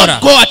iliyo bora.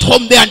 Don't go at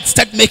home there and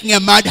start making a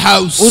mad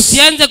house.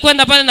 Usianze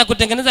kwenda pale na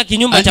kutengeneza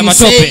kinyumba cha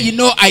matope. Say, you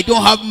know, I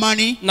don't have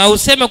money. Na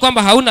useme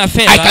kwamba hauna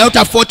fedha. I cannot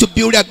afford to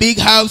build a big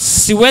house.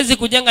 Siwezi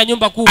kujenga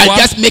nyumba kubwa.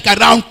 I'll just make a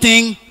round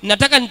thing.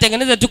 Nataka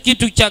nitengeneze tu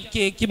kitu cha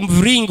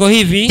kimviringo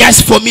hivi.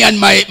 Just for me and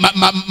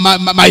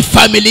my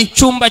family.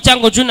 Chumba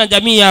changu tu na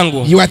jamii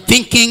yangu. You are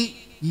thinking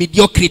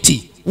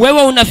mediocrity.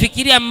 wewe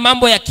unafikiria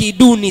mambo ya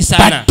kiduni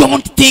sana. But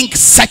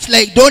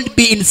don't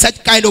be in such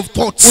kind of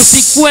thoughts.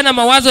 Usikuwe na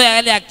mawazo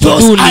yale ya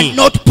Those are kiduni.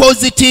 not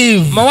positive.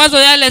 Mawazo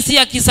yale si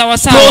ya Those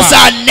kisawasawa.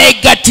 are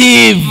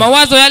negative.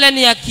 Mawazo yale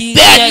ni ya They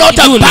are not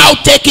kiduni.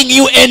 about taking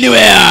you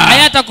anywhere.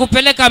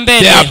 Hayatakupeleka They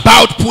mbele. are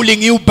about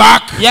pulling you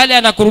back, Yale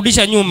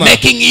yanakurudisha nyuma.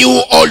 making you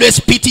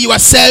always pity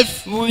yourself.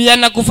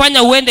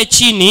 Yanakufanya uende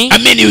chini. I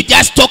mean, you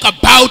just talk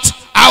about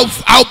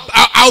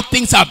how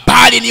things are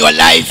bad in your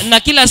life. Na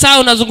kila saa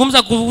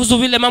unazungumza kuhusu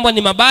vile mambo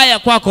ni mabaya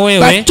kwako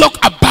wewe. But talk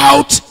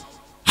about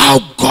how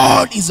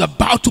God is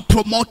about to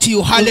promote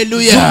you.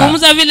 Hallelujah.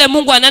 Zungumza vile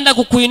Mungu anaenda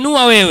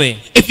kukuinua wewe.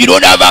 If you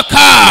don't have a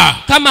car,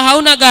 Kama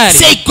hauna gari,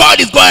 say God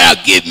is going to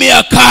give me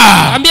a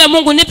car. ambia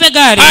Mungu nipe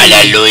gari.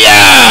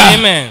 Hallelujah.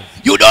 Amen.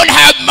 You don't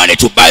have money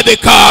to buy the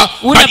car,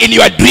 but in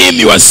your dream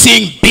you are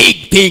seeing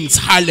big things.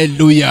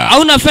 Hallelujah.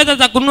 Hauna fedha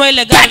za kununua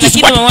ile gari, That is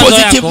lakini what mawazo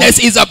yako. positiveness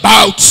is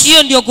about.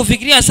 Hiyo ndio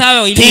kufikiria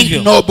sawa Think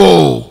ilivyo.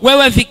 noble.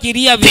 Wewe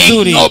fikiria Think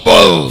vizuri.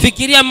 noble.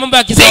 Fikiria mambo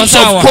ya Things of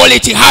kisawasawa.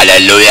 quality.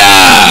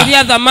 Hallelujah.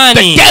 Fikiria The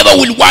dhamani. devil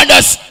will want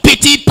us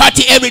pity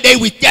party every day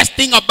with just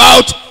think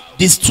about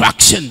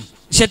distraction.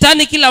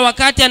 Shetani kila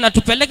wakati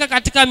anatupeleka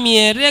katika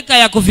miereka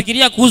ya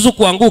kufikiria kuhusu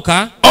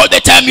kuanguka. All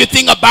the time you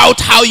think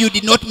about how you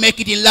did not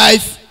make it in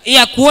life,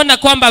 Ya kuona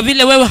kwamba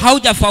vile wewe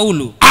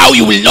haujafaulu how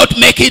you will not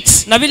make it.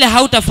 na vile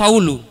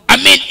hautafaulu. I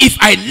mean, if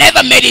I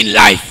never made it in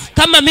life,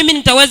 Kama mimi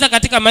nitaweza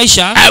katika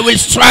maisha, I will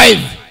strive.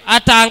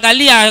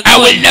 ataangalia,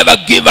 I will never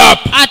give up.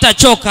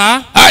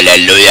 atachoka.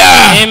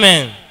 Hallelujah.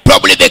 Amen.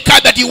 Probably the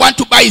car that you want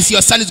to buy is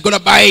your son is going to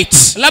buy it.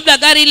 Labda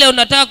gari ile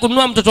unataka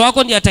kununua mtoto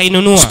wako ndiye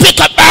atainunua. Speak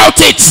about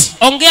it.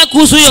 Ongea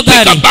kuhusu hiyo Speak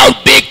gari. about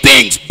big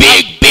things.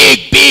 Big.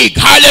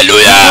 Ongea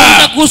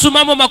Hallelujah. kuhusu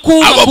mambo makuu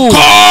Our makuu.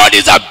 God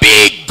is a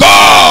big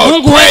God.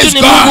 Mungu Praise wetu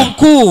ni Mungu God.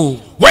 mkuu.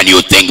 When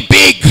you think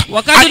big,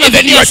 Wakati and even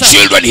unafikiria your sana.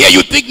 children here,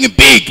 you think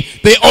big,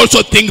 they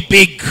also think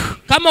big.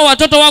 Kama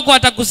watoto wako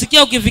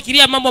watakusikia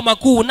ukifikiria mambo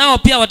makuu, nao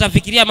pia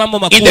watafikiria mambo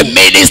In the makuu.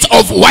 midst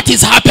of what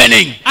is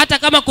happening, Hata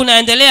kama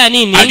kunaendelea and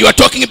nini, you are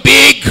talking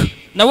big,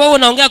 na wewe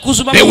unaongea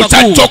kuhusu they mambo will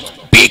start makuu, talk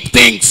big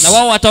things. na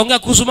wao wataongea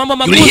kuhusu mambo You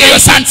makuu. will hear your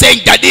zaidi. son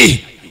saying, Daddy,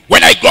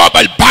 when I grow up,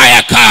 I'll buy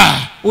a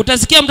car.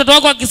 Utasikia mtoto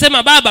wako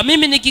akisema, baba,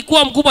 mimi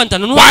nikikuwa mkubwa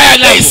nitanunua Why are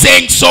gari they langu.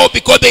 saying so?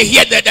 Because they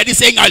hear their daddy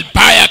saying, I'll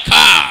buy a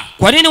car.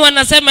 Kwa nini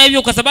wanasema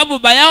hivyo? Kwa sababu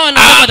baba yao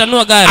anasema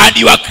atanunua gari. And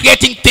you are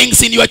creating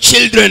things in your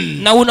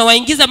children. Na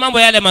unawaingiza mambo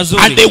yale And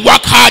mazuri. they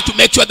work hard to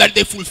make sure that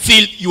they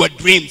fulfill your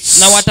dreams.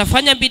 Na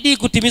watafanya bidii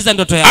kutimiza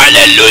ndoto yako.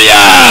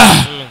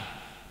 Hallelujah.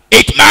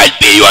 It might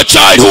be your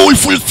child who will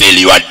fulfill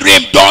your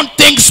dream. Don't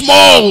think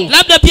small.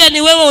 Labda pia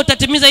ni wewe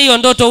utatimiza hiyo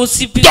ndoto,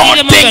 usifikirie Don't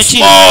mambo ya think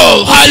chini.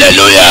 small.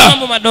 Hallelujah.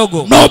 Mambo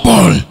madogo.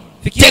 Noble.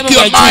 Fikiria Take mambo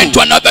your ya mind juu.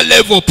 to another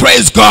level.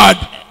 Praise God.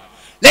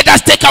 Let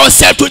us take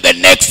ourselves to the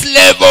next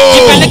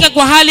level. Peleke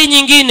kwa hali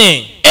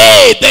nyingine.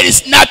 Hey, there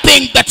is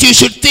nothing that you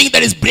should think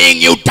that is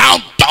bringing you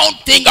down. Don't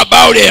think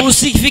about it.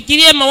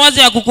 Usifikirie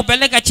mawazo ya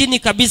kukupeleka chini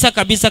kabisa.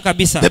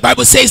 The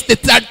Bible says the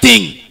third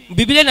thing.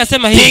 Biblia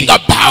inasema Think hivi,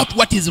 about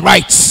what is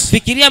right.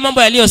 fikiria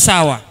mambo yaliyo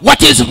sawa.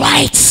 What is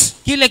right?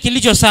 Kile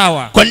kilicho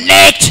sawa.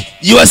 Connect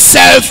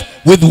yourself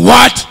with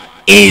what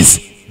is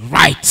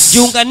right.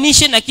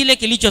 Jiunganishe na kile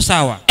kilicho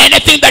sawa.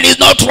 Anything that is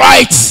not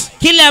right.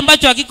 Kile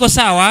ambacho hakiko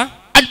sawa,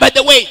 And by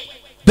the way,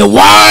 the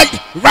word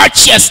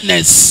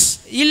righteousness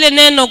ile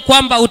neno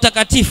kwamba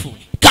utakatifu,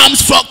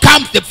 comes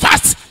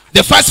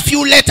the first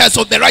few letters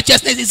of the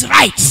righteousness is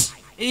right.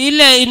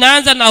 ile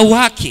inaanza na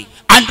uhaki.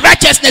 And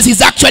righteousness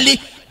is actually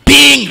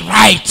being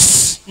right.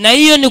 Na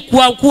hiyo ni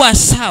kuwa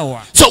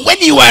sawa. So when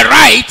you are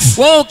right,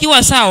 Wewe ukiwa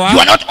you sawa,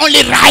 are not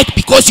only right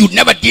because you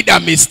never did a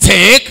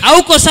mistake,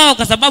 hauko sawa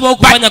kwa sababu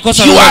haukufanya but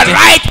kosa you are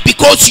lolote. right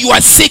because you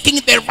are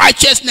seeking the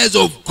righteousness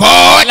of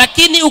God.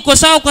 Lakini uko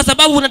sawa kwa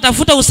sababu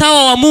unatafuta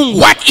usawa wa Mungu.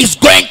 What is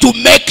going to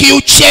make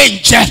you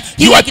change?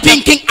 You are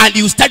thinking and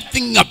you start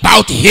thinking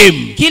about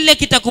Him. Kile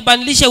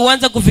kitakubadilisha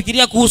uanze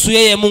kufikiria kuhusu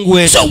yeye Mungu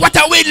wetu. So what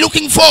are we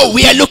looking for?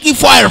 We are looking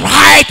for a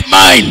right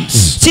mind.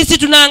 Sisi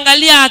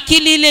tunaangalia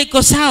akili ile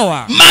iko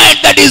sawa.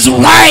 Mind that is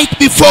right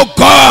before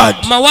God.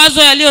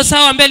 Mawazo yaliyo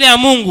sawa mbele ya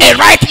Mungu. A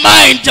right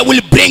mind that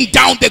will bring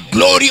down the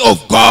glory of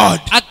God.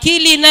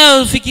 Akili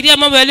inayofikiria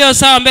mambo yaliyo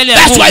sawa mbele ya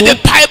That's why the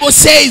Mungu. Bible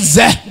says,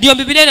 Ndio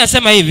Biblia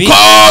inasema hivi,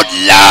 God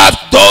loves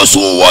those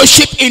who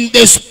worship in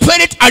the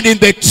spirit and in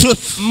the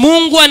truth.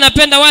 Mungu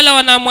anapenda wale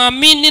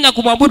wanamwamini na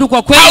kumwabudu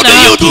kwa kweli How na do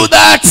you haki. do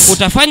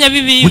that?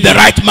 Vivi hivi With the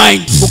right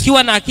mind.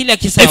 ukiwa na akili ya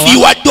If kisawa. you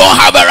don't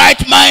have a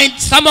right mind,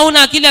 Kama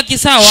una akili ya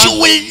kisawa,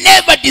 you will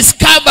never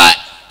discover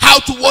how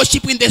to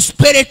worship in the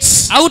spirit.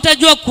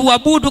 hautajua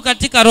kuabudu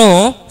katika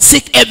roho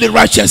Seek every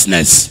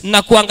righteousness.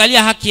 na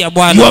kuangalia haki ya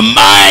Bwana. Your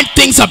mind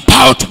thinks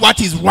about what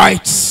is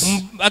right.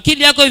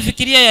 Akili yako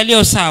ifikiria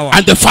yaliyo sawa.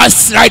 And the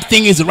first right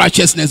thing is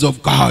righteousness of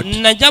God.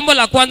 Na jambo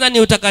la kwanza ni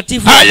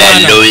utakatifu wa Bwana.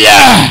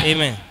 Hallelujah.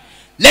 Amen.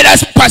 Let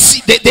us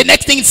pursue. The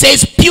next thing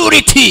says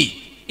purity.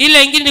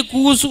 Ile ingine ni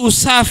kuhusu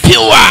usafi.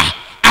 Pure.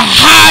 A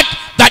heart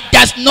that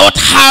does not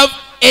have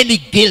any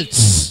guilt.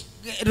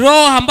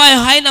 Roho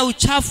ambayo haina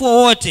uchafu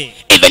wowote.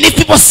 Even if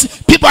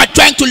people are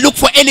trying to look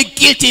for any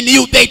guilt in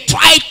you, they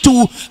try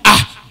to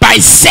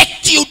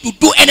dissect you to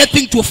do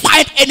anything, to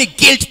find any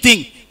guilt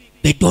thing,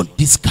 they don't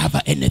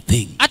discover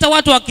anything. Hata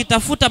watu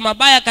wakitafuta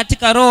mabaya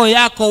katika roho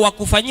yako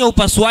wakufanyia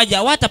upasuaji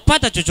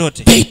hawatapata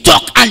chochote. They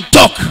talk and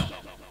talk.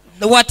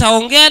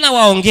 Wataongea na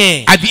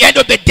waongee. At the end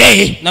of the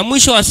day, na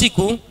mwisho wa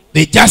siku,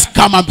 they just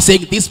come up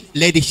saying, this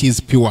lady, she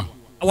is pure.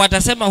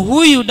 Watasema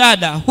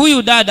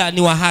huyu dada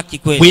ni wa haki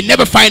kweli. We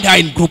never find her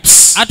in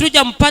groups.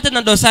 Hatujampata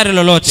na dosari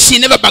lolote. She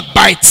never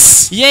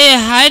backbites. Yeye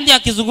haendi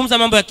akizungumza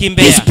mambo ya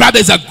kimbea. His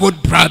brother is a good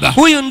brother.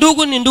 Huyu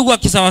ndugu ni ndugu wa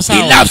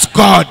kisawasawa. He loves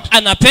God.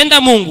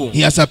 Anapenda Mungu.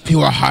 He has a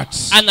pure heart.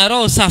 Ana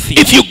roho safi.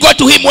 If you go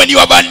to him when you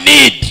have a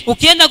need,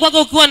 ukienda kwake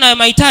ukiwa na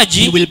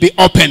mahitaji, he will be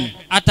open.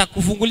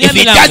 Atakufungulia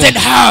milango. If he doesn't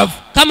have,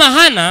 kama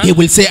hana, he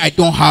will say, I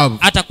don't have.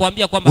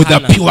 Atakwambia kwamba with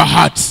hana. a pure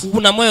heart.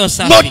 Una moyo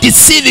safi. Not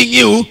deceiving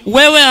you.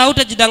 Wewe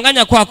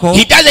hautajidanganya kwako.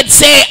 He doesn't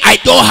say, I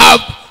don't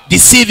have,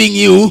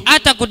 deceiving you.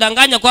 Hata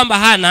kudanganya kwamba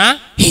hana.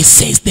 He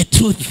says the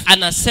truth.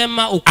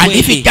 Anasema ukweli. And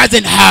if he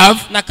doesn't have,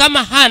 na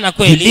kama hana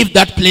kweli, you leave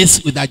that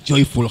place with a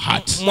joyful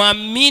heart.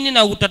 Muamini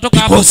na utatoka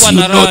hapo because kwa you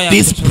na roho know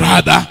this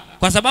brother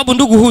kwa sababu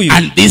ndugu huyu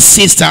and this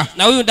sister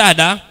na huyu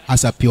dada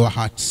has a pure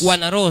heart.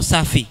 Wana roho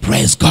safi.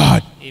 Praise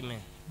God. Amen.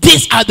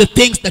 These are the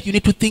things that you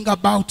need to think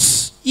about.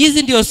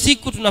 Hizi ndio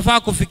siku tunafaa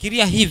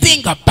kufikiria hivi.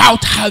 Think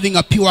about having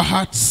a pure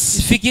heart.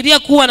 Fikiria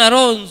kuwa na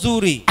roho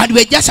nzuri. And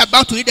we're just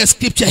about to read a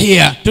scripture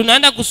here.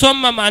 Tunaenda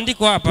kusoma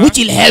maandiko hapa. Which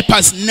will help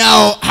us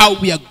now how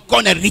we are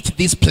going to reach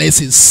these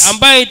places.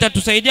 Ambayo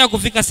itatusaidia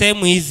kufika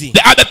sehemu hizi.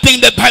 The other thing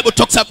the Bible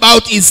talks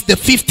about is the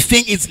fifth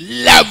thing is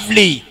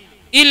lovely.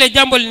 Ile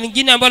jambo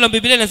lingine ambalo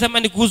Biblia inasema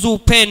ni kuhusu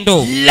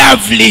upendo.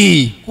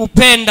 Lovely.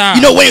 Kupenda. You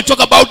know when you talk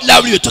about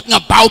lovely, you're talking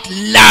about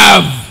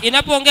love.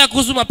 Inapoongea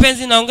kuhusu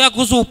mapenzi inaongea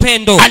kuhusu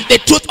upendo. And the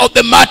truth of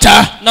the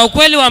matter, na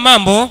ukweli wa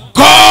mambo,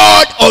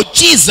 God or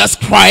Jesus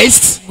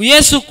Christ,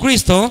 Yesu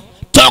Kristo,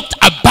 talked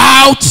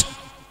about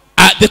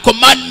the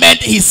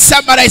commandment. He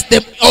summarized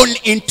them only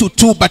into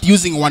two but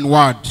using one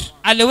word.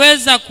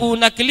 Aliweza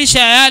kunakilisha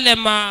yale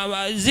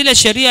zile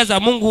sheria za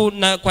Mungu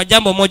na kwa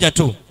jambo moja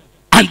tu.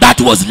 And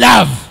that was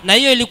love. Na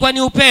hiyo ilikuwa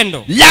ni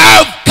upendo.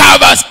 Love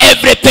covers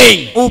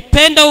everything.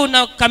 Upendo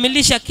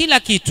unakamilisha kila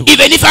kitu.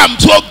 Even if I'm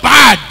so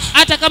bad,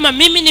 hata kama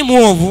mimi ni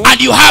muovu,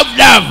 and you have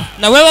love,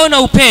 na wewe una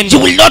upendo,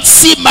 you will not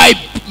see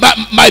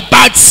my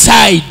bad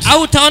side.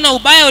 Au utaona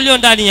ubaya ulio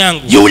ndani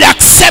yangu. You will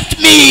accept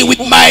me with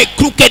my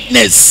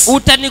crookedness.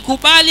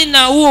 Utanikubali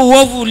na huo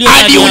uovu ulio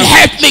ndani yangu. And you will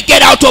help me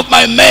get out of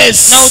my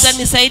mess. Na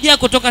utanisaidia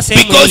kutoka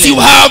sehemu ile. Because you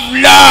have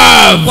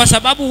love. Kwa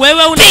sababu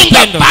wewe una upendo.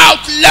 Think about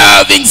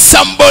loving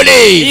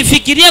somebody.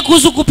 Ifikirie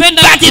kuhusu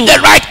kupenda mtu. That is the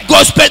right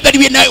gospel that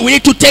we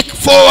need to take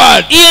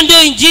forward. Hiyo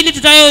ndio injili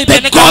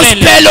tutayoipeleka mbele.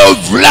 The gospel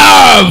of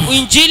love.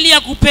 Injili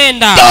ya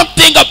kupenda. Don't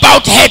think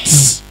about hate.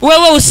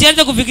 Wewe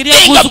usianze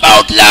kufikiria kuhusu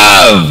about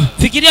love.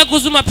 Fikiria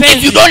kuhusu mapenzi.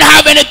 If you don't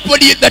have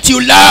anybody that you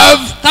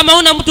love, kama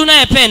una mtu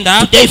unayependa,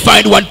 today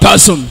find one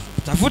person.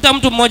 Tafuta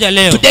mtu mmoja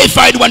leo. Today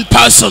find one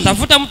person.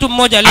 Tafuta mtu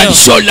mmoja leo. And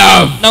show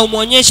love. Na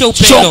umuonyeshe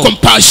upendo. Show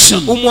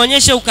compassion.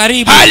 Umuonyeshe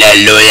ukaribu.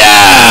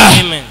 Hallelujah.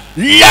 Amen.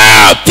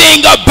 Love,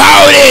 think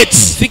about it.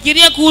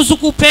 Fikiria kuhusu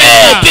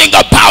kupenda. Think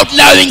about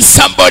loving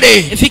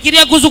somebody.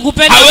 Fikiria kuhusu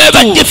kupenda mtu.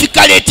 However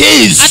difficult it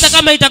is. Hata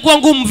kama itakuwa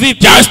ngumu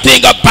vipi. Just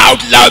think about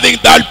loving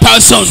that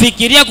person.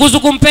 Fikiria kuhusu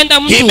kumpenda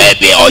mtu. He may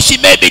be or she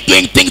may be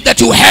doing things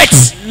that you hate.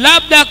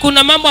 Labda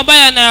kuna mambo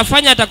ambayo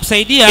anayafanya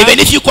atakusaidia. Even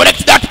if you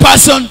correct that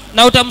person.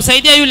 Na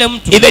utamsaidia yule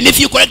mtu. Even if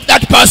you correct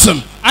that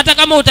person. Hata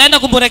kama utaenda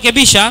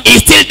kumrekebisha, he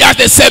still does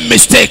the same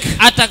mistake.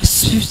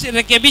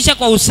 Atarekebisha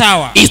kwa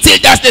usawa. He still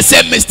does the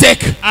same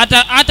mistake.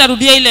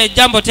 Atarudia ile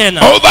jambo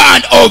tena. Over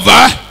and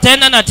over.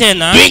 Tena na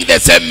tena. Doing the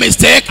same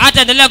mistake.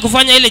 Ataendelea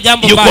kufanya ile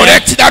jambo baya. You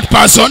correct that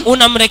person.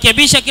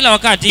 Unamrekebisha kila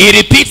wakati. He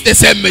repeats the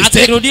same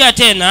mistake. Akirudia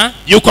tena.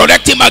 You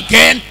correct him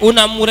again.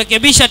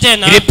 Unamrekebisha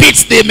tena. He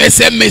repeats the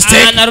same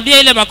mistake. Anarudia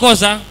ile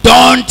makosa.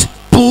 Don't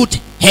put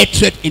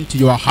hatred into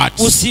your heart.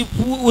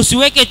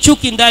 Usiweke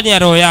chuki ndani ya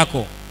roho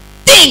yako.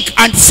 Think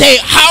and say,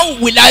 how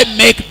will I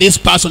make this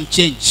person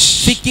change?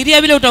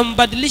 Fikiria vile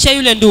utambadilisha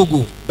yule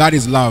ndugu. That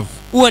is love.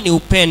 Huo ni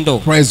upendo.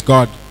 Praise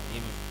God.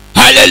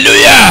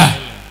 Hallelujah.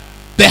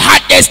 The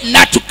hardest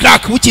nut to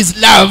crack, which is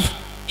love.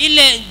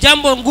 Ile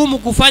jambo ngumu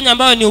kufanya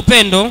ambayo ni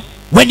upendo.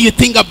 When you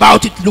think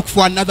about it, look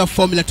for another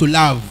formula to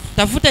love.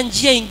 Tafuta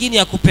njia nyingine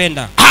ya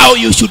kupenda. How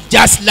you should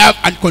just love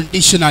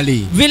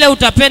unconditionally. Vile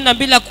utapenda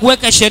bila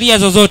kuweka sheria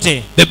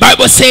zozote. The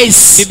Bible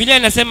says. Biblia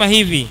inasema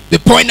hivi. The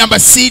point number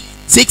 6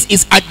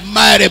 is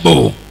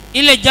admirable.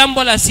 Ile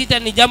jambo la 6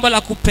 ni jambo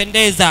la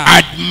kupendeza.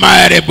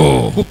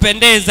 Admirable.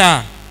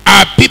 Kupendeza.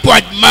 Are people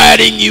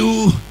admiring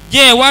you?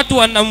 Je, watu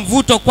wana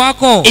mvuto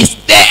kwako? Is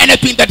there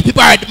anything that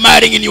people are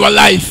admiring in your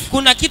life?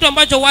 Kuna kitu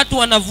ambacho watu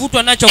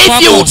wanavutwa nacho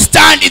kwako? If you would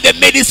stand in the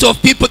midst of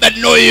people that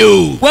know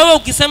you. Wewe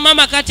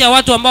ukisimama kati ya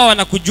watu ambao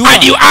wanakujua.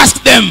 And you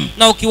ask them.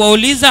 Na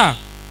ukiwauliza.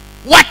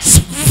 What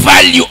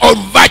value or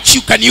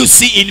virtue can you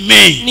see in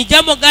me? Ni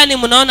jambo gani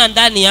mnaona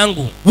ndani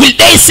yangu? Will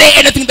they say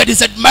anything that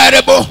is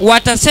admirable.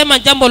 watasema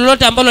jambo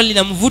lolote ambalo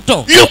lina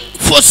mvuto. Look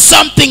for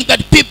something that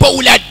people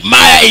will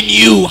admire in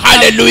you.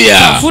 Hallelujah.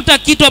 Tafuta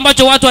kitu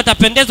ambacho watu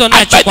watapendezwa And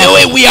nacho by the kwako.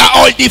 way, we are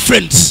all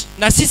different.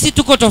 Na sisi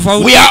tuko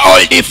tofauti. We are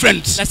all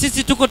different. Na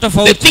sisi tuko The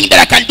tofauti. thing that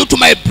I can do to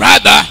my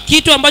brother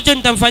Kitu ambacho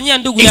nitamfanyia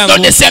ndugu is not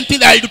yangu the same thing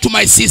that I'll do to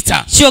my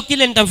sister. sio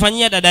kile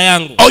nitamfanyia dada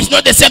yangu. Or it's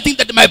not the same thing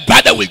that my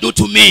brother will do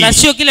to me. Na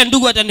sio kile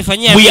ndugu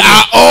atanifanyia We mimi.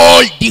 are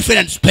all different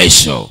and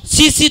special.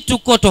 Sisi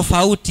tuko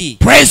tofauti.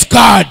 Praise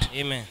God.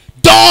 Amen.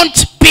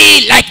 Don't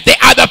be like the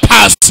other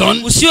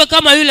person. Usiwe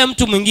kama yule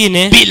mtu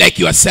mwingine. Be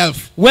like yourself.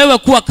 Wewe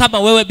kuwa kama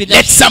wewe Let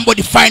binafsi.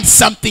 somebody find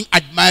something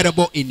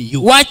admirable in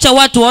you. Wacha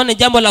watu waone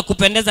jambo la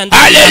kupendeza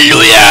ndani yako.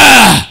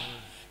 Hallelujah.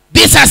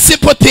 These are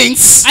simple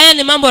things, Haya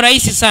ni mambo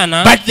rahisi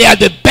sana. but they are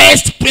the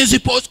best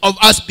principles of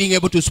us being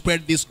able to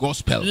spread this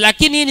gospel.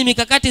 Lakini hii ni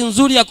mikakati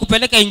nzuri ya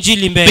kupeleka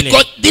injili mbele.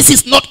 Because this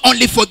is not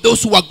only for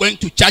those who are going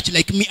to church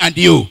like me and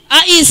you,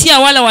 Hii si ya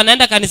wale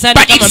wanaenda kanisani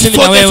but kama it's mimi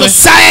na for the wewe.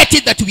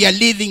 society that we are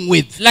living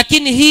with.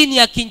 Lakini hii ni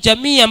ya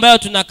kijamii ambayo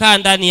tunakaa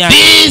ndani yake.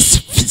 These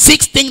 6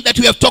 things that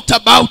we have talked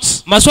about,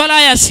 Masuala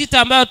haya 6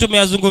 ambayo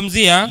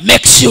tumeyazungumzia,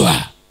 make sure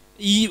that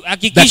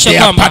hakikisha they are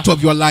kwamba part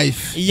of your life.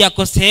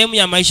 yako sehemu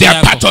ya They maisha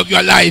are part yako. of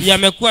your life.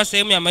 Yamekuwa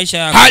sehemu ya maisha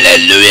yako.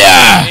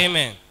 Hallelujah.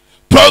 Amen.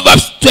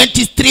 Proverbs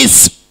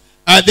 23,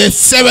 the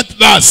 7th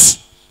verse.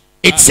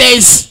 It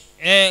says,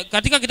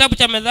 Katika kitabu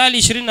cha Methali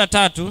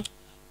 23,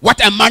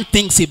 what a man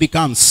thinks he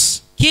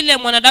becomes. kile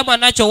mwanadamu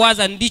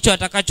anachowaza ndicho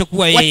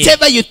atakachokuwa yeye.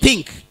 Whatever you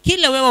think,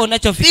 Kile wewe this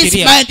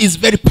unachofikiria. mind is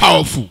very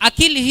powerful.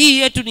 Akili hii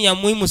yetu ni ya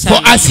muhimu For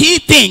sana. as he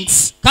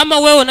thinks Kama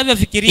wewe in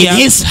unavyofikiria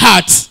his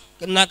heart,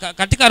 na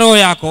katika roho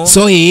yako,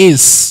 so he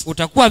is.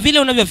 utakuwa vile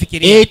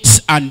unavyofikiria.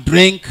 Eat and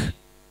drink,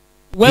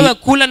 Wewe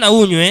kula na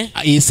unywe,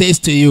 he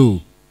says to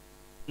you,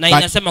 na but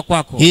inasema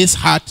kwako, his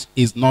heart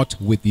is not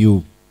with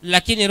you.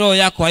 lakini roho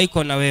yako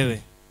haiko na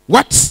wewe.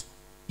 What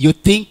you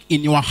think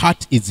in your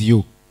heart is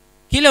you.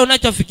 Kile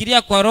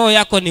unachofikiria kwa roho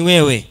yako ni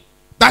wewe.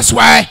 That's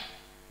why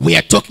we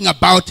are talking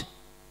about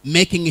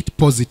making it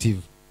positive.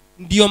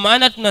 Ndio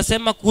maana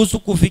tunasema kuhusu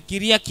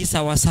kufikiria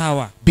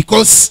kisawasawa.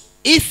 Because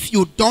if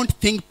you don't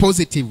think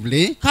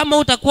positively, Kama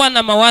utakuwa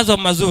na mawazo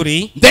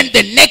mazuri, then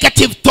the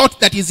negative thought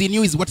that is in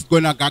you is what's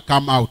going to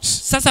come out.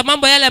 sasa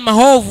mambo yale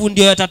mahovu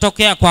ndio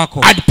yatatokea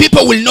kwako. And people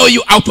will know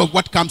you out of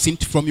what comes in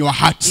from your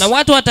heart. Na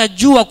watu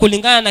watajua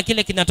kulingana na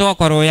kile kinatoka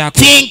kwa roho yako.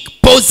 Think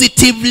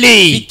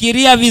positively.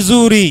 Fikiria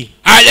vizuri.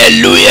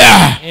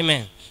 Hallelujah.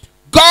 Amen.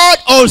 God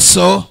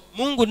also,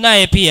 Mungu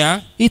naye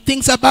pia he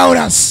thinks about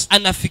us.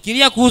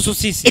 anafikiria kuhusu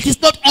sisi. It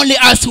is not only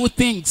us who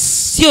thinks.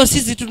 Sio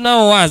sisi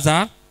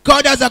tunaowaza,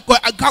 God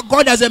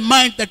has a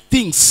mind that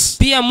thinks.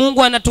 pia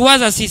Mungu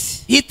anatuwaza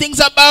sisi. He thinks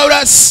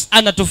about us.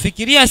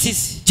 Anatufikiria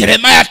sisi.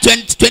 Jeremiah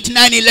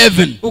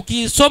 29:11.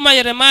 Ukisoma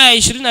Yeremia A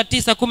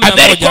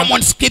very 29:11,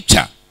 common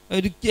scripture.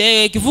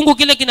 kifungu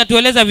kile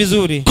kinatueleza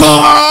vizuri.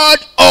 God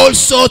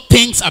also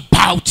thinks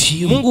about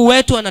you. Mungu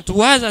wetu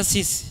anatuwaza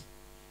sisi.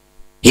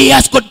 He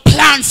has got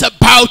plans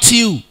about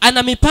you.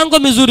 Ana mipango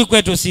mizuri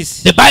kwetu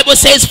sisi. The Bible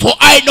says, for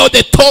I know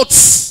the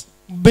thoughts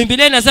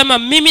Biblia inasema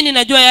mimi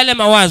ninajua yale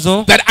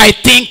mawazo that I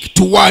think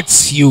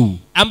towards you,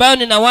 ambayo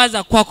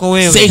ninawaza kwako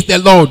wewe. says the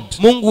Lord.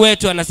 Mungu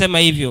wetu anasema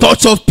hivyo.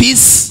 Thoughts of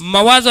peace,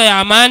 Mawazo ya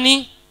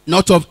amani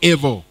not of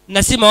evil.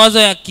 na si mawazo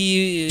ya To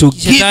give you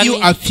kishetani,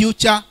 a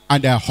future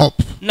and a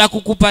hope. na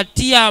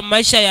kukupatia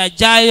maisha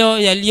yajayo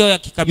yaliyo ya You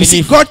see,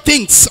 kikamilifu. God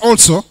thinks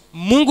also.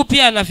 Mungu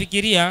pia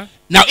anafikiria.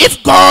 Now,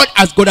 if God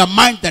has got a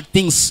mind that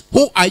thinks,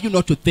 who are you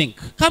not to think?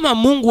 Kama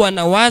Mungu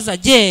anawaza,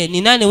 je,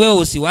 ni nani wewe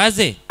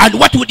usiwaze? And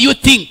what would you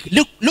think?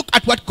 Look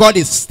at what God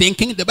is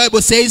thinking. The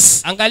Bible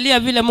says Angalia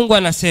vile Mungu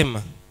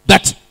anasema.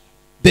 that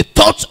the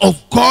thoughts of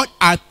God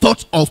are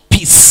thoughts of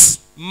peace.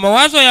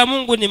 Mawazo ya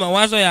Mungu ni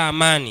mawazo ya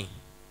amani.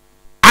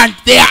 And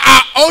there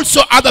are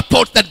also other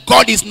thoughts that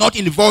God is not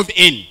involved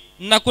in.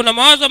 Na kuna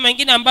mawazo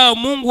mengine ambayo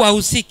Mungu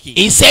hahusiki.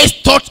 He says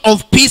thoughts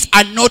of peace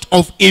and not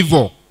of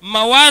evil.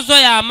 Mawazo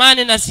ya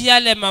amani na si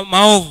yale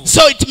maovu.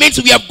 So it means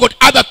we have got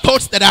other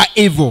thoughts that are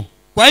evil.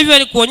 Kwa hivyo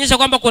ni kuonyesha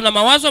kwamba kuna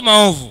mawazo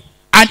maovu.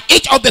 And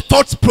each of the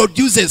thoughts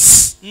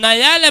produces Na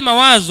yale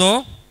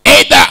mawazo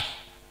either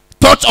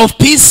thoughts of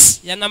peace,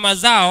 yana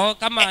mazao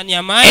kama ni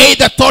amani,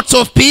 either thoughts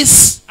of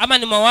peace ama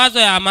ni mawazo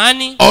ya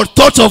amani, or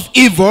thoughts of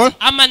evil.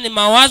 ama ni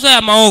mawazo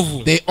ya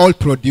maovu. They all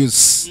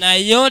produce. Na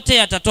yote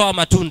yatatoa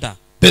matunda.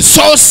 The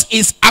source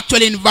is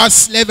actually in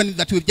verse 11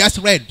 that we've just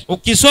read.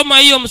 Ukisoma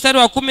hiyo mstari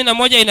wa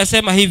 11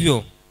 inasema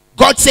hivyo.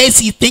 God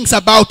says he thinks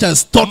about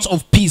us, thoughts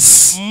of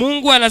peace,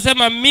 Mungu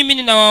anasema mimi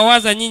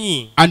ninawawaza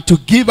nyinyi and to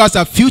give us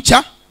a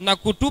future na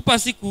kutupa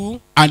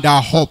siku and a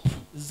hope.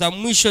 za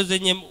mwisho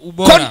zenye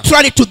ubora.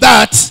 Contrary to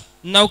that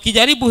Na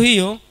ukijaribu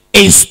hiyo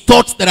is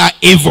thoughts that are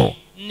evil.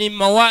 ni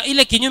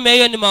ile kinyume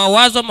hiyo ni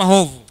mawazo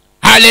mahovu.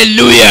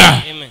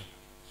 Hallelujah. Amen.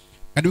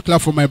 Can you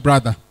clap for my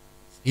brother?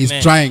 He's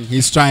Amen.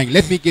 trying.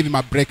 Let me give him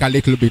a break a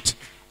little bit.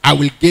 I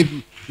will give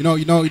him,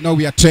 you know,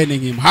 we are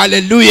training him.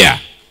 Hallelujah.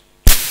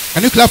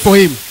 Can you clap for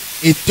him?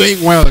 He's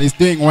doing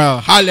well.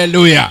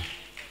 Hallelujah.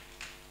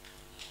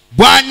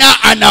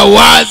 Bwana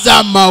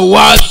anawaza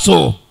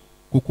mawazo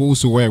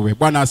kukuhusu wewe.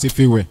 Bwana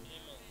asifiwe.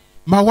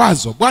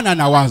 Mawazo, Bwana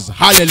anawaza.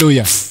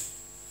 Haleluya.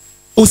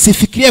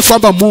 Usifikirie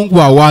kwamba Mungu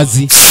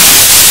hawazi.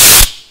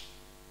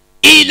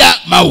 Ila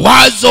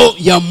mawazo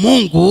ya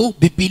Mungu,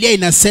 Biblia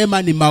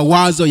inasema ni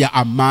mawazo ya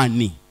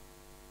amani.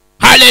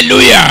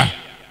 Haleluya.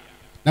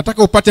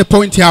 Nataka upate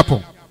point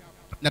hapo.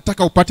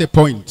 Nataka upate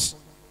point.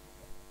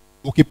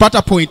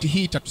 Ukipata point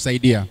hii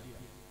itatusaidia.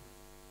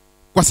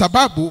 Kwa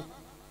sababu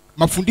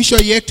mafundisho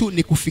yetu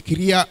ni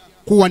kufikiria,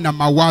 kuwa na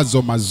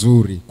mawazo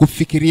mazuri,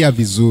 kufikiria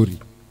vizuri.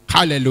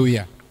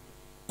 Haleluya.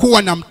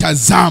 Kuwa na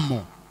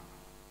mtazamo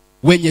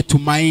wenye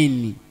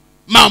tumaini,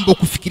 mambo,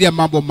 kufikiria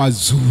mambo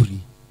mazuri.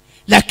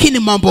 Lakini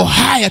mambo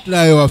haya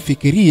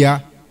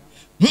tunayowafikiria,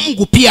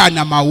 Mungu pia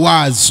ana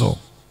mawazo.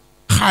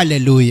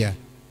 Haleluya.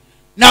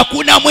 Na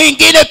kuna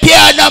mwingine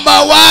pia ana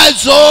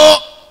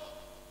mawazo.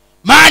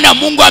 Maana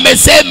Mungu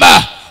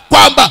amesema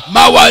kwamba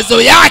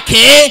mawazo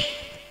yake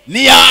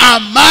ni ya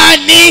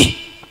amani,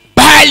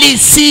 bali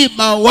si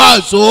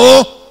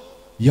mawazo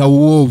ya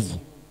uovu.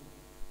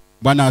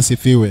 Bwana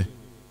asifiwe.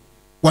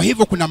 Kwa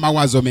hivyo kuna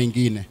mawazo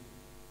mengine.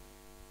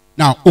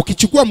 Na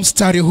ukichukua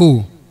mstari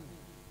huu,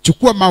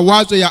 chukua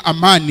mawazo ya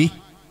amani,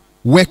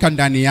 weka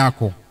ndani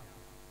yako.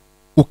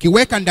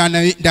 Ukiweka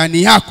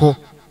ndani yako,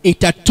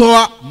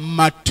 itatoa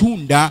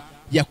matunda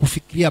ya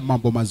kufikiria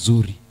mambo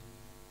mazuri.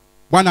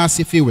 Bwana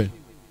asifiwe.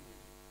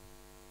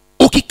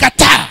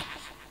 Ukikataa,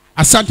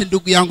 asante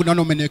ndugu yangu,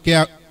 naona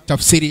umeniwekea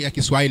tafsiri ya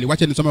Kiswahili.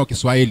 Wacha nisome kwa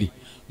Kiswahili.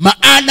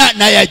 Maana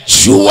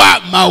nayajua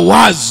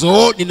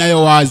mawazo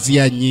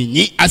ninayowazia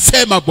nyinyi,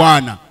 asema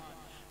Bwana,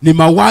 ni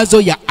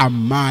mawazo ya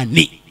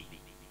amani,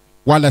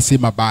 wala si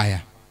mabaya.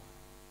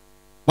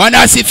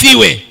 Bwana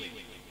asifiwe.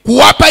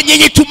 Kuwapa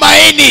nyinyi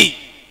tumaini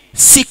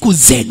siku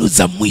zenu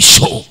za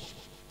mwisho.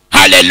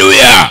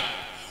 Haleluya.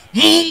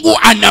 Mungu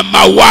ana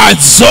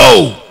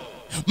mawazo.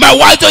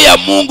 Mawazo ya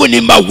Mungu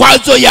ni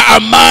mawazo ya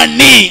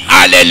amani.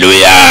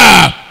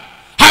 Haleluya.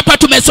 Hapa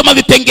tumesoma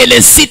vipengele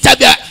 6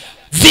 vya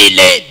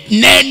vile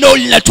neno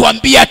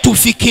linatuambia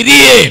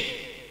tufikirie.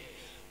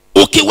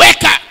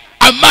 Ukiweka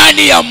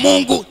amani ya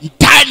Mungu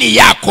ndani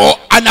yako,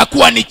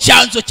 anakuwa ni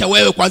chanzo cha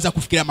wewe kuanza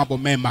kufikiria mambo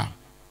mema.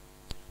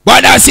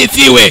 Bwana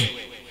asifiwe.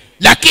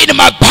 Lakini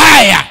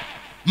mabaya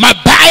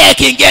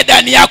yakiingia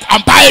ndani yako,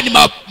 ambayo ni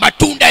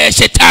matunda ya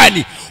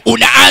shetani,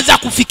 unaanza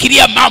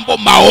kufikiria mambo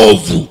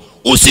maovu.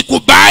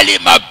 Usikubali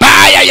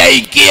mabaya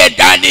yaingie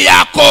ndani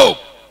yako.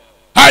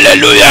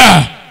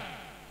 Haleluya.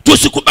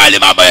 Tusikubali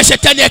mambo ya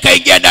shetani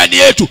yakaingia ndani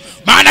yetu.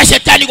 Maana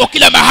shetani kwa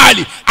kila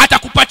mahali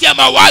atakupatia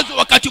mawazo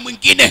wakati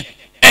mwingine.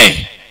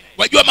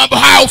 Wajua mambo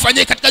haya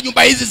hufanyika katika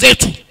nyumba hizi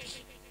zetu.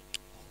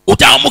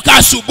 Utaamka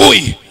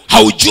asubuhi,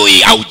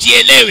 haujui,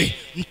 haujielewi.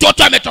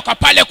 Mtoto ametoka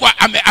pale kwa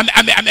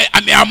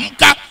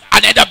ameamka,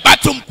 anaenda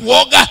bathroom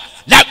kuoga,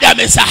 labda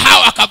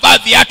amesahau akavaa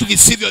viatu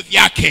visivyo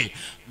vyake.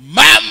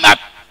 Mama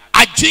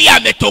ajui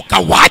ametoka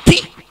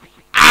wapi,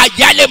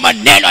 yale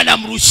maneno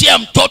anamrushia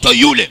mtoto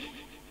yule.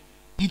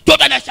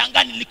 Mtoto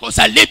anashangaa,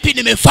 nilikosa lipi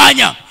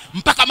nimefanya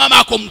mpaka mama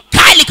ako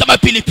mkali kama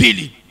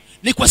pilipili?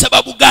 Ni kwa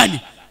sababu gani?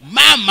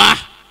 Mama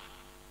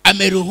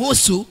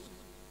ameruhusu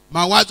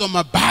mawazo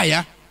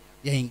mabaya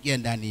yaingie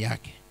ndani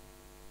yake.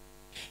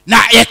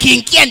 Na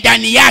yakiingia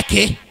ndani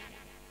yake,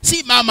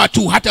 si mama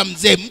tu, hata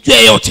mzee, mtu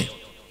yeyote,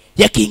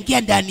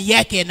 yakiingia ndani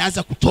yake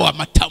yanaanza kutoa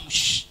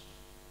matamshi.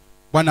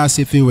 Bwana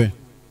asifiwe.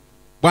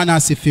 Bwana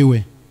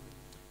asifiwe.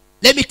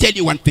 Let me tell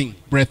you one thing,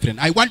 brethren.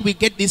 I want we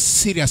get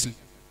this seriously.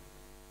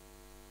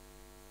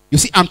 You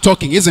see, I'm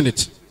talking, isn't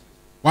it?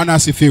 Bwana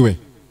asifiwe.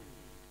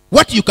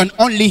 What you can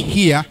only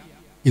hear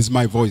is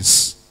my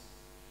voice.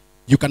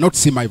 You cannot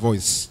see my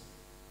voice.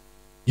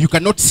 You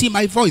cannot see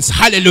my voice.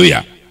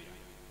 Hallelujah.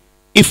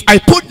 If I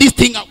put this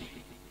thing up,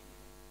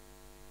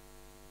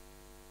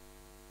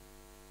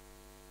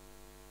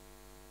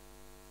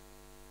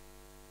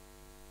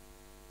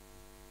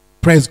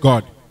 praise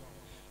God.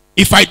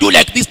 If I do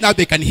like this now,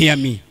 they can hear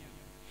me.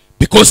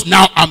 Because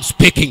now I'm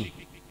speaking.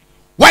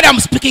 What I'm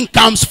speaking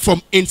comes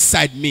from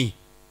inside me.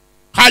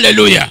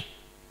 Hallelujah.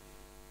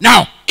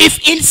 Now,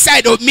 if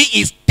inside of me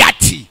is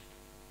dirty,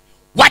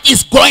 what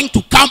is going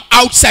to come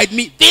outside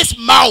me? This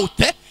mouth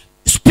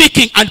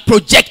speaking and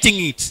projecting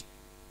it.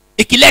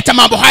 Ikileta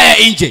mambo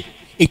haya nje,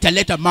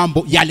 italeta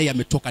mambo yale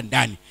yametoka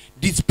ndani.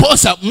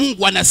 Disposa,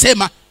 Mungu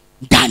anasema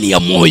ndani ya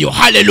moyo.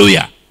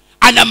 Hallelujah.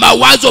 Ana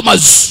mawazo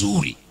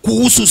mazuri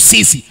kuhusu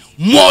sisi.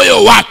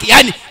 Moyo wake,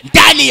 yani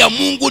ndani ya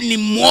Mungu ni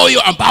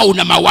moyo ambao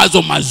una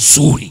mawazo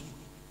mazuri.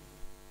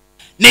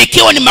 Na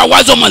ikiwa ni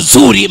mawazo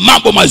mazuri,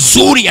 mambo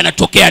mazuri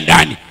yanatokea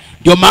ndani.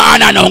 Ndio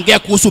maana anaongea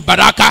kuhusu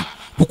baraka,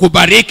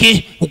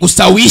 kukubariki,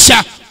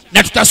 kukustawisha.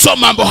 Na tutasoma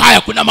mambo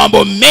haya. Kuna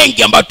mambo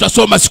mengi ambayo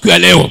tutasoma siku ya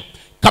leo.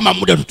 Kama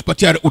muda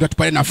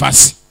utatupatia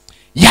nafasi.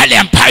 Yale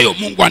ambayo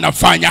Mungu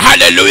anafanya.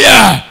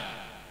 Haleluya.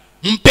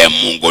 Mpe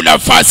Mungu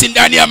nafasi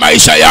ndani ya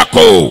maisha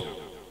yako.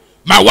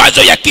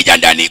 Mawazo yakija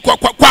ndani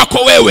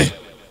kwako wewe,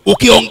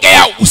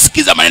 ukiongea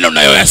usikiza maneno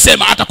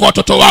unayoyasema, hata kwa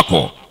watoto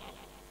wako,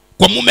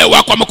 kwa mume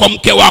wako ama kwa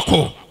mke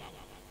wako,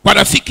 kwa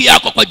rafiki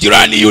yako, kwa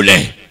jirani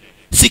yule.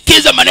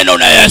 Sikiza maneno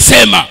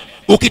unayoyasema.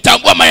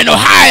 Ukitambua maneno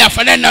haya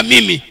yafanana na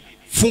mimi,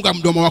 funga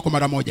mdomo wako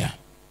mara moja.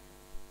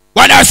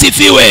 Bwana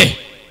asifiwe.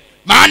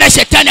 Maana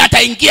shetani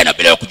ataingia na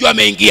bila kujua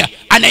ameingia.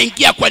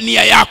 Anaingia kwa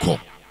nia yako.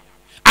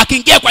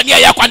 Akiingia kwa nia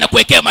yako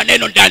anakuwekea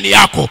maneno ndani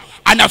yako.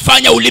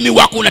 Anafanya ulimi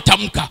wako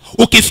unatamka.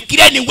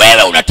 Ukifikiria ni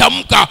wewe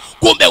unatamka,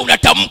 kumbe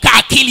unatamka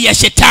akili ya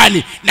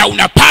shetani na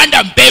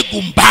unapanda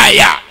mbegu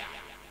mbaya.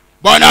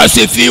 Bwana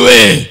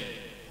asifiwe.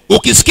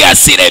 Ukisikia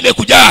hasira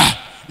imekuja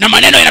na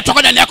maneno yanatoka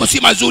ndani yako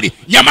si mazuri,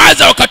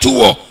 nyamaza wakati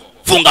huo.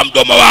 Funga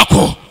mdomo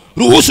wako.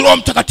 Ruhusu Roho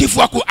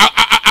Mtakatifu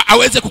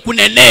aweze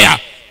kukunenea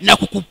na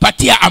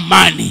kukupatia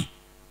amani.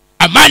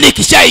 Amani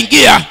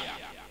ikishaingia,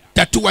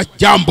 tatua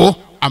jambo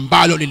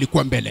ambalo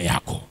lilikuwa mbele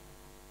yako.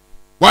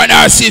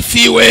 Bwana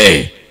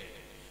asifiwe.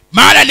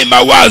 Maana ni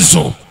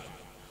mawazo.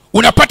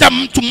 Unapata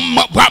mtu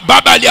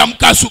baba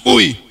aliamka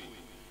asubuhi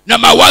na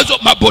mawazo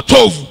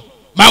mabotovu,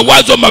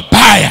 mawazo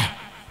mabaya,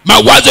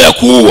 mawazo ya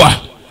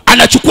kuua.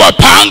 Anachukua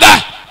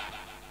panga,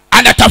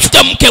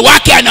 anatafuta mke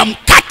wake,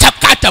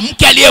 anamkata.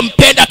 Mke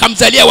aliyempenda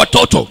akamzalia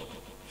watoto,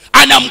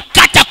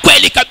 anamkata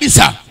kweli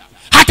kabisa,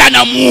 hata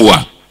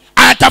anamuua.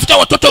 Anatafuta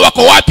watoto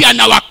wako wapi,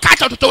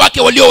 anawakata watoto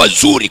wake walio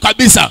wazuri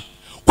kabisa.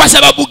 Kwa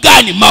sababu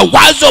gani?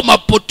 Mawazo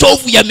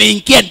mapotovu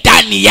yameingia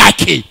ndani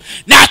yake.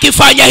 Na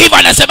akifanya hivyo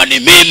anasema ni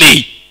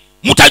mimi.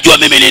 Mtajua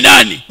mimi ni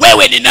nani.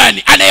 Wewe ni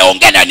nani?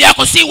 Anayeongea ndani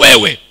yako si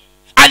wewe.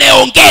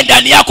 Anayeongea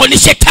ndani yako ni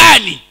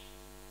shetani.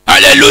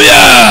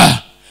 Haleluya.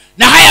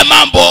 Na haya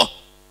mambo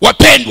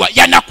wapendwa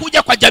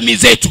yanakuja kwa jamii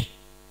zetu.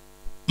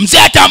 Mzee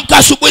ataamka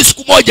asubuhi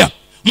siku moja,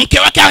 mke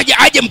wake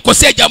aje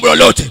mkosea jambo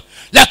lolote,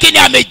 lakini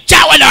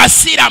amejawa na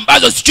hasira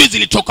ambazo sijui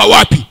zilitoka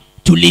wapi.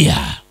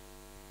 Tulia.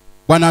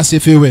 Bwana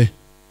asifiwe.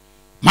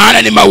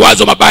 Maana ni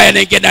mawazo mabaya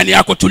yanaingia ndani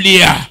yako.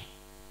 Tulia.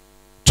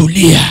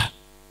 Tulia.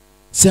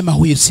 Sema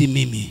huyu si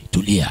mimi.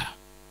 Tulia.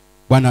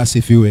 Bwana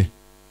asifiwe.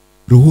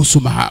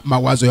 Ruhusu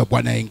mawazo ya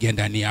Bwana yaingie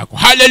ndani yako.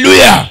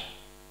 Hallelujah.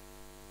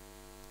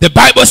 The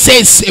Bible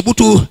says,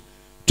 hebu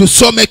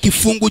tusome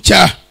kifungu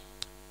cha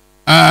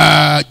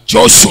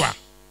Joshua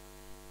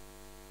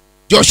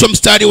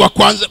mstari wa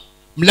kwanza,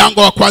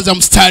 mlango wa kwanza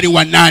mstari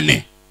wa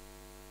 8.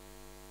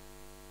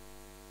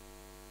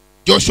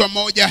 Joshua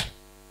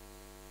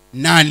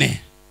 1:8.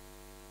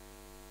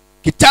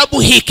 Kitabu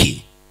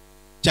hiki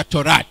cha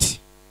Torati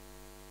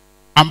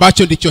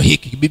ambacho ndicho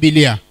hiki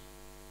Biblia.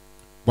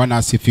 Bwana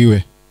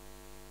asifiwe.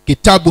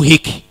 Kitabu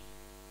hiki,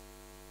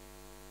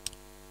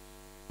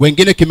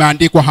 wengine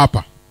kimeandikwa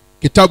hapa,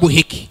 kitabu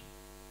hiki.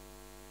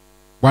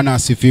 Bwana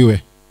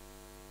asifiwe.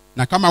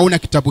 Na kama una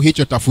kitabu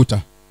hicho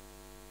tafuta.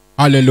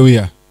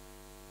 Haleluya.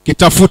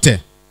 Kitafute.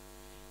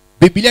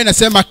 Biblia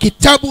inasema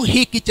kitabu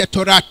hiki cha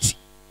Torati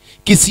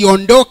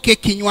kisiondoke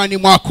kinywani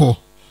mwako,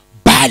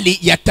 bali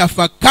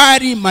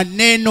yatafakari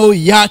maneno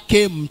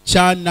yake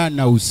mchana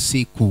na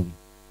usiku.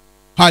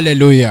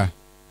 Haleluya.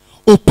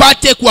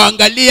 Upate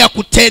kuangalia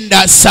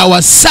kutenda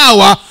sawa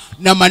sawa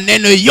na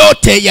maneno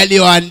yote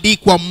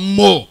yaliyoandikwa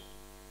mmo,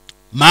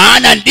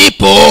 maana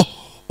ndipo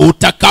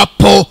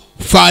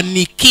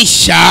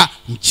utakapofanikisha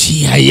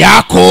njia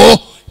yako,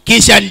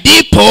 kisha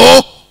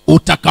ndipo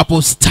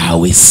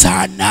utakapostawi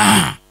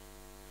sana.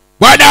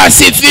 Bwana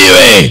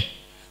asifiwe.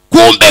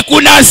 Kumbe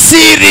kuna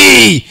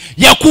siri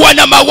ya kuwa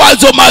na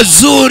mawazo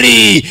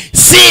mazuri.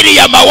 Siri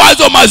ya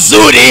mawazo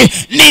mazuri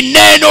ni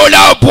neno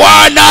la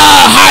Bwana.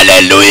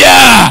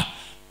 Haleluya.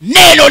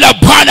 Neno la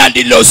Bwana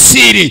ndilo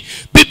siri.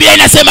 Biblia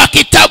inasema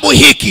kitabu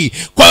hiki,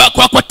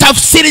 kwa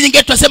tafsiri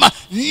nyingine tunasema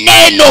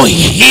neno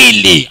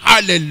hili.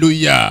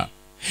 Haleluya.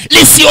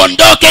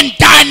 Lisiondoke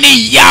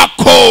ndani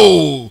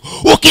yako.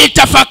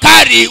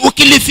 Ukitafakari,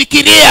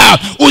 ukilifikiria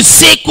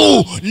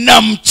usiku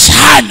na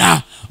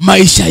mchana,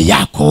 maisha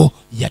yako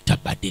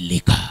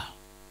yatabadilika.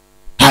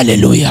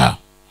 Haleluya.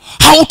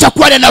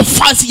 Hautakuwa na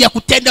nafasi ya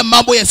kutenda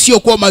mambo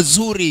yasiyokuwa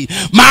mazuri,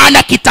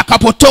 maana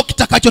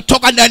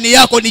kitakachotoka ndani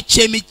yako ni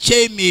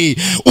chemi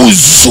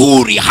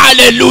uzuri.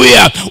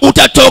 Haleluya.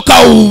 Utatoka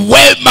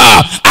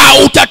wema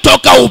au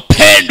utatoka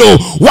upendo.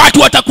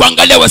 Watu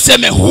watakuangalia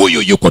waseme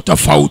huyu yuko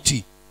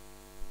tofauti.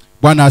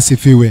 Bwana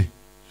asifiwe.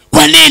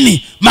 Kwa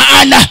nini?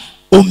 Maana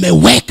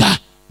umeweka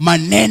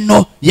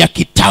maneno ya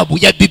kitabu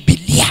ya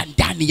Biblia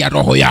ndani ya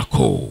roho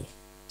yako.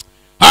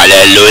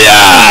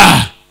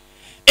 Haleluya.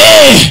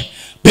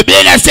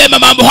 Biblia inasema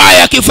mambo haya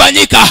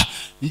yakifanyika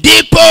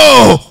ndipo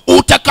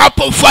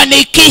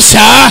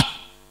utakapofanikisha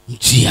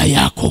njia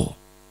yako.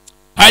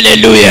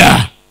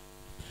 Haleluya.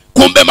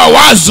 Kumbe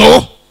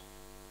mawazo,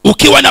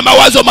 ukiwa na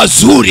mawazo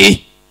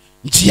mazuri,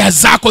 njia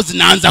zako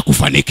zinaanza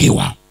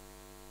kufanikiwa.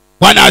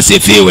 Bwana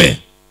asifiwe.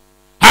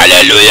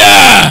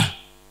 Haleluya.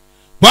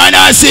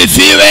 Bwana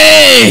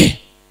asifiwe.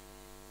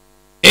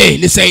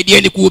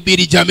 Nisaidieni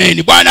kuhubiri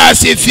jameni. Bwana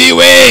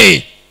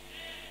asifiwe.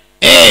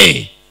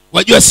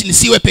 Wajua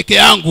nisiwe peke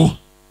yangu,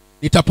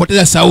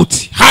 nitapoteza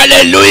sauti.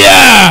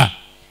 Haleluya.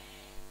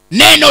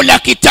 Neno la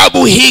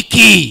kitabu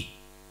hiki,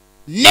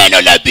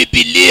 neno la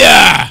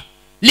Biblia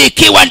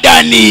likiwa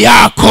ndani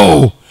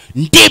yako,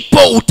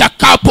 ndipo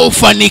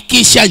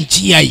utakapofanikisha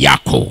njia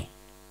yako.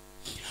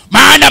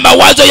 Maana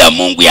mawazo ya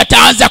Mungu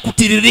yataanza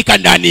kutiririka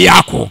ndani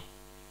yako.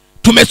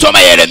 Tumesoma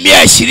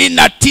Yeremia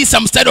 29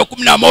 mstari wa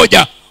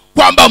 11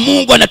 kwamba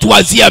Mungu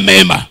anatuwazia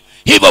mema.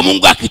 Hivyo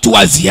Mungu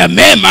akituwazia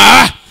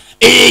mema,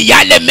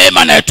 yale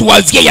mema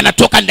anayotuwazia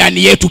yanatoka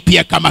ndani yetu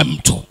pia kama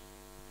mto.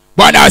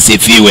 Bwana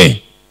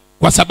asifiwe,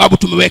 kwa sababu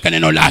tumeweka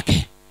neno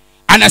lake.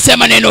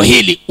 Anasema neno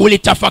hili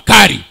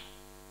ulitafakari,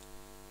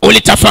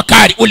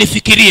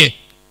 ulifikirie.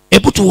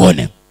 Hebu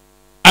tuone.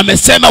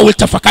 Amesema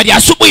ulitafakari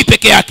asubuhi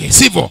peke yake,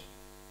 sivyo?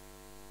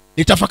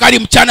 Nitafakari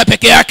mchana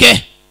peke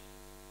yake,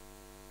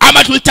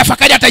 ama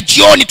tulitafakari hata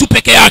jioni tu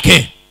peke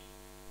yake?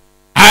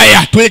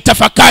 Haya,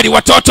 tulitafakari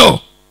watoto.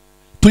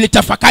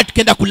 Tulitafakari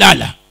tukienda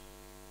kulala.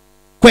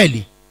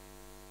 Kweli?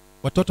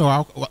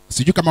 Watoto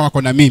sijui kama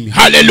wako na mimi.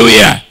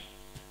 Hallelujah.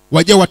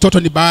 Wajua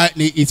watoto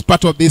is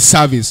part of this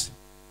service.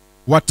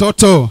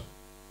 Watoto,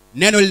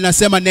 neno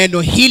linasema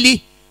neno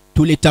hili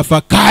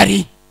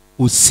tulitafakari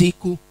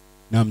usiku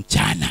na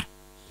mchana.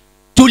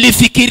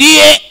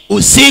 Tulifikirie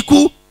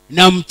usiku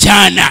na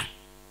mchana.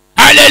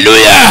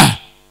 Hallelujah.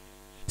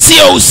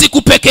 Sio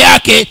usiku peke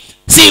yake,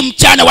 si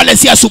mchana wala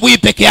si asubuhi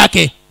peke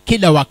yake,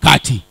 kila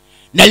wakati.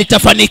 Na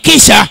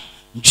litafanikisha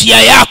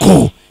njia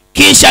yako,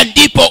 kisha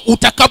ndipo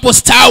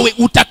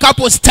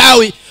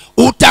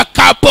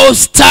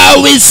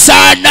utakapostawi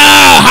sana.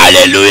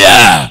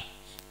 Hallelujah.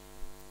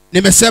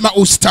 Nimesema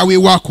ustawi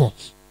wako.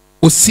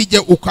 Usije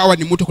ukawa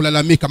ni mtu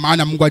kulalamika,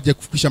 maana Mungu aje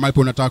kufikisha mahali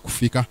unataka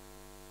kufika.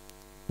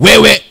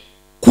 Wewe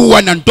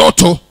kuwa na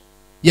ndoto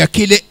ya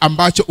kile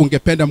ambacho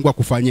ungependa Mungu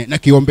akufanyie, na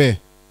kiombee.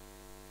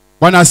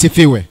 Bwana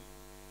asifiwe.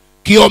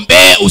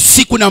 Kiombee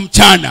usiku na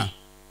mchana.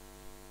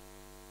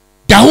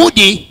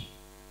 Daudi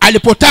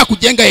alipotaka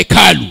kujenga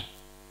hekalu,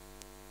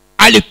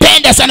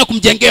 alipenda sana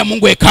kumjengea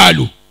Mungu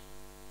hekalu.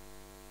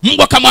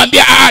 Mungu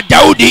akamwambia,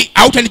 Daudi,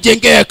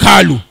 hautanijengea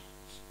hekalu,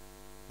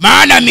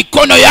 maana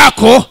mikono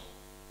yako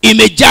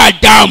imejaa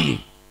damu,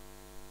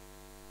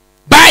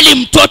 bali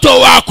mtoto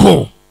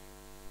wako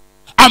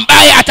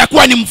ambaye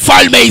atakuwa ni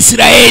mfalme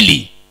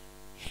Israeli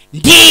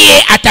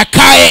ndiye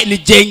atakaye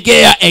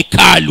nijengea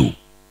hekalu.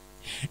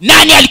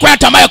 Nani alikuwa na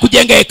tamaa ya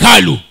kujenga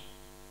hekalu?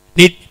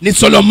 Ni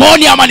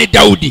Solomoni ama ni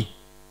Daudi?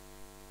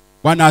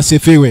 Bwana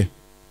asifiwe.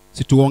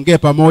 Situongee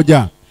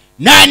pamoja.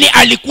 Nani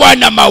alikuwa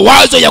na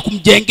mawazo ya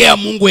kumjengea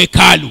Mungu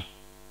hekalu?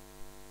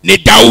 Ni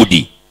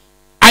Daudi.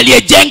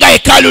 Aliyejenga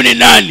hekalu ni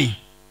nani?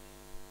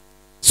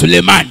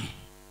 Sulemani.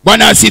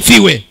 Bwana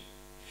asifiwe.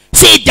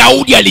 Si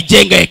Daudi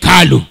alijenga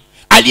hekalu.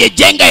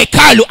 Aliyejenga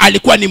hekalu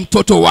alikuwa ni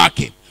mtoto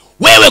wake.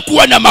 Wewe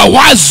kuwa na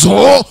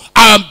mawazo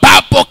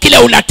ambapo kile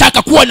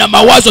unataka kuwa na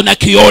mawazo na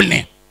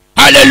kione.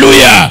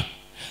 Hallelujah.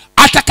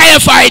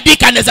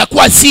 Atakayefaidika anaweza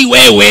kuwa si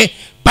wewe,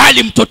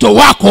 bali mtoto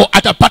wako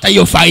atapata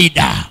hiyo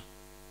faida.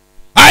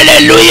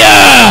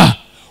 Hallelujah.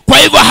 Kwa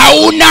hivyo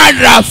hauna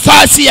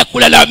nafasi ya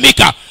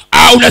kulalamika.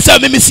 Unasema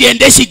mimi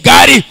siendeshi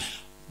gari,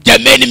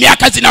 jameni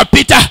miaka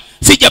zinapita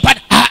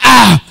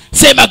sijapata.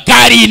 Sema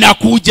gari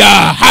inakuja.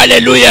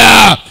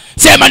 Hallelujah.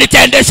 Sema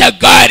nitaendesha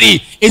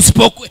gari.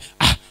 Isipokuwa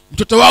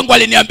mtoto wangu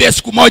aliniambia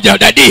siku moja,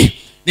 dadi,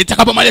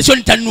 nitakapomaliza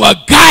nitanunua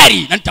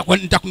gari na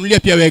nitakununulia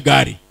pia wewe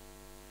gari.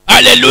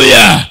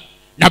 Hallelujah.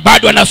 Na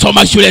bado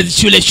anasoma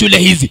shule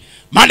hizi.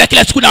 Maana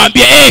kila siku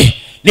naambia,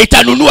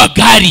 nitanunua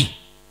gari.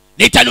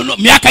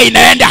 Miaka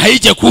inaenda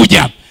haije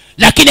kuja.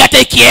 Lakini hata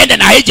ikienda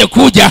na haije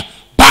kuja,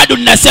 bado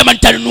ninasema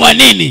nitanunua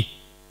nini?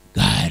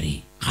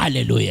 Gari.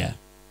 Hallelujah.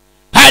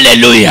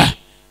 Hallelujah.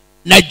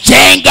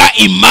 Najenga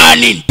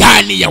imani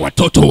ndani ya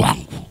watoto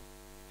wangu.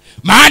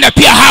 Maana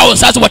pia hao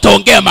sasa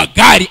wataongea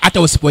magari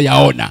hata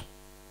usipoyaona.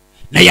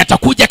 Na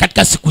yatakuja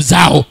katika siku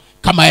zao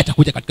kama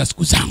yatakuja katika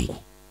siku zangu.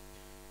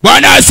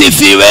 Bwana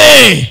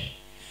asifiwe.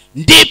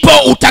 Ndipo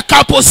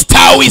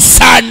utakapostawi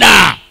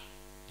sana.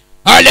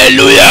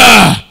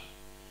 Hallelujah.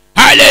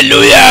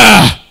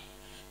 Hallelujah.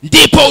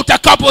 Ndipo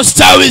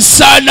utakapostawi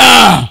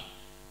sana.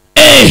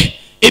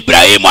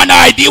 Ibrahimu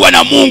anaahidiwa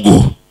na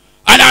Mungu.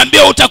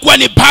 Anaambia utakuwa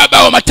ni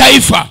baba wa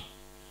mataifa.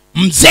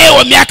 Mzee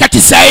wa miaka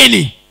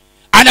 90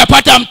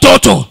 anapata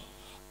mtoto.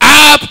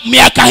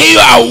 Miaka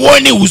hiyo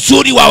hauoni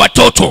uzuri wa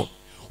watoto.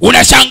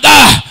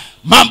 Unashangaa,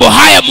 mambo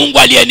haya Mungu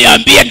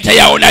aliyeniambia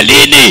nitayaona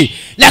lini?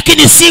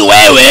 Lakini si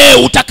wewe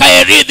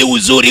utakayerithi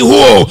uzuri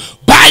huo,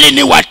 bali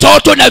ni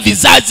watoto na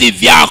vizazi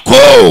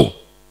vyako.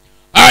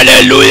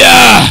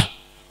 Hallelujah.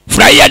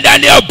 Furahia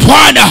ndani ya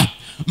Bwana,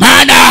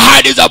 maana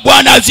ahadi za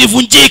Bwana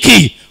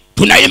hazivunjiki.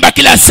 Tunaimba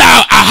kila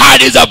saa,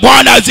 ahadi za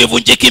Bwana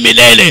hazivunjiki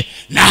milele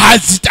na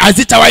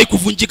hazitawahi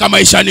kuvunjika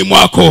maishani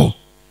mwako.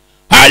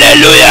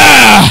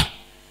 Hallelujah.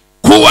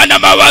 Kuwa na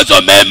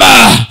mawazo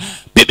mema.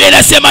 Biblia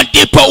inasema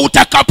ndipo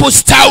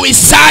utakapostawi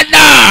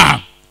sana.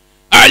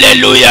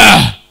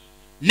 Hallelujah.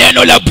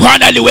 Neno la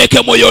Bwana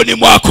liweke moyoni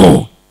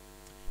mwako.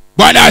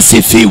 Bwana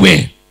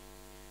asifiwe.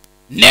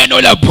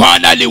 Neno la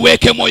Bwana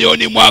liweke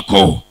moyoni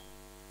mwako.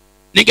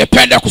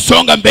 Ningependa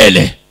kusonga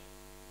mbele.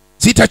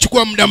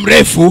 Sitachukua muda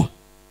mrefu,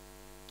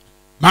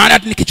 maana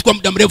nikichukua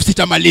muda mrefu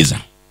sitamaliza.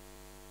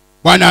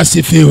 Bwana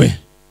asifiwe.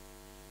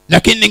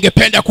 Lakini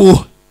ningependa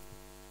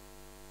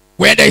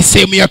kuenda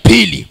sehemu ya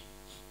pili.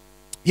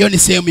 Hiyo ni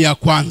sehemu ya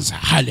kwanza.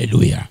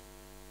 Hallelujah.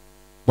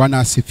 Bwana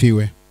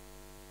asifiwe.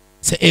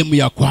 Sehemu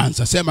ya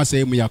kwanza. Sema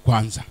sehemu ya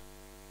kwanza.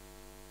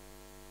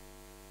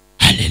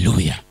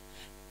 Haleluya.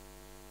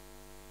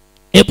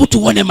 Hebu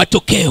tuone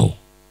matokeo.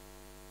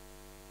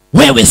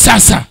 Wewe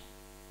sasa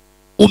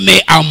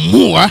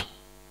umeamua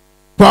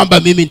kwamba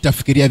mimi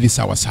nitafikiria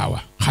visawa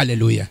sawa.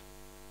 Haleluya.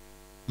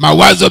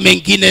 Mawazo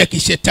mengine ya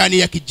kishetani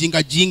ya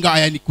kijinga jinga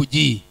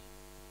hayanikujii.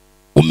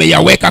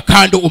 Umeyaweka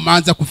kando,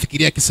 umeanza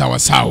kufikiria kisawa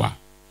sawa.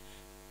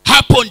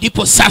 Hapo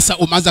ndipo sasa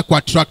umeanza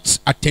kuattract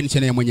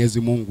attention ya Mwenyezi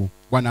Mungu.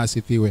 Bwana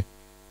asifiwe.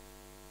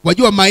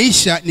 Wajua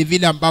maisha ni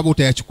vile ambavyo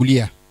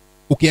utayachukulia.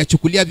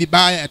 Ukiyachukulia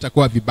vibaya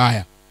yatakuwa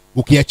vibaya.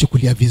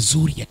 Ukiyachukulia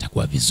vizuri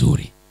yatakuwa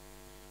vizuri.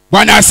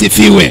 Bwana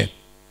asifiwe.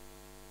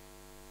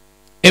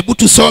 Hebu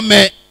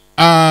tusome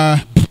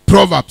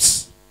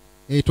Proverbs.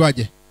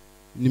 Itwaje?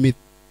 Ni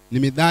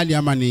Mithali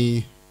ama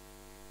ni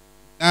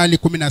Mithali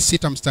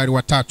 16 mstari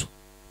wa 3.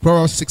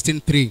 Proverbs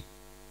 16:3.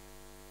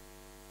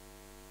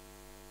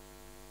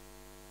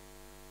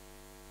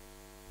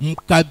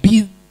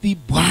 Mkabidhi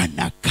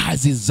Bwana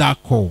kazi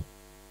zako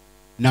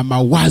na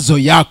mawazo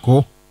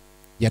yako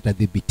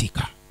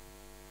yatadhibitika.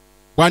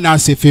 Bwana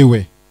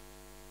asifiwe.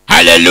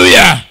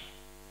 Haleluya.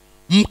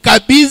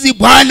 Mkabidhi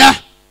Bwana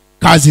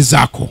kazi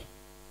zako.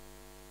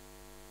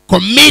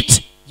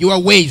 Commit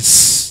your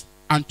ways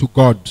unto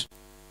God.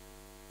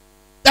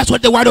 That's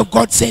what the word of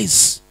God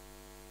says.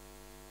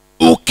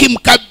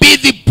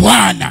 Ukimkabidhi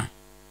Bwana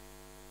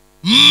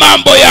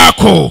mambo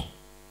yako,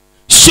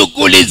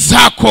 shughuli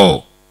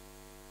zako,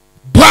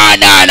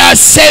 Bwana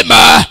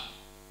anasema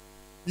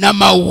na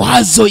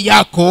mawazo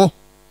yako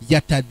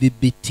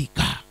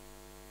yatadhibitika.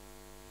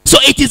 So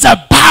it is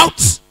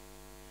about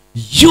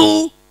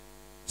you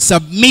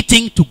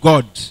submitting to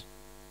God.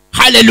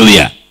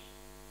 Hallelujah.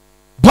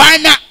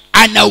 Bwana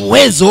ana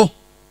uwezo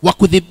wa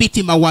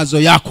kudhibiti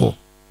mawazo yako.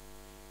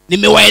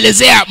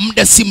 Nimewaelezea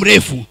muda si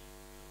mrefu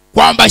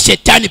kwamba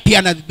shetani pia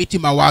anadhibiti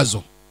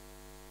mawazo.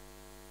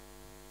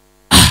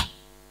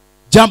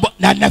 Jambo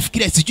na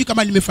nafikiria sijui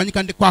kama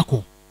limefanyika ndani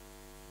kwako.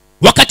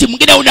 Wakati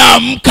mwingine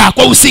unaamka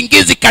kwa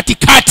usingizi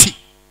katikati.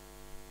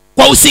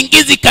 Kwa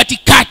usingizi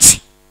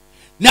katikati.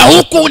 Na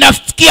huku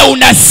unafikia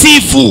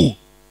unasifu.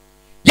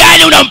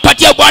 Yaani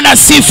unampatia Bwana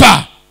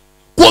sifa.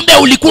 Kumbe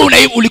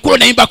ulikuwa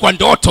unaimba kwa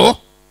ndoto.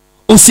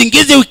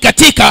 Usingizi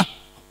ukikatika,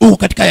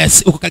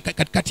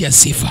 katikati ya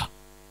sifa.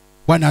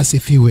 Bwana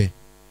asifiwe.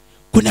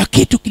 Kuna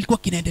kitu kilikuwa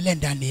kinaendelea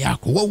ndani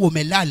yako. Wewe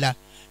umelala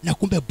na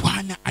kumbe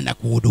Bwana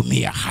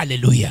anakuhudumia.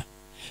 Haleluya.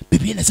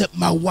 Biblia inasema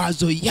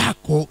mawazo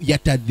yako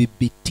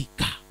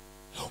yatadhibitika.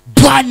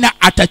 Bwana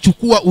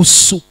atachukua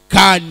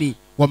usukani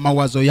wa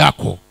mawazo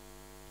yako.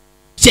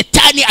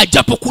 Shetani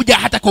ajapokuja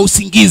hata kwa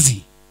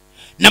usingizi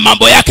na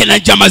mambo yake na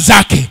njama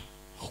zake,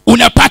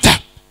 unapata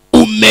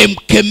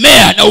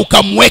umemkemea na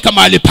ukamweka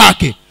mahali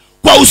pake.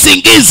 Kwa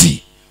usingizi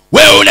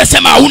wewe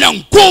unasema hauna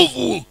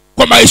nguvu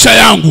kwa maisha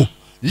yangu,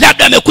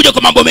 labda amekuja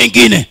kwa mambo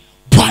mengine.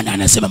 Bwana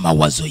anasema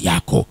mawazo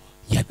yako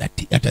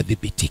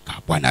yatadhibitika.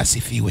 Bwana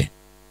asifiwe.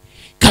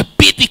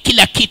 Kabidhi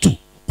kila kitu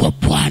kwa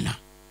Bwana.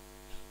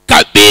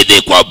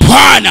 Kabidhi kwa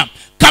Bwana.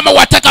 Kama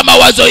wataka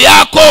mawazo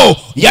yako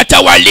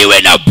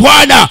yatawaliwe na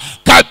Bwana,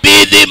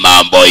 kabidhi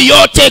mambo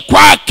yote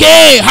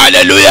kwake.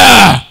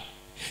 Haleluya.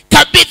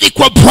 Kabidhi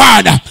kwa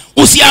Bwana.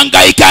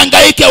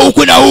 Usihangaike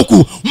huku na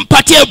huku.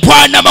 Mpatie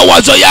Bwana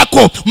mawazo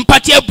yako,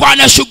 mpatie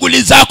Bwana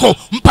shughuli zako,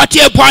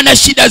 mpatie Bwana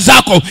shida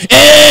zako.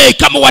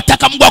 Kama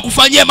wataka Mungu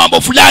akufanyie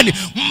mambo fulani,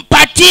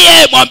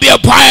 mpatie, mwambie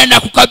Bwana na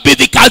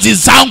kukabidhi kazi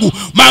zangu,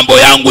 mambo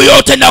yangu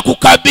yote na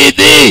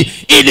kukabidhi,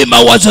 ili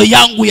mawazo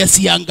yangu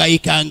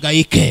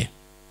yasihangaike.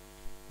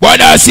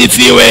 Bwana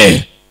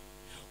asifiwe.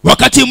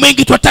 Wakati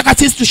mwingi tunataka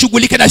sisi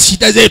tushughulike na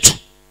shida zetu.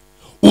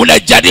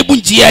 Unajaribu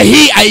njia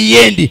hii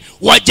haiendi,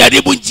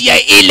 wajaribu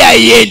njia ile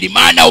haiendi,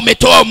 maana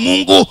umetoa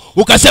Mungu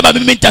ukasema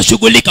mimi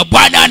nitashughulika.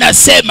 Bwana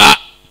anasema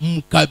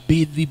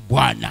mkabidhi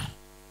Bwana.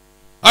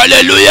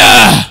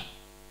 Haleluya.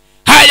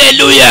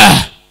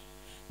 Haleluya.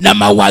 Na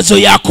mawazo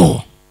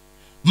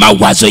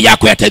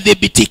yako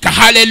yatadhibitika.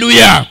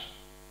 Haleluya.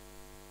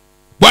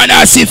 Bwana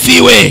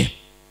asifiwe.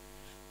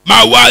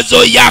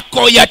 Mawazo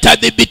yako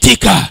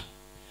yatadhibitika.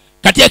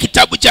 Katika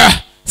kitabu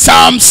cha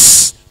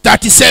Psalms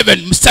 37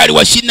 mstari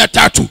wa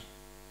 23,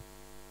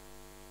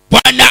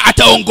 Bwana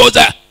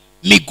ataongoza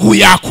miguu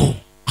yako.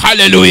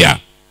 Haleluya.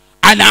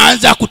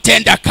 Anaanza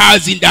kutenda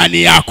kazi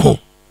ndani yako.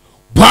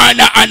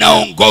 Bwana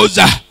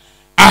anaongoza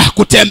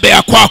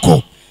kutembea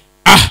kwako.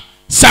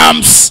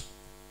 Psalms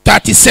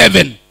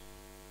 37.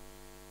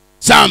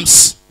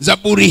 Psalms,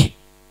 Zaburi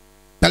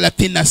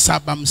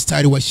 37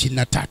 mstari wa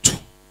 23.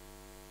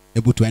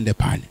 Hebu tuende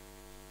pale.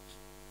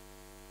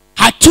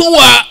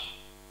 Hatua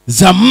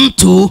za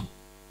mtu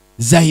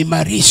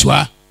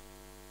zaimarishwa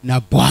na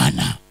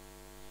Bwana,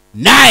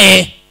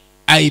 naye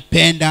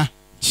aipenda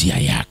njia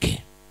yake.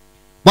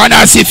 Bwana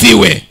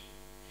asifiwe.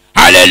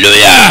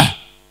 Haleluya.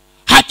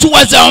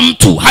 Hatua za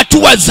mtu,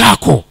 hatua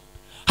zako.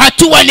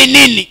 Hatua ni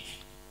nini?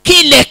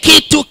 Kile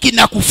kitu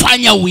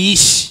kinakufanya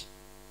uishi.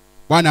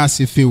 Bwana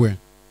asifiwe.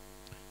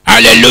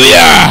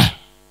 Haleluya.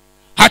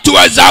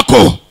 Hatua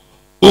zako,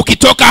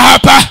 ukitoka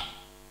hapa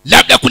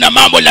labda kuna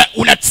mambo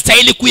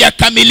unastahili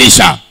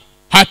kuyakamilisha.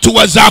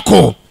 Hatua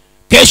zako.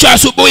 Kesho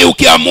asubuhi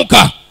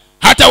ukiamka,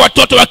 hata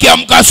watoto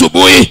wakiamka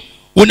asubuhi,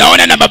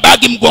 unaona na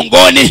mabagi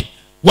mgongoni,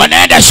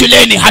 wanaenda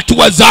shuleni.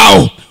 Hatua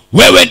zao.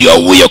 Wewe ndio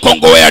huyo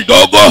kongowea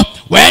ndogo,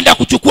 waenda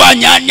kuchukua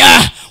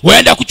nyanya,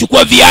 waenda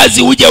kuchukua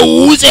viazi uje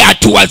uuze.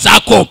 Hatua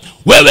zako.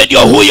 Wewe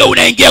ndio huyo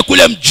unaingia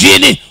kule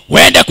mjini,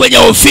 waenda kwenye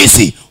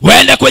ofisi,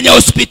 waenda kwenye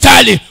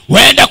hospitali,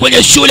 waenda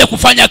kwenye shule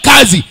kufanya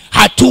kazi.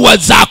 Hatua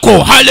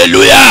zako.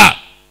 Haleluya.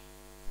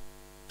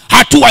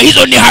 Hatua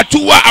hizo ni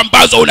hatua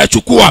ambazo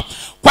unachukua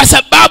kwa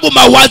sababu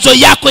mawazo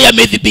yako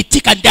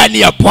yamedhibitika ndani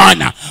ya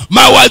Bwana.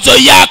 Mawazo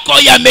yako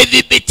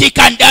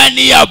yamedhibitika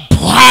ndani ya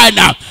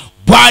Bwana.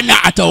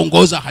 Bwana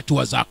ataongoza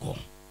hatua zako.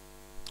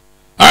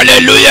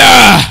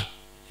 Haleluya.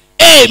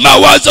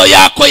 Mawazo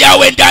yako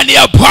yawe ndani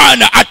ya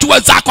Bwana, hatua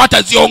zako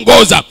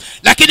ataziongoza.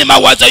 Lakini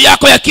mawazo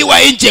yako yakiwa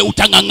nje,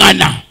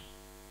 utangangana.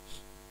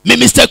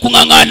 Mimi sitaki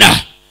kungangana.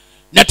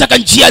 Nataka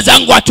njia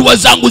zangu, hatua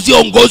zangu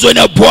ziongozwe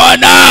na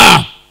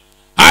Bwana.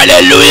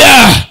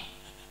 Haleluya.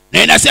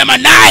 Na inasema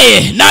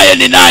naye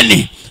ni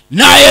nani?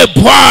 Naye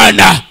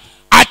Bwana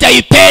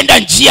ataipenda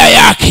njia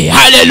yake.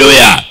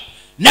 Haleluya.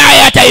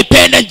 Naye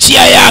ataipenda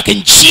njia yake,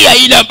 njia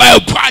ile ambayo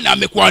Bwana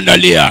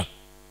amekuandalia.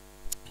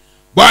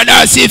 Bwana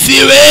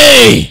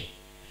asifiwe.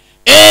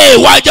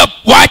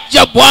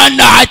 Wacha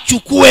Bwana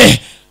achukue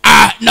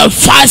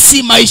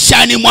nafasi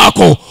maishani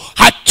mwako.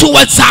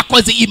 Hatua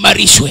zako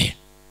ziimarishwe.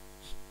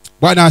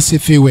 Bwana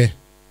asifiwe.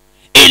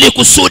 Ili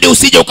kusudi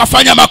usije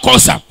ukafanya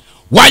makosa.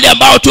 Wale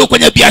ambao tu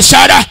kwenye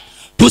biashara,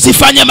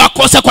 tusifanye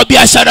makosa kwa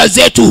biashara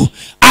zetu.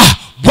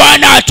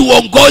 Bwana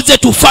atuongoze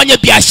tufanye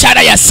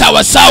biashara ya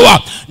sawa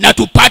sawa na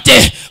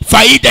tupate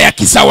faida ya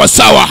kisawa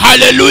sawa.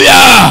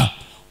 Haleluya.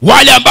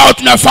 Wale ambao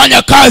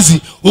tunafanya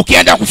kazi,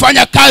 ukienda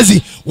kufanya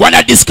kazi,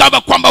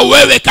 wanadiscover kwamba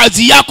wewe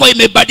kazi yako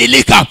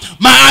imebadilika,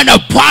 maana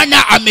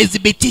Bwana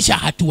amedhibitisha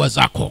hatua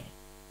zako.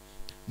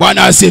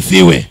 Bwana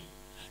asifiwe.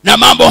 Na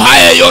mambo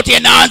haya yote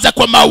yanaanza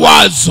kwa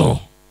mawazo.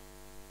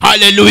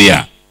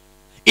 Haleluya.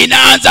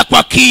 Inaanza kwa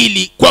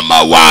akili, kwa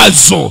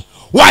mawazo.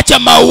 Wacha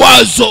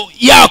mawazo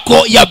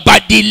yako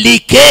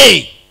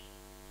yabadilike.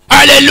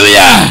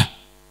 Haleluya.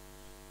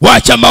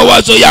 Wacha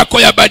mawazo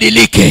yako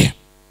yabadilike.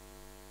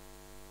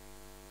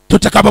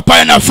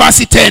 Tutakapopata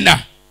nafasi tena,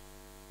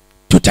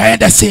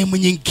 tutaenda sehemu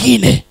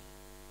nyingine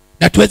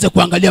na tuweze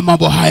kuangalia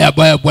mambo haya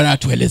ambayo Bwana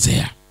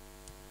atuelezea.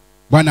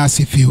 Bwana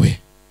asifiwe.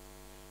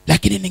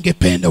 Lakini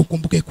ningependa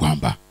ukumbuke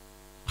kwamba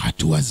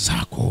hatua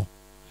zako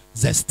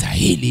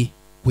zastahili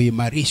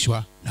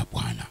kuimarishwa na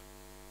Bwana.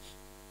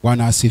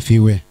 Bwana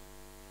asifiwe.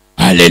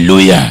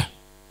 Haleluya.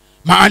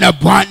 Maana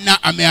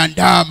Bwana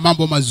ameandaa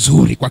mambo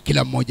mazuri kwa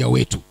kila mmoja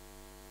wetu.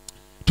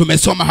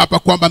 Tumesoma hapa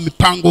kwamba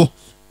mipango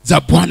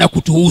za Bwana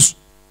kutuhusu.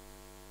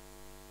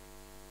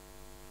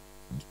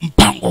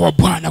 Mpango wa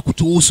Bwana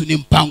kutuhusu ni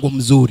mpango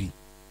mzuri.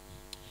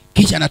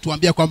 Kisha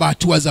anatuambia kwamba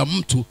hatua za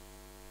mtu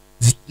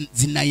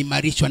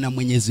zinaimarishwa na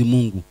Mwenyezi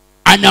Mungu.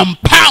 Ana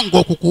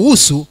mpango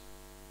kukuhusu,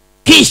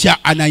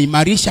 kisha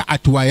anaimarisha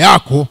hatua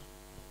yako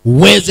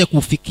uweze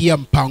kufikia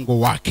mpango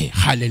wake.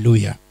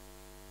 Haleluya.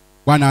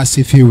 Bwana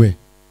asifiwe.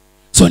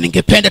 So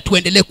ningependa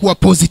tuendelee kuwa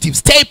positive.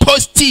 Stay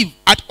positive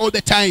at all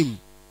the time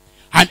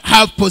and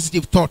have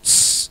positive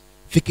thoughts.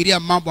 Fikiria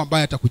mambo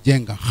ambayo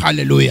yatakujenga.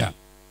 Haleluya.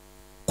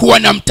 Kuwa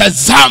na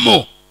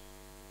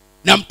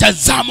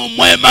mtazamo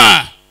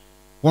mwema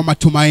wa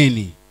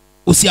matumaini.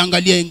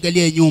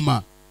 Usiangalie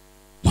nyuma,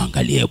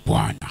 mwangalie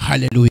Bwana.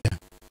 Haleluya.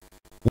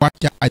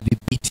 Wacha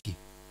adhibiti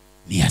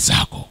nia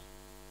zako.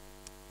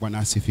 Bwana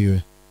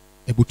asifiwe.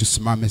 Hebu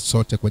tusimame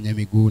sote kwenye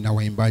miguu na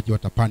waimbaji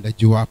watapanda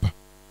juu hapa.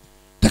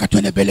 Nataka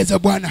tuende mbele za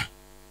Bwana.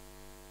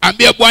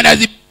 Ambia Bwana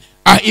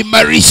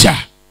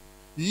imarisha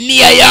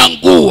nia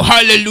yangu.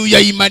 Haleluya.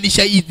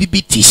 Imanisha,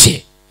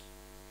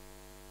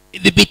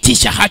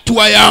 idhibitisha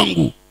hatua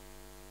yangu.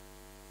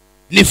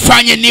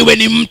 Nifanye niwe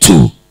ni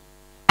mtu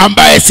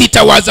ambaye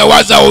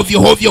sitawaza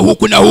ovyo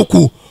huku na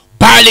huku,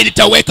 bali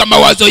nitaweka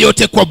mawazo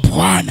yote kwa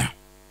Bwana.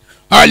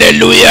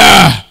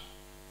 Haleluya.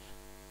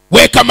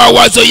 Weka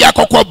mawazo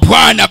yako kwa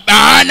Bwana,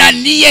 maana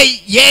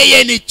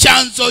yeye ni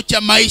chanzo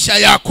cha maisha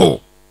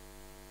yako.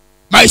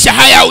 Maisha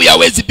haya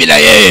huyawezi bila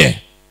yeye.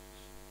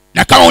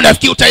 Na kama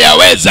unafikiri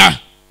utayaweza,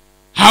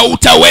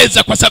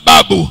 hautaweza, kwa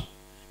sababu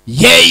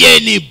yeye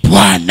ni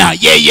Bwana,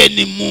 yeye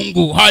ni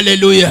Mungu.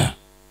 Haleluya.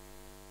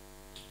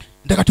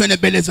 Nataka tuende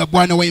mbele za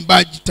Bwana.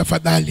 Waimbaji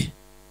tafadhali.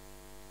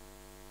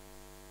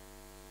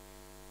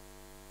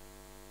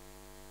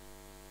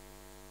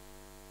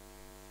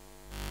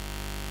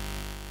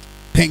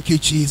 Thank you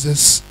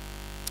Jesus.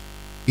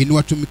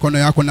 Inua tu mikono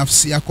yako,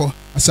 nafsi yako,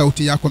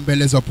 sauti yako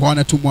mbele za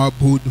Bwana,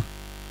 tumwabudu.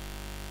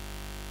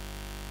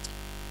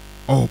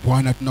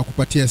 Bwana,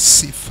 tunakupatia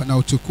sifa na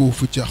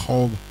utukufu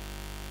Jehova.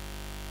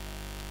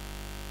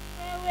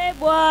 Wewe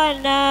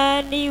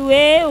Bwana ni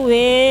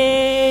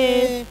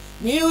wewe.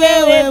 Ni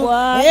wewe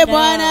Bwana.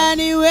 Bwana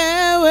ni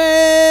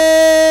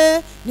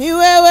wewe. Ni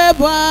wewe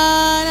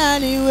Bwana,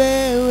 ni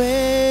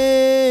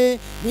wewe.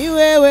 Ni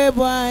wewe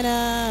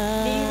Bwana.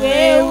 Ni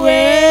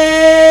wewe.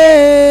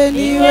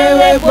 Ni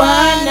wewe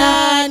Bwana.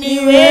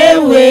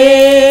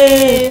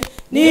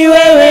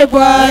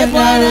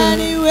 Bwana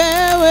ni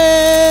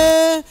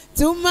wewe,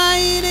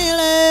 tumaini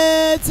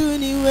letu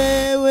ni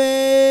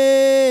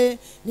wewe,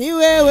 ni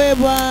wewe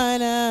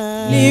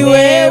Bwana, ni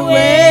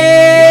wewe,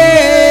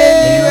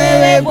 ni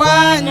wewe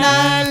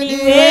Bwana, ni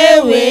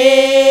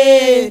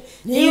wewe,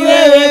 ni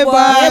wewe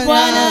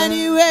Bwana,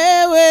 ni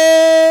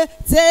wewe,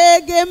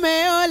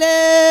 tegemeo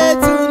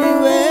letu ni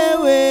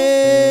wewe,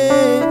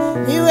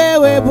 ni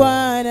wewe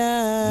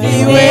Bwana,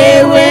 ni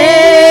wewe,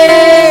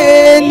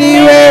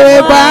 ni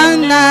wewe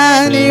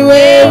Bwana, ni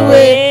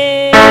wewe,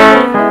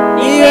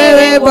 ni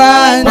wewe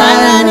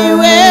Bwana, ni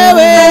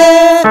wewe,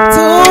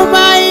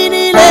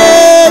 tumaini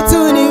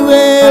letu ni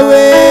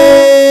wewe,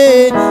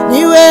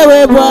 ni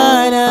wewe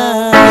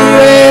Bwana, ni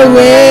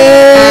wewe,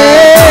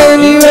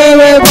 ni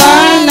wewe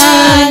Bwana,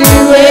 ni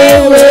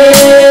wewe,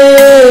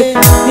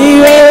 ni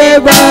wewe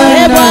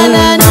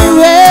Bwana, ni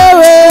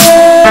wewe,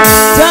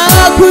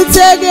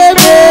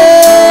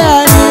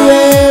 twakutegemea ni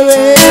wewe,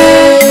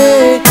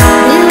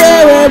 ni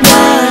wewe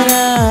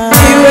Bwana,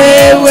 ni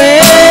wewe,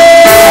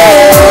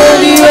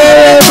 ni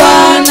wewe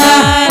Bwana,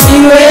 ni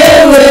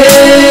wewe,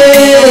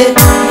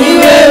 ni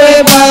wewe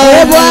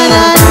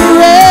Bwana, ni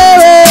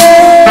wewe,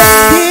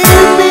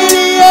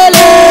 kimbilio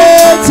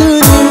letu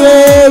ni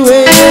wewe,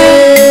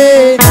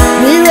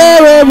 ni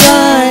wewe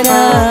Bwana,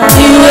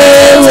 ni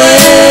wewe,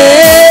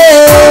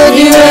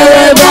 ni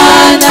wewe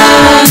Bwana,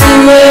 ni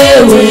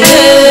wewe,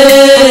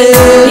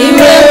 ni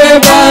wewe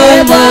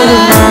Bwana,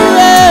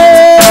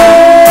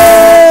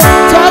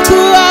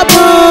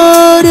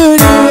 twakuabudu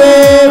ni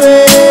wewe,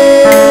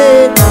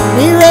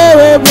 ni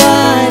wewe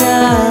Bwana,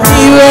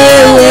 ni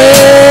wewe,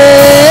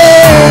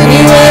 ni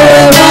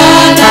wewe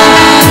Bwana,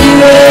 ni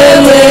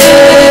wewe,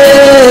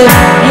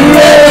 ni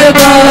wewe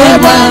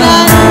Bwana,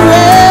 ni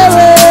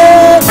wewe,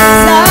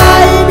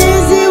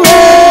 saidizi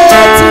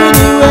wetu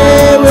ni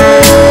wewe,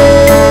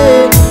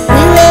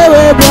 ni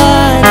wewe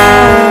Bwana,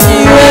 ni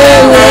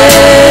wewe,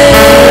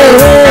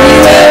 ni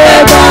wewe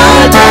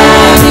Bwana,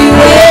 ni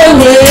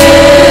wewe,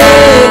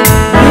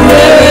 ni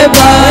wewe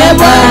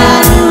Bwana,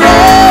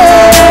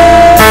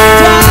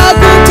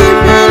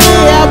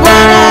 twakukimbilia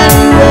Bwana,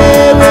 ni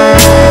wewe,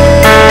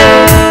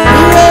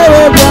 ni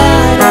wewe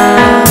Bwana,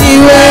 ni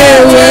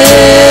wewe,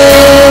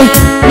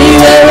 ni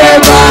wewe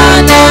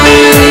Bwana, ni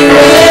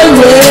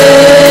wewe,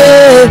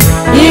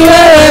 ni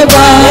wewe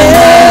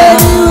Bwana,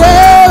 ni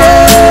wewe,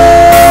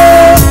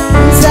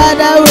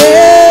 msaada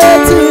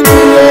wetu ni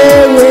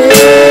wewe,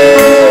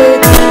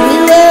 ni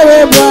wewe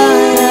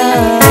Bwana,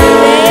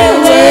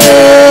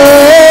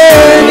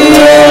 ni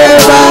wewe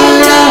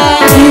Bwana,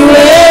 ni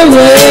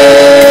wewe,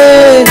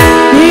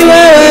 ni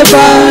wewe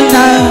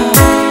Bwana.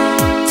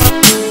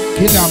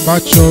 Kile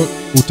ambacho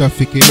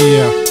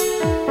utafikiria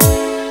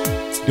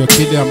ndio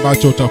kile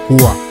ambacho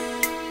utakuwa.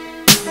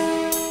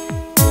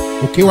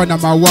 Ukiwa na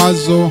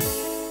mawazo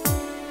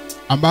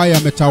ambayo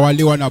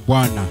yametawaliwa na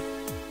Bwana,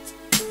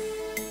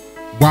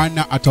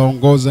 Bwana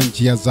ataongoza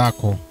njia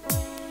zako.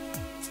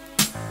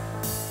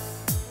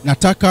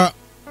 Nataka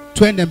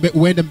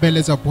uende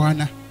mbele za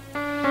Bwana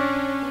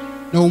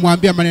na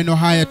umwambie maneno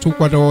haya tu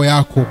kwa roho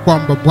yako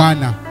kwamba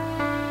Bwana,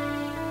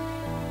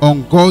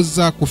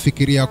 ongoza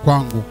kufikiria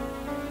kwangu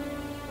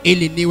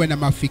ili niwe na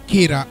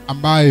mafikira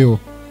ambayo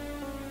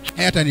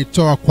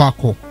hayatanitoa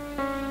kwako,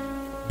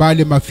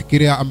 bali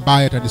mafikiria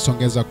ambayo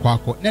yatanisongeza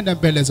kwako. Nenda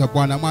mbele za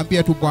Bwana,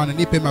 mwambie tu Bwana,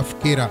 nipe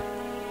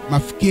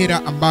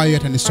mafikira ambayo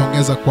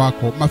yatanisongeza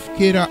kwako,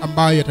 mafikira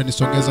ambayo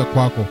yatanisongeza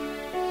kwako,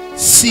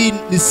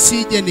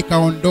 nisije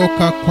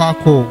nikaondoka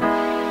kwako.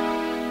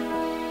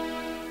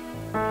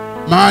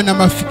 Maana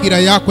mafikira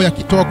yako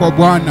yakitoka kwa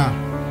Bwana,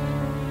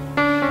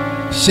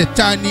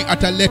 shetani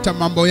ataleta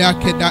mambo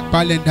yake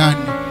pale ndani.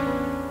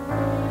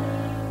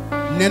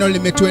 Neno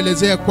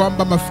limetuelezea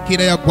kwamba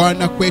mafikira ya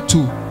Bwana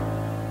kwetu,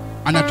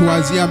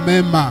 anatuwazia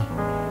mema.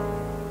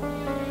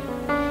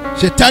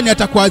 Shetani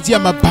atakuwazia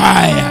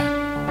mabaya.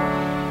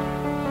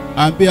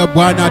 Ambia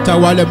Bwana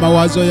atawale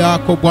mawazo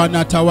yako, Bwana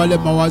atawale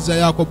mawazo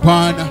yako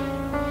Bwana.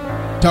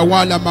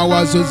 Tawala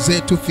mawazo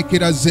zetu,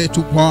 fikira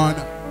zetu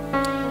Bwana.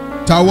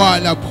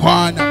 Tawala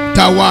Bwana,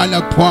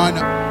 tawala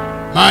Bwana.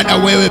 Maana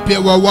wewe pia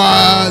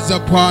wawaza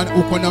Bwana,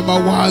 uko na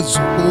mawazo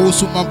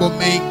kuhusu mambo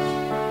mengi.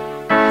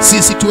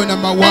 Sisi tuwe na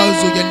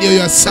mawazo yaliyo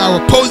ya sawa,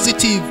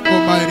 positive, oh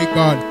my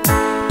God.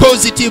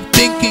 Positive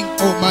thinking,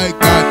 oh my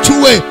God.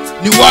 Tuwe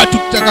ni watu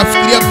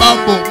tutakafikiria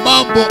mambo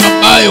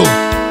ambayo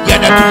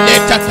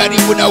yanatuleta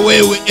karibu na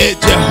wewe,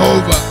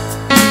 Jehova.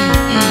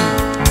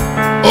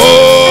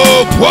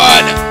 Oh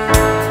Bwana,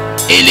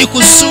 ili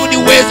kusudi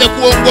uweze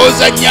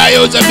kuongoza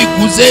nyayo za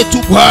miguu zetu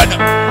Bwana,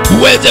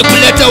 uweze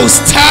kuleta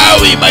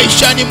ustawi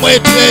maishani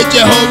mwetu,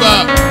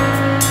 Jehova.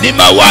 Ni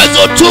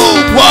mawazo tu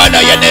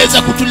Bwana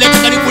yanaweza kutuleta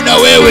karibu na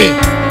wewe,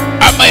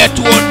 ama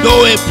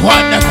yatuondoe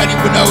Bwana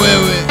karibu na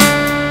wewe.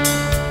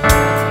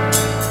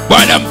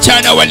 Bwana,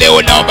 mchana wa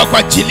leo naomba kwa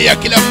ajili ya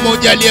kila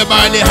mmoja aliye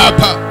mahali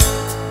hapa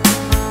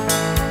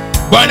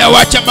Bwana,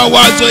 wacha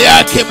mawazo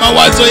yake.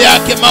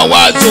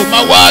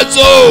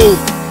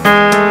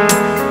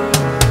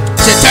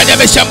 Shetani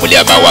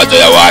ameshambulia mawazo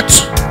ya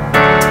watu,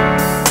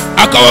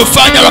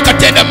 akawafanya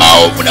wakatenda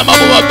maovu na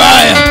mambo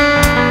mabaya,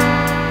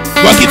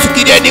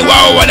 wakifikiria ni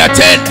wao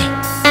wanatenda.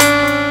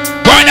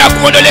 Bwana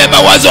akuondolee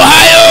mawazo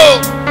hayo,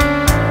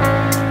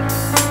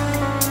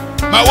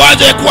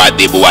 mawazo ya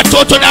kuadhibu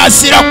watoto na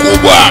hasira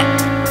kubwa,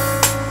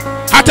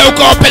 hata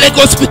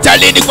ukawapeleka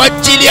hospitalini kwa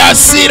ajili ya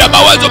hasira,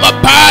 mawazo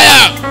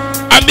mabaya.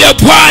 Ambia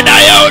Bwana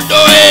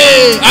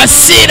yaondoe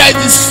hasira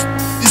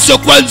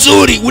zisizokuwa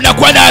nzuri.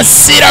 Unakuwa na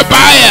hasira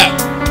baya,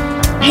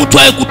 mtu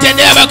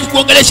akikutendea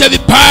akikuongelesha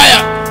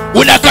vibaya,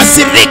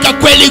 unakasirika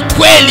kweli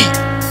kweli.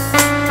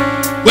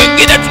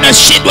 Wengine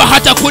tunashindwa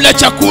hata kula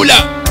chakula.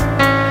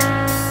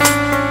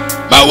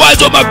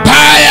 Mawazo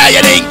mabaya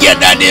yanaingia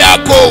ndani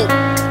yako.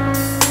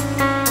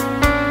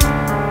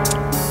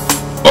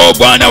 Oh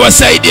Bwana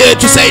wasaidie,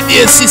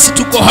 tusaidie, sisi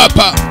tuko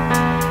hapa.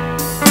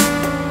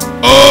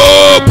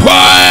 Oh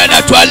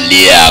Bwana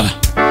twalia,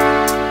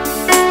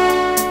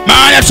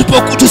 maana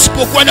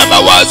tusipokuwa na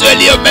mawazo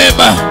yaliyo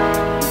mema,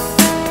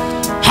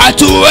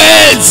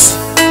 hatuwezi.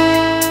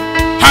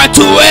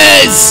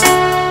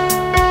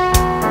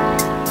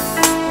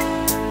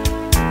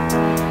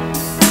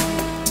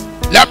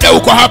 Labda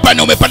uko hapa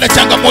na umepata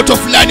changamoto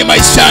fulani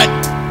maishani.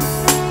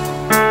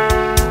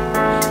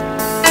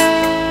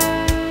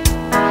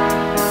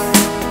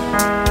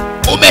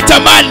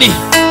 Umetamani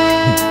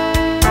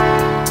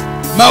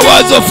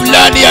mawazo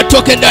fulani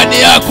yatoke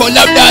ndani yako,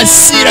 labda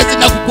hasira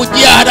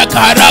zinakukujia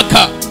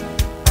haraka.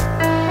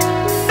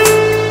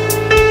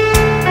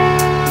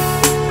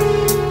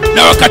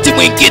 Na wakati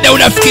mwingine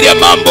unafikiria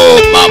mambo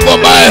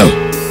ambayo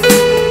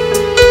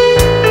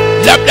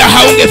labda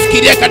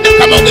haungefikiria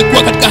kama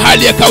ungekuwa katika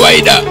hali ya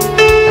kawaida.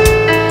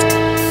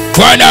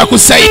 Bwana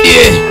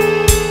akusaidie.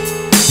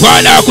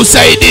 Bwana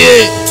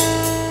akusaidie.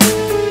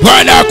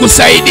 Bwana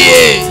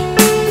akusaidie.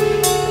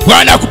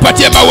 Bwana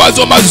akupatie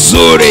mawazo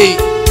mazuri.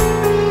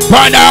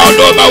 Bwana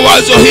aondoe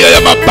mawazo hiyo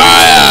ya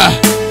mabaya.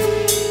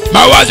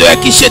 Mawazo ya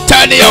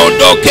kishetani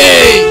yaondoke.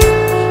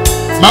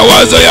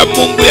 Mawazo ya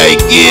Mungu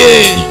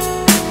yaingie.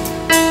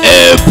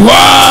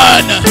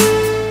 Bwana,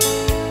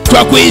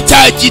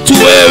 twakuhitaji tu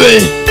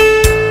wewe.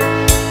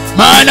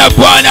 Maana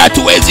Bwana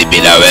hatuwezi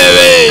bila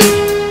wewe.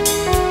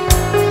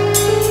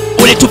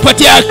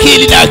 Ulitupatia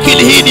akili, na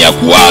akili hii ni ya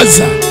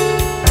kuwaza.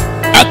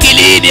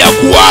 Akili hii ni ya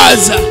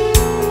kuwaza.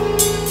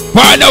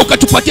 Bwana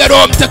ukatupatia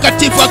Roho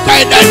Mtakatifu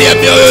akae ndani ya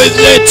mioyo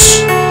yetu,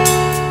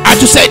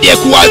 atusaidie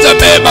kuwaza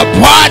mema.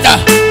 Bwana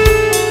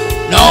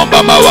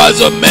naomba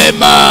mawazo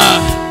mema.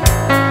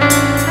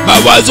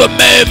 Mawazo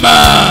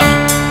mema.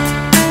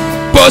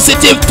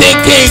 Positive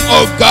thinking,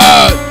 oh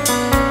God.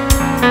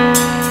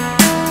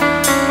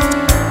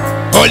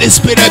 Holy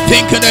Spirit, I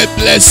thank you and I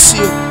bless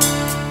you.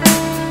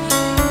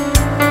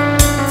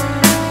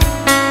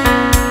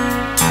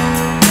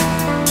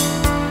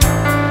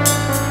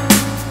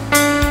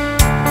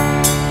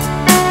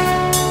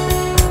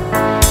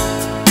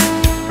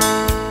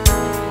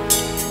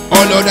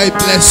 Oh Lord, I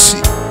bless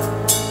you.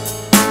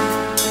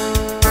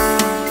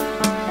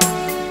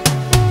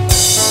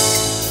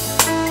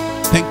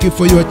 Thank you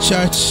for your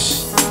church.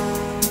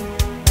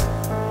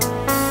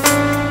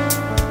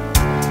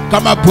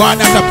 Kama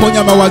Bwana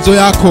ataponya mawazo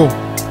yako,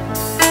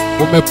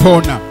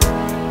 umepona.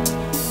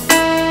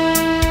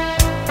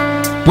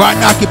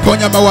 Bwana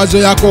akiponya mawazo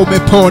yako,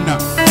 umepona.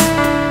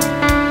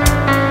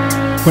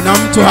 Kuna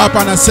mtu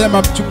hapa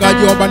anasema,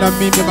 mchungaji, omba na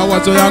mimi,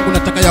 mawazo yangu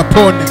nataka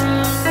yapone.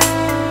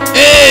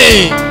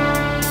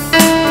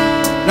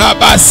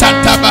 Raba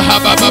Santa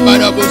Bahaba Baba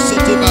Rabo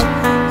Setiba,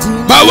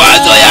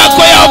 mawazo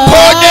yako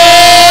yapone.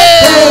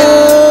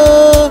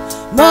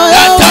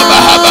 Santa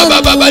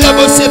Bahaba Baba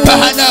Rabo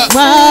Sepahana.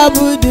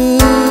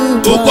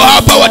 Uko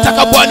hapa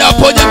wataka Bwana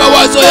aponye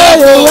mawazo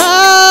yako.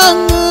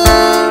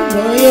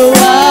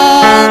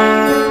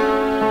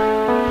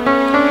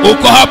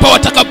 Uko hapa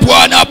wataka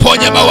Bwana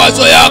aponye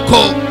mawazo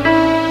yako.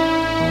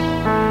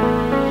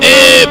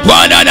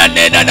 Bwana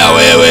ananena na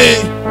wewe.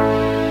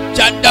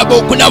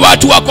 Chandabo, kuna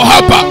watu wako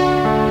hapa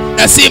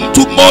na si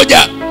mtu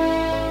mmoja.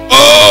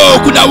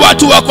 Kuna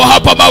watu wako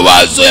hapa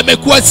mawazo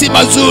yamekuwa si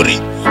mazuri.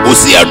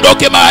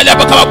 Usiondoke mahali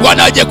hapa kama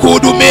Bwana aje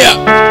kuhudumia.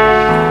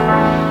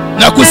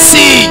 Na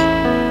kusi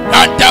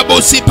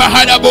Chandabo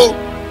sipahanabo.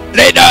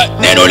 Reda,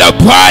 neno la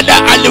Bwana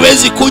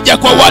aliwezi kuja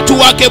kwa watu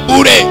wake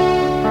bure.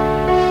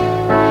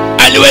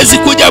 Aliwezi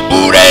kuja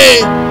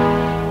bure.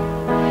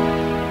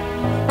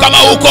 Kama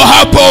uko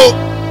hapo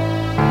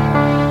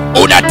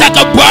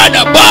unataka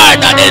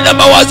Bwana nena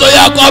mawazo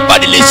yako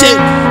abadilishe,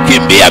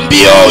 kimbia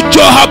mbio,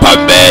 njoo hapa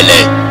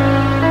mbele.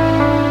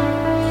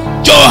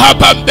 Njoo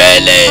hapa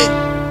mbele.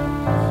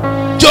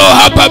 Njoo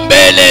hapa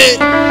mbele.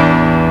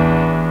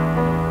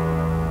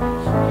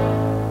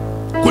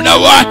 Kuna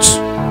watu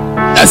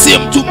na si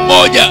mtu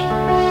mmoja.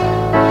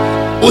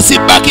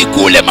 Usibaki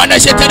kule, maana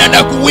shetani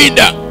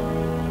anakuwinda.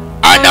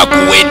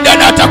 Anakuwinda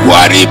na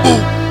atakuharibu.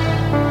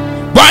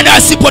 Bwana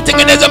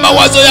asipotengeneza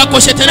mawazo yako,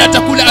 shetani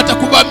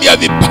atakuvamia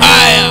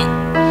vibaya.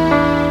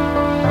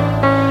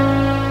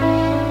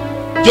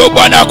 Njoo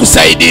Bwana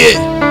akusaidie.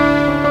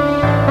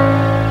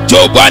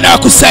 Njoo Bwana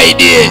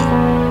akusaidie.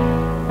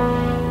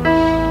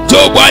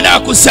 Njoo Bwana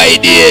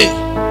akusaidie.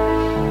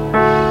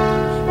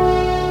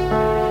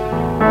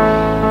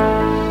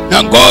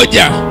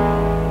 ngoja,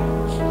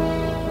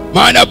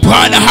 maana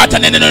Bwana hata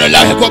neno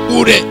lake kwa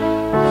bure.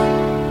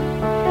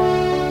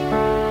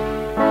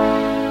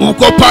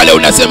 Uko pale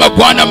unasema,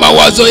 Bwana,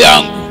 mawazo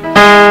yangu,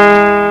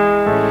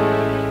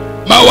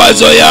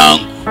 mawazo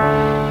yangu,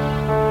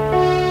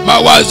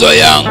 mawazo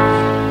yangu.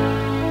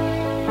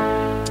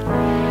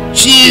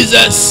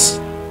 Jesus,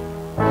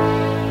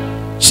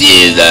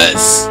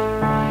 Jesus,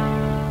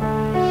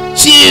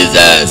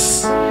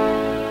 Jesus.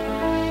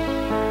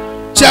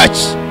 Church,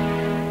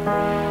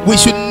 we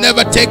should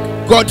never take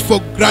God for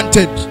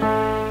granted.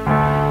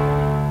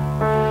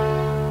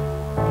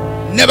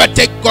 Never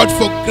take God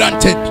for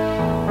granted.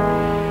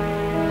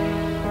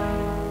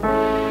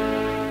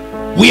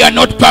 We are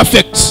not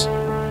perfect.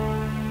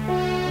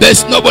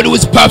 There's nobody who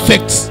is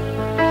perfect.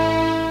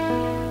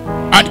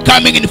 And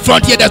coming in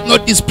front here does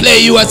not display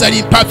you as an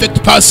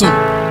imperfect person,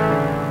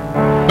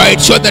 but it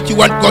shows that you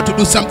want God to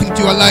do something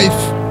to your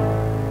life.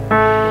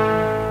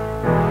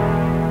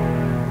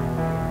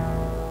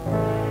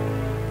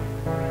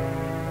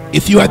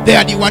 If you are there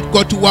and you want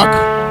God to work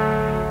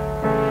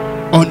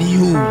on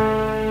you,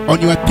 on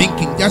your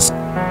thinking, just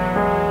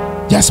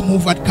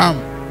move and come.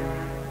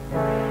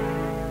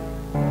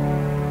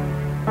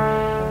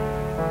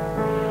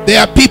 There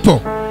are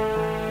people.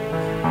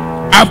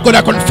 I've got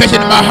a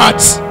confession in my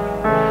heart.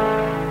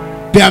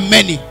 There are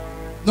many,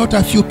 not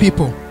a few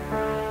people.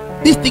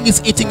 This thing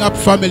is eating up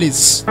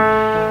families.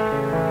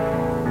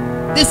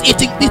 This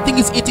thing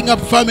is eating up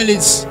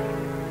families.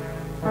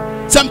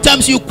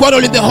 Sometimes you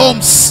quarrel in the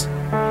homes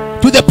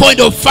to the point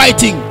of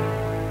fighting.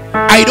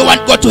 I don't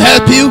want God to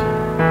help you.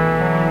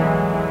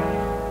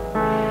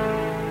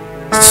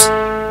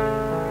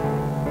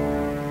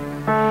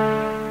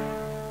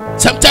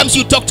 Sometimes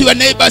you talk to your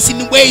neighbors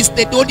in ways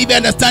they don't even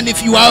understand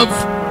if you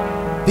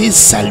have this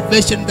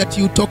salvation that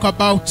you talk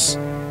about.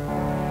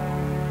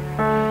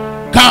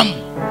 Come.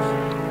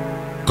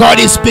 God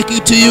is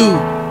speaking to you.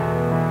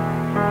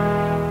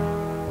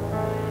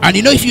 And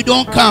you know, if you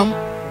don't come,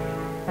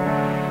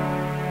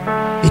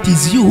 it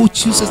is you who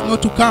chooses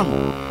not to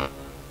come.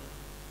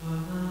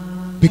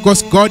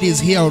 Because God is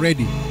here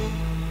already.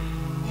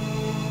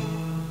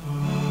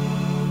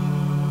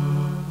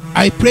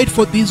 I prayed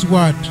for this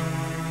word.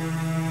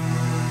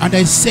 And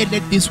I said,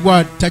 let this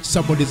word touch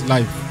somebody's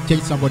life.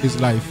 Change somebody's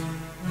life.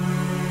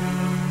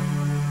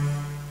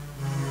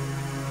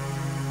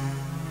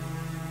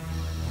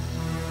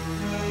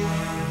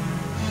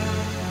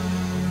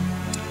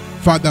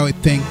 Father, I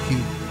thank you.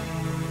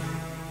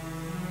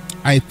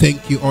 I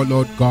thank you, oh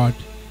Lord God.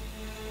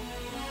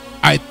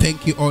 I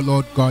thank you, oh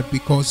Lord God,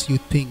 because you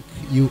think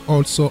you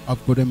also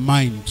have got a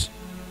mind.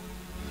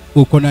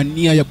 Uko na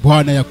nia ya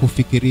Bwana ya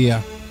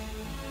kufikiria.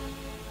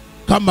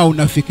 Kama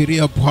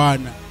unafikiria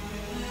Bwana,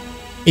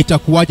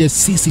 itakuwaje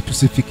sisi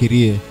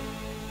tusifikirie?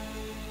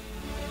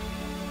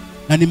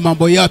 Na ni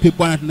mambo yapi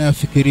Bwana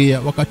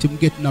tunayafikiria? Wakati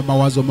mwingine tuna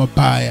mawazo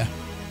mabaya.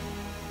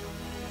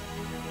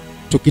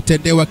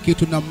 Tukitendewa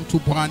kitu na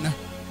mtu Bwana,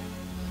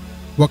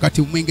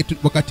 wakati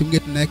mwingine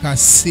tunaweka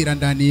hasira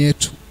ndani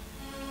yetu.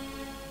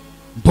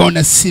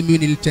 Mbona si mimi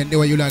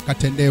nilitendewa, yule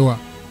akatendewa?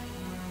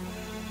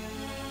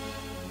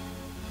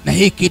 Na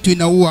hii kitu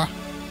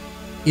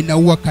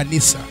inaua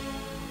kanisa.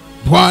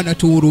 Bwana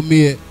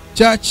tuhurumie.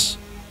 Church,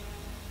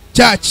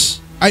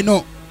 I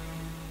know,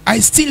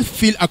 I still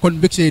feel a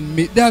conviction in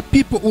me. There are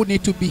people who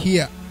need to be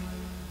here.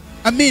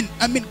 I mean,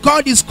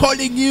 God is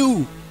calling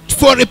you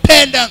for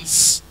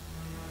repentance.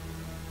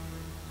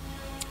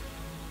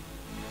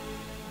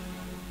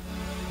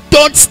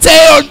 Don't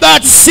stay on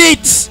that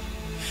seat.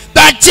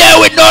 That chair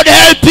will not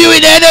help you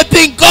in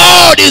anything.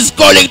 God is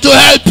calling to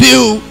help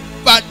you.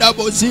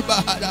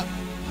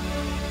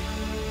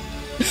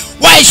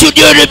 Why should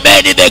you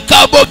remain in the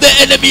camp of the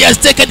enemy? He has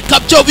taken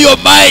capture of your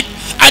mind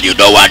and you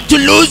don't want to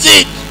lose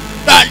it.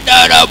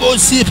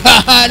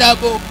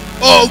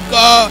 Oh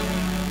God.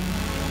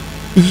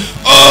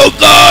 Oh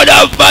God,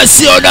 have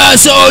mercy on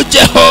us, oh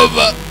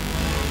Jehovah.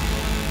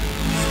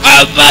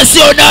 Have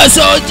mercy on us,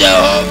 oh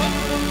Jehovah.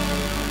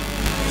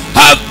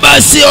 Have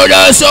mercy on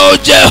us, oh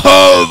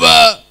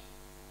Jehovah.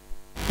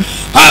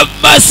 Have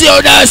mercy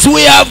on us.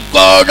 We have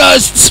gone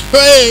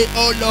astray,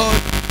 oh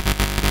Lord.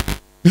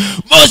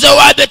 Most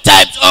of the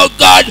times, oh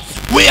God,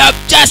 we have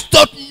just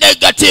thought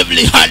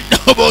negatively.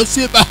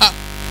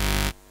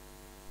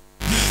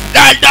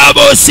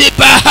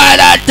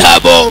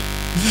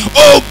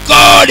 Oh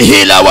God,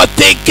 heal our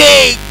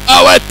thinking,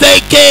 our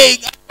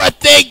thinking, our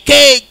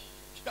thinking.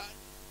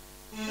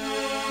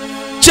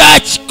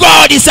 Church,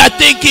 God is a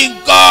thinking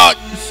God.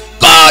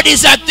 God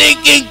is a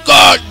thinking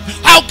God.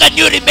 How can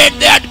you remain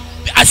there and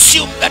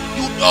assume that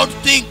you don't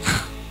think?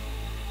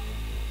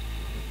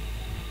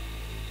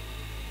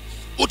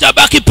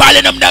 Utabaki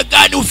pale namna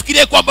gani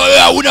ufikirie kwamba wewe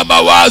hauna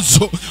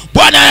mawazo?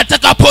 Bwana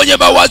anataka ponye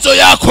mawazo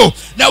yako,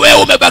 na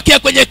wewe umebakia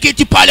kwenye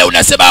kiti pale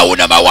unasema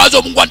hauna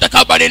mawazo. Mungu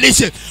anataka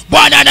badilishe.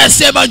 Bwana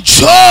anasema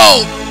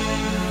njoo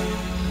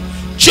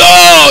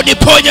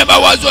niponye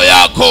mawazo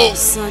yako.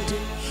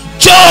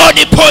 Njoo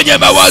niponye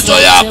mawazo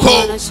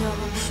yako.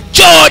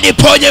 Njoo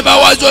niponye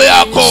mawazo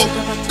yako.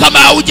 kama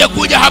hauje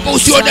kuja hapa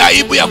usione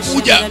aibu ya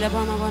kuja.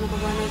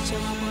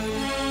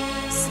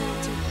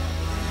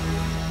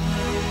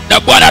 Na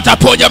Bwana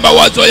ataponya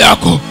mawazo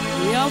yako.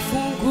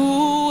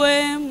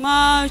 Yafungue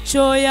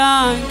macho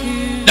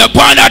yangu. Na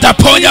Bwana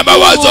ataponya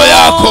mawazo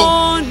yako.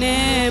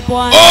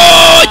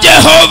 Oh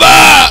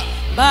Jehova.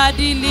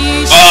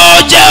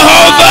 Oh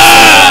Jehova.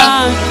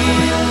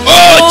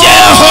 Oh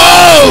Jehova.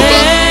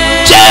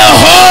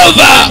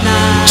 Jehova.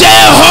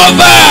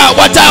 Jehova,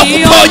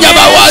 watakuponya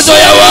mawazo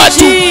ya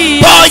watu.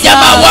 Ponya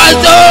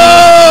mawazo.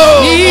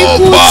 Oh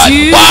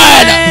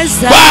Bwana,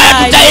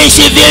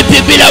 tutaishi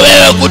vipi bila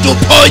wewe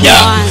kutuponya?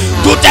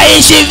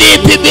 Tutaishi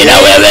vipi bila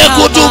wewe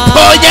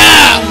kutuponya?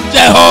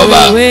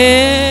 Jehova.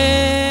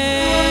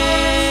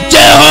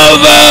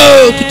 Jehova,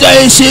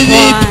 tutaishi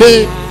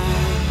vipi?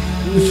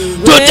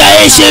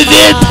 Tutaishi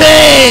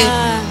vipi?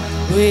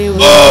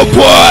 Oh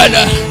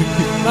Bwana.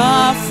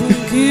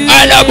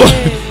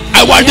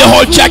 I want the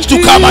whole church to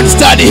come and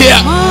stand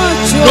here.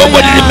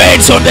 Nobody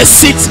remains on the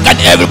seats. Can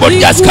everybody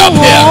just come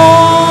here?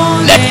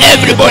 Let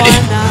everybody.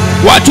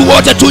 Watu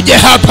wote tuje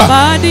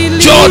hapa.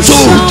 Njoo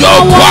tu,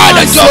 njoo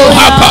Bwana, njoo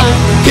hapa.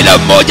 Kila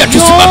mmoja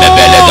tusimame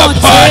mbele za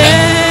Bwana.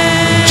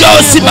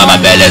 Njoo simama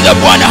mbele za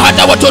Bwana,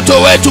 hata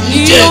watoto wetu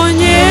mje.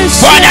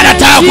 Bwana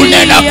anataka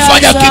kunena,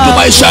 kufanya kitu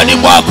maishani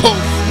mwako.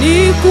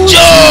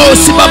 Njoo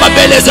simama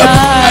mbele za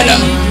Bwana.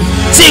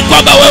 Si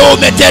kwamba wewe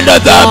umetenda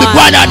dhambi,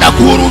 Bwana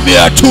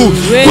anakuhurumia tu.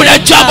 Kuna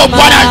jambo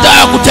Bwana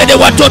anataka kutendea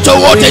watoto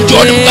wote.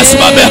 Njooni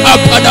mkasimame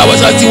hapa na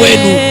wazazi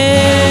wenu.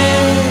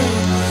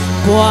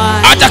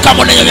 Hata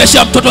kama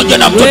unanyonyesha mtoto, njoo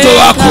na mtoto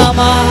wako.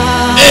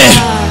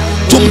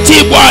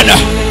 Tumtii Bwana.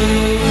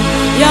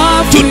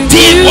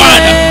 Tutii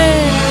Bwana.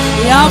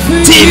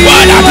 Tii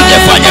Bwana,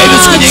 hatujafanya hivi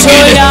siku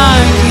nyingine.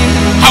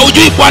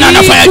 Haujui Bwana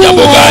anafanya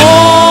jambo gani.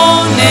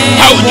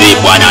 Haujui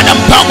Bwana ana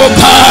mpango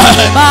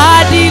gani.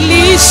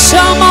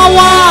 Badilisha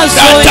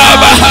mawazo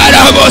Rataba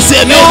harabo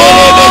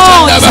semehelebe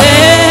sataba.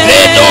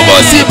 Retobo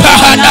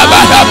sipahana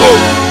barabo.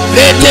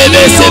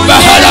 Retebe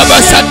sepaharaba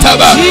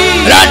sataba.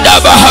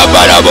 Randaba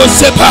habarabo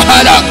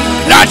sepahara.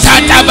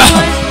 Ratataba.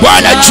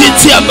 Bwana,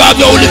 jinsi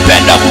ambavyo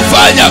ulipenda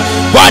kufanya.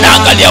 Bwana,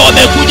 angalia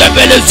wamekuja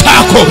mbele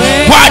zako.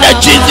 Bwana,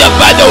 jinsi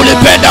ambavyo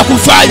ulipenda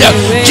kufanya.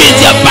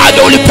 Jinsi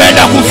ambavyo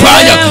ulipenda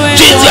kufanya.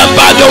 Jinsi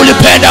ambavyo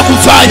ulipenda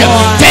kufanya.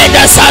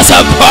 Tenda sasa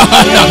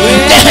Bwana.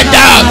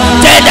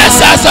 Tenda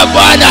sasa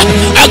Bwana.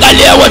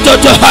 Angalia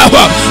watoto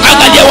hawa.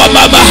 Angalia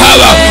wamama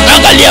hawa.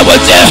 Angalia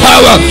wazee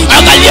hawa.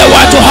 Angalia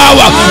watu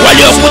hawa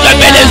waliokuja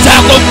mbele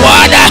zako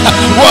Bwana.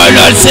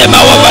 Wanasema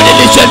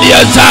wabadilishe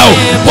nia zao.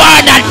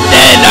 Bwana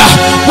nena.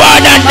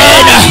 Bwana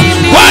nena.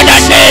 Bwana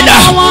nena.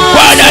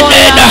 Bwana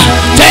nena.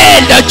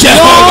 Tenda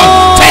Jehova.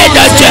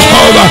 Tenda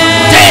Jehova.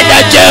 Tenda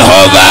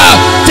Jehova.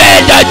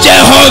 Tenda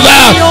Jehova.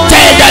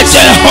 Tenda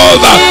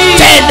Jehova.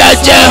 Tenda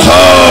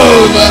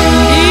Jehova.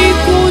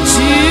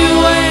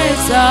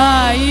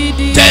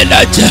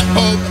 Tenda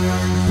Jehova.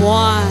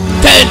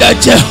 Tenda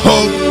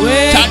Jehova.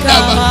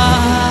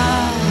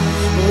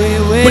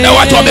 Kuna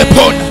watu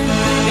wamepona.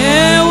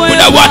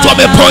 Kuna watu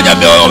wamepona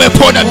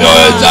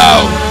mioyo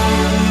zao.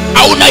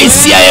 Hauna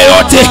hisia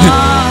yoyote,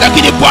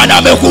 lakini Bwana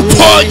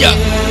amekuponya.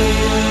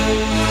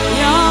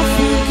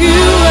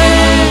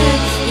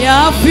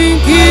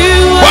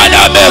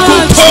 Bwana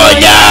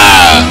amekuponya.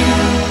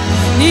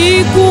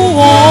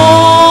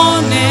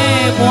 Nikuone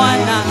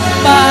Bwana,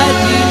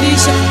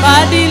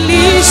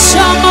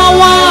 badilisha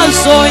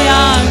mawazo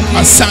yangu.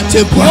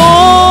 Asante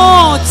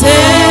Bwana.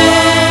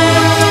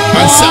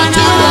 Asante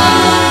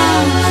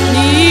Bwana.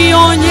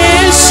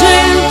 Nionyeshe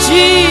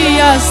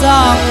njia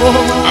zako.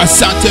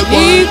 Asante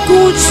Bwana.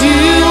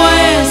 Nikujue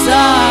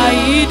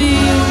zaidi.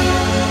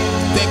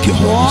 Thank you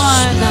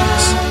Bwana.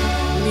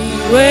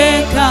 Niwe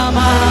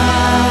kama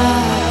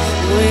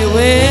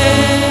wewe.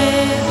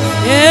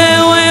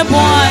 Ewe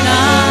Bwana,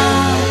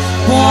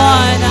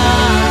 Bwana,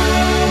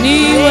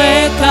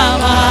 niwe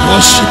kama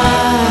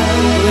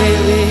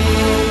wewe.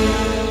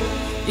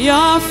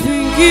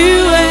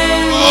 Yafungue.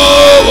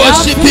 Oh,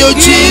 worship you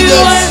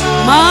Jesus.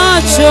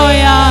 Macho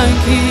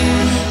yangu.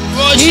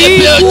 Worship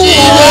you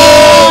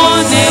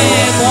Jesus.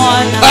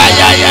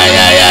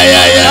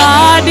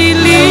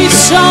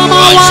 Badilisha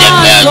mawazo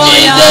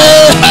yote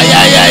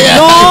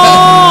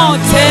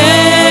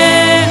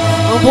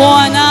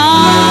Bwana,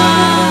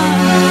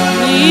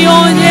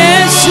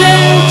 nionyeshe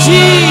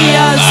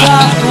njia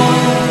zako.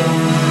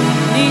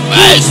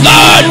 My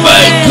God,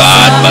 my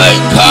God, my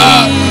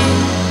God.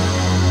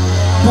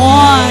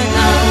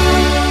 Bwana,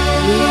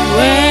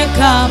 niwe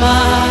kama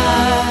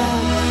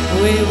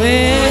wewe.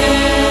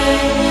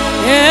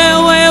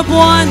 Ewe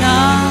Bwana,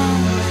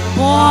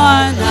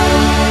 Bwana,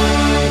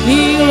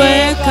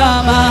 niwe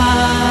kama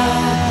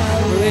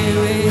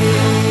wewe.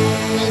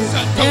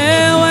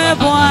 Ewe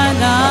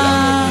Bwana,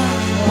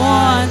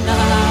 Bwana,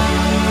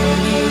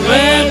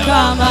 niwe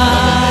kama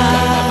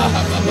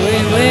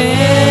wewe.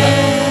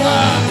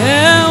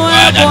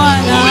 Ewe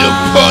Bwana,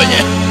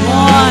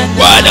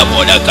 Bwana,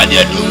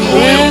 muonekanie ndugu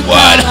huyu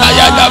Bwana.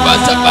 Hayana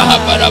masabaha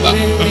baraba.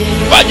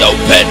 waja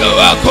upendo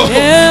wako,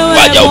 Ewe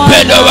waja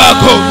upendo Bwana.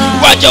 wako,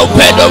 waja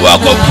upendo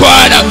wako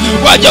Bwana,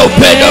 waja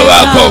upendo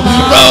wako,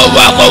 roho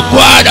wako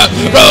Bwana,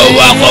 roho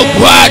wako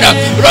Bwana,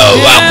 roho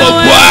wako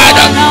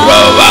Bwana,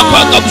 roho wako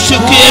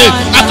akamshukie,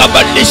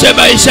 akabadilishe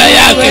maisha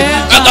yake,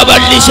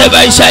 akabadilishe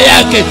maisha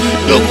yake,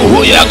 ndugu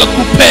huyo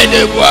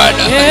akakupende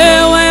Bwana.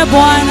 Ewe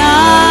Bwana,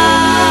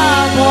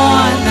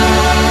 Bwana,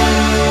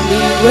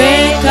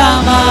 niwe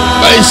kama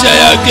Maisha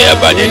yake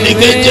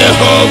yabadilike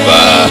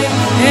Jehova.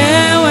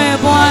 Ewe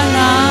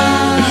Bwana,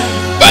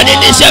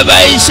 Badilisha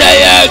maisha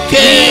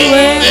yake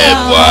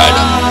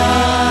Bwana.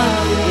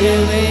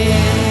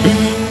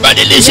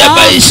 Badilisha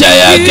maisha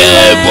yake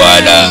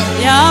Bwana.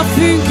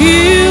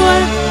 yafungiwe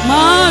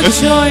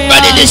macho ya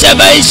Badilisha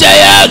maisha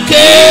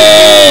yake.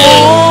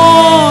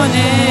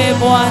 One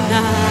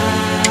Bwana,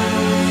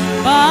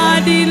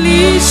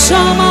 badilisha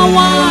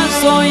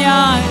mawazo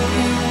yake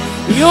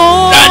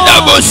yote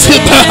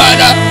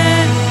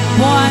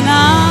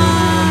Bwana,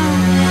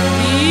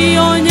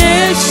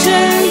 nionyeshe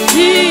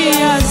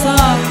njia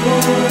zako,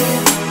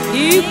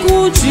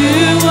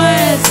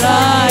 nikujue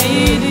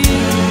zaidi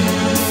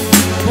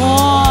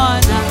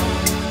Bwana,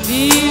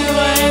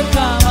 niwe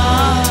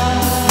kama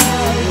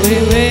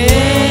wewe.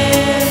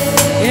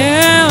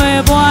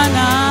 Ewe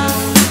Bwana,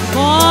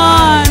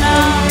 Bwana,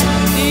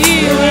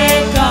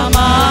 niwe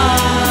kama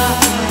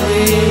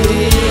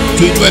wewe.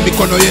 Tuinue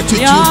mikono yetu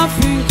juu.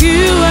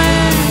 Yafungiwe,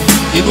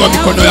 Inua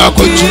mikono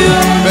yako juu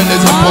mbele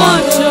za Bwana.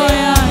 macho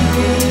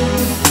yake,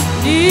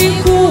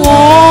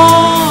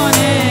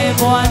 nikuone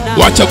Bwana.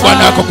 Wacha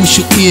Bwana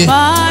akakushukie.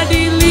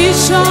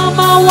 Badilisha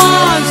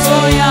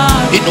mawazo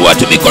yake. Inua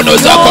tu mikono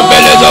zako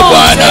mbele za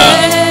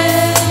Bwana.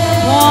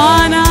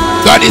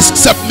 That is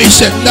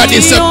submission. That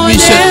is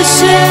submission.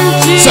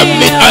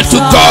 Submit unto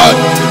God.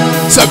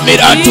 Submit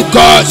unto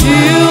God.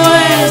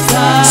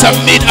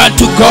 Submit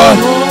unto God.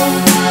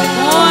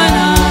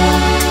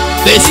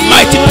 There's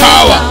mighty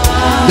power.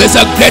 There's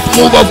a great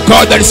move of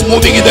God that is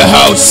moving in the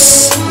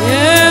house.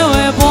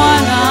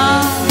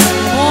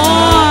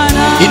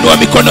 Inua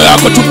mikono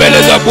yako tu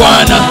mbele za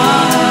Bwana.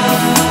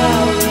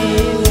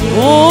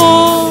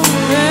 Oh,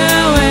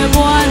 wewe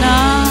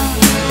Bwana,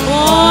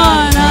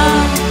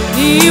 Bwana,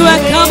 niwe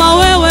kama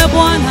wewe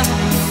Bwana.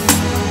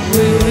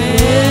 Wewe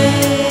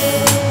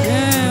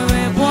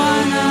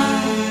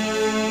Bwana,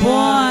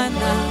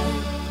 Bwana,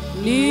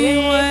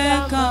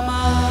 niwe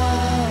kama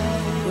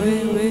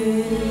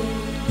wewe.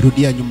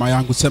 Rudia nyuma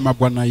yangu, sema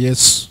Bwana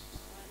Yesu,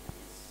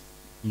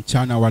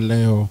 mchana wa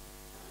leo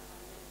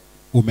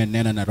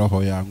umenena na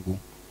roho yangu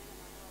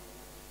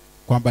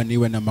kwamba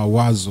niwe na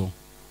mawazo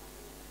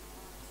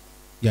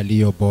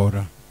yaliyo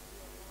bora,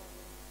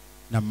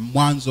 na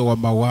mwanzo wa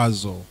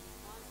mawazo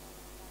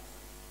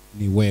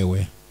ni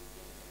wewe.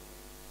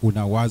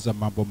 Unawaza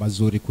mambo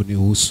mazuri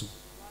kunihusu,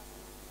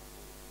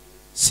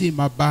 si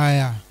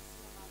mabaya,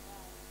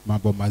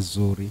 mambo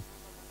mazuri.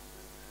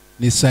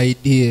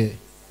 Nisaidie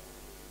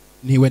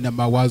niwe na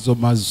mawazo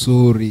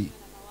mazuri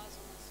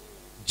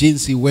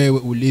jinsi wewe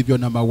ulivyo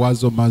na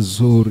mawazo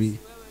mazuri,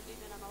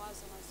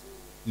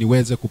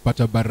 niweze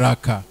kupata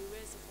baraka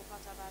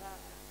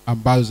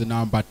ambazo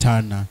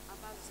zinaambatana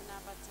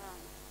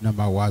na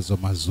mawazo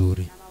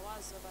mazuri.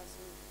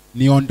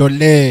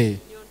 Niondolee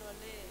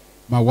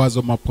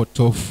mawazo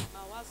mapotofu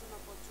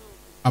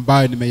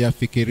ambayo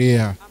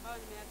nimeyafikiria.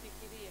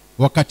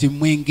 Wakati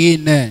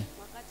mwingine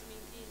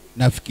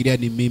nafikiria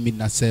ni mimi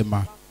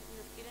nasema,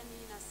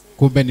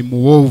 kumbe ni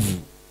muovu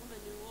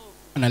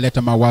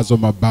analeta mawazo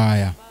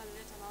mabaya.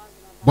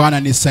 Bwana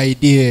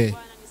nisaidie,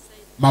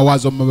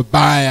 mawazo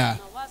mabaya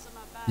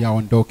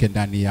yaondoke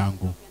ndani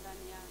yangu.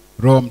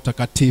 Roho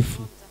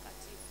Mtakatifu,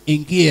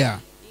 ingia,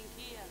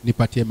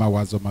 nipatie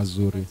mawazo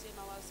mazuri.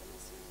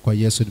 Kwa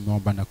Yesu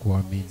nimeomba na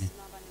kuamini.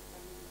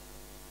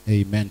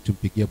 Amen.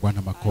 Tumpigie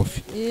Bwana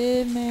makofi.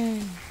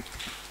 Amen.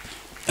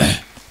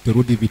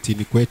 Turudi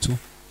vitini kwetu.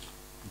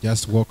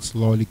 Just walk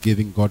slowly,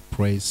 giving God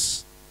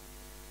praise.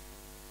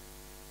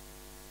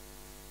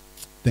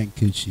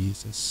 Thank you,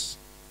 Jesus.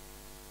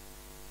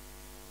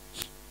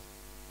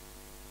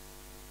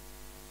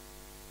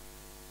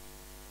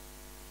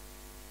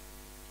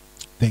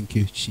 Thank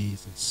you,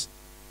 Jesus.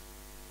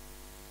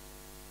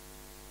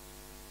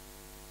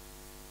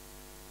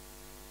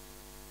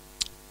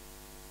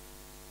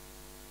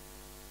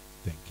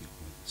 Thank you,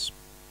 Holy Spirit.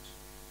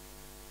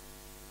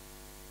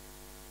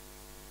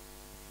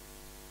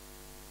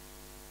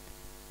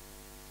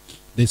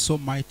 There's so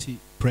mighty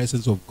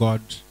presence of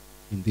God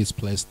in this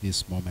place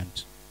this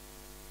moment.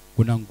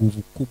 Kuna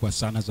nguvu kubwa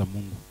sana za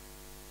Mungu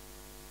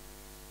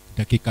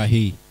dakika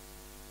hii.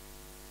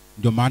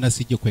 Ndio maana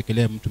sije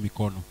kuwekelea mtu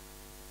mikono,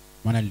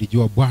 maana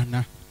nilijua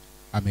Bwana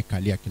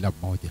amekalia kila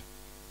mmoja.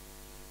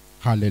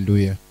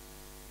 Hallelujah.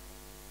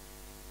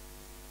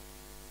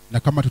 Na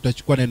kama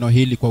tutachukua neno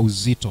hili kwa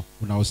uzito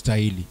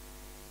unaostahili,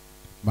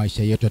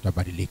 maisha yetu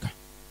yatabadilika.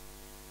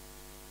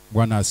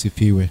 Bwana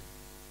asifiwe.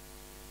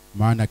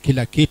 Maana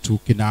kila kitu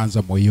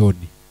kinaanza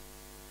moyoni.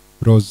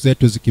 Roho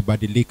zetu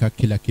zikibadilika,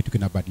 kila kitu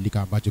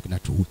kinabadilika ambacho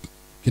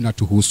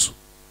kinatuhusu.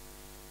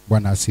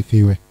 Bwana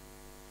asifiwe.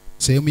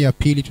 Sehemu ya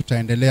pili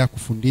tutaendelea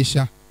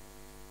kufundisha,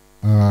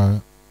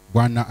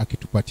 Bwana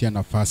akitupatia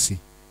nafasi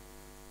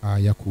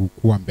ya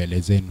kukua mbele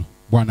zenu.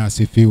 Bwana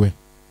asifiwe.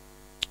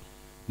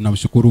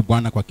 Namshukuru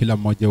Bwana kwa kila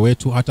mmoja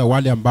wetu, hata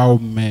wale ambao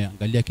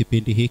mmeangalia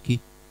kipindi hiki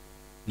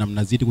na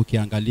mnazidi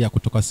kukiangalia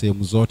kutoka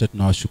sehemu zote,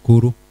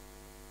 tunawashukuru.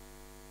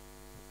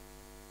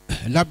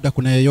 Labda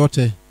kuna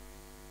yeyote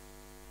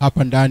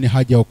hapa ndani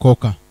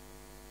hajaokoka.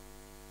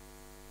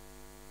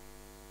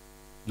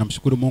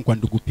 Namshukuru Mungu kwa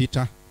ndugu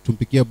Peter.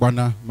 Tumpigie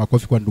Bwana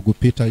makofi kwa ndugu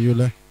Peter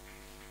yule.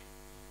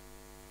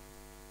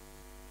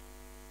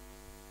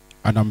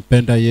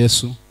 Anampenda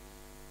Yesu.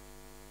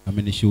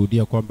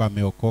 Amenishuhudia kwamba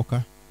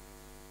ameokoka.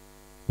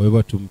 Kwa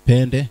hivyo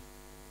tumpende.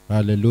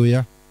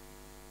 Haleluya.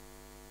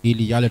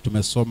 Ili yale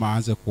tumesoma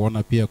aanze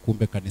kuona pia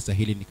kumbe kanisa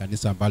hili ni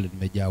kanisa ambalo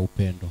limejaa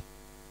upendo.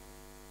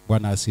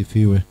 Bwana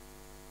asifiwe.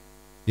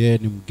 Yeye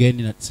ni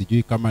mgeni na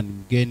sijui kama ni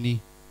mgeni.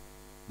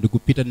 Ndugu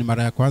Peter, ni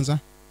mara ya kwanza?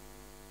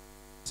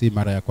 Si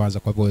mara ya kwanza,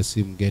 kwa hivyo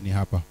si mgeni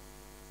hapa.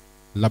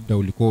 Labda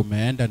ulikuwa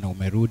umeenda na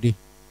umerudi.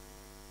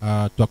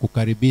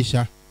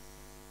 Twakukaribisha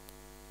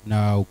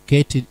na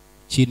uketi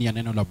chini ya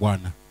neno la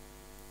Bwana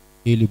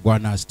ili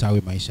Bwana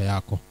astawi maisha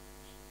yako.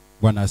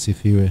 Bwana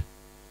asifiwe.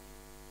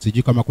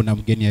 Sijui kama kuna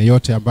mgeni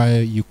yeyote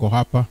ambaye yuko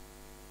hapa.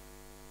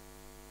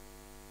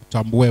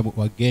 Tutambue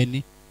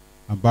wageni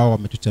ambao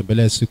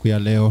wametutembelea siku ya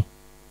leo.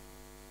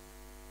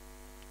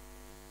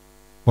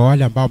 Kwa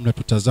wale ambao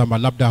mnatutazama,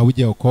 labda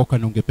haujaokoka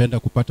na ungependa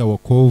kupata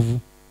wokovu,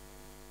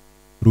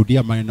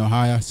 rudia maneno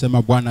haya.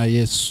 Sema, Bwana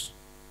Yesu,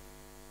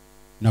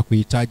 na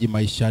kuhitaji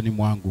maishani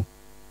mwangu.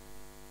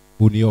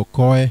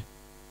 Uniokoe,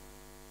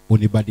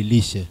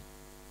 unibadilishe,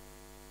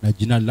 na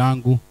jina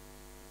langu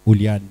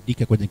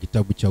uliandike kwenye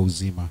kitabu cha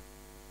uzima.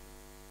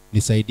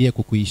 Nisaidie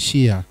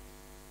kukuishia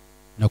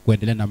na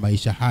kuendelea na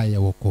maisha haya ya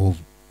wokovu.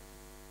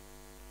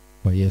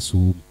 Kwa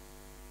Yesu.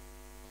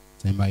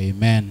 Sema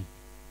amen.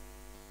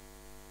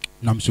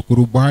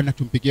 Namshukuru Bwana.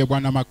 Tumpigie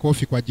Bwana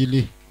makofi kwa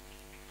ajili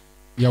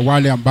ya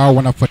wale ambao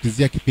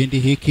wanafuatilia kipindi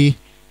hiki.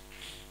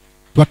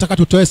 Tunataka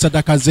tutoe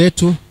sadaka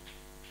zetu.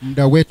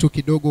 Muda wetu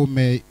kidogo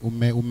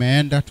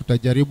umeenda.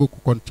 Tutajaribu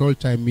kucontrol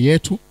time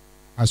yetu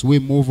as we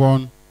move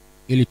on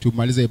ili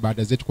tumalize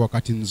ibada zetu kwa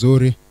wakati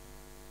nzuri.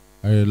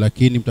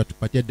 Lakini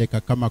mtatupatia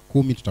dakika kama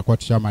 10 tutakuwa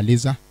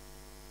tushamaliza.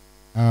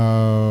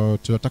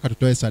 Tunataka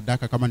tutoe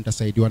sadaka. Kama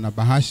nitasaidiwa na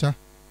bahasha,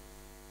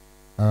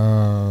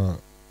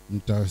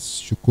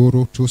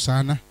 nitashukuru tu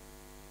sana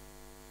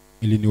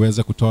ili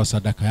niweze kutoa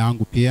sadaka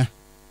yangu pia.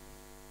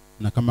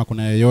 Na kama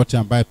kuna yeyote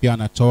ambaye pia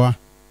anatoa,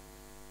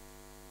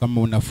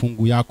 kama una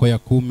fungu yako ya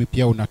 10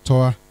 pia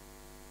unatoa,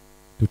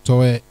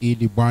 tutoe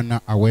ili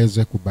Bwana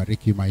aweze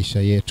kubariki maisha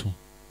yetu.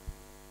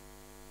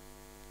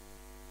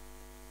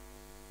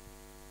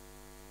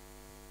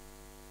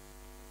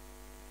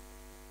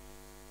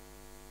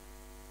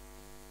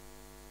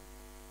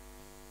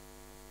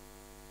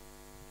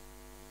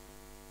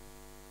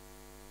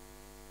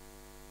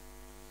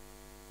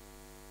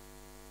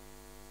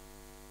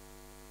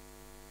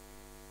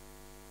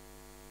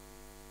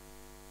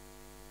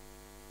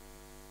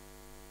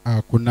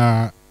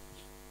 Kuna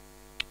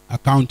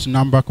account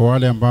number kwa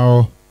wale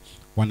ambao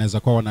wanaweza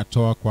kuwa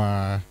wanatoa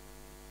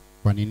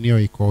kwa ninio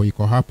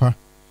iko hapa.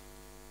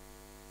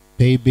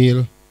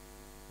 PAYBILL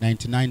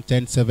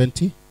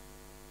 991070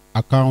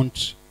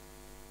 account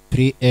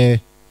 3A,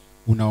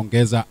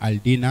 unaongeza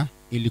ALDINA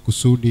ili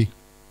kusudi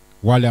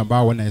wale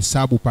ambao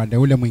wanahesabu pande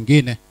ule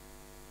mwingine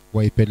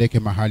waipeleke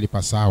mahali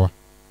pasawa.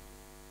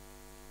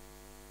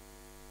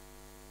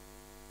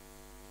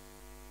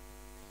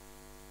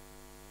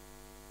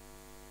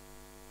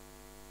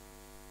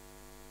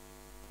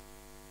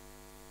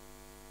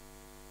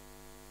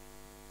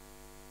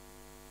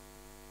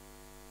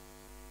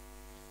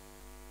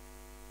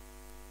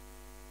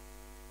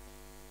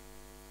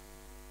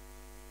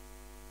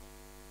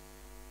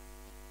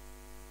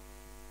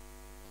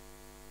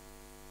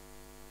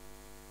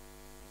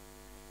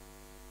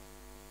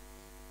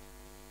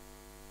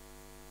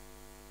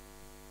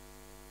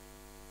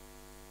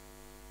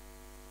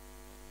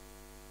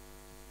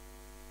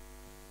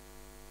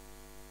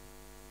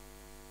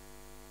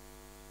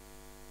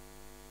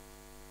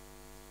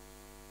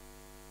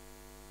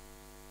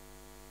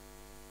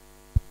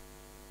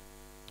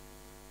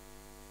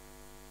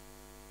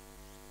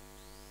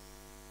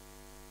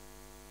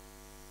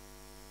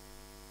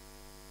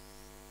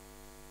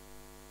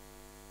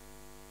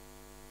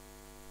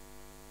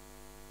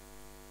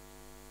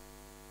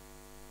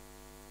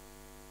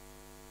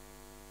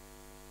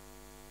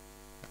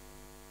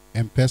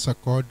 M-Pesa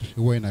code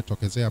huwa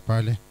inatokezea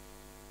pale.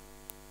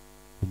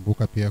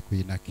 Kumbuka pia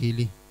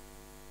kuinakili.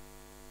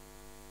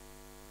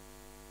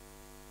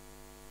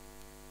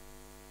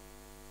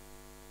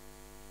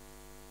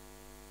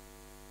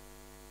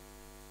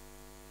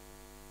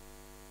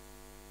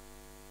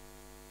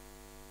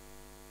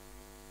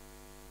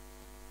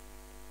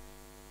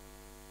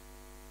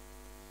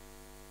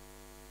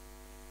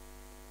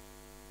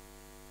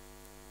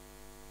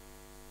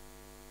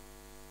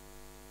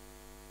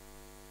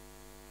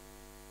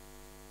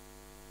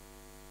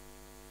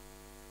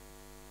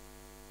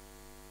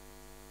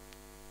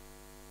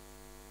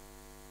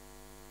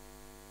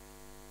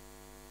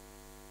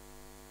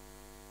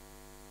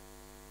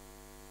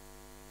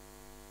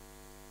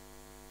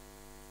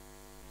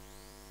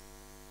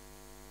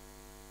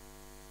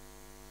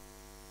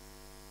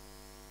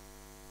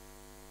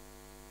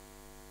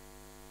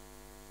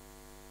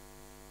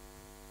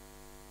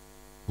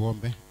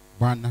 Tuombe.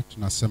 Bwana,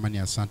 tunasema ni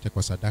asante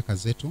kwa sadaka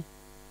zetu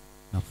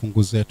na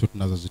fungu zetu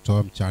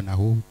tunazozitoa mchana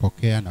huu.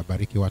 Pokea na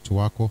bariki watu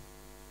wako.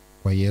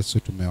 Kwa Yesu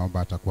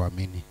tumeomba,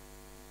 atakuamini.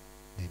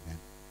 Amen.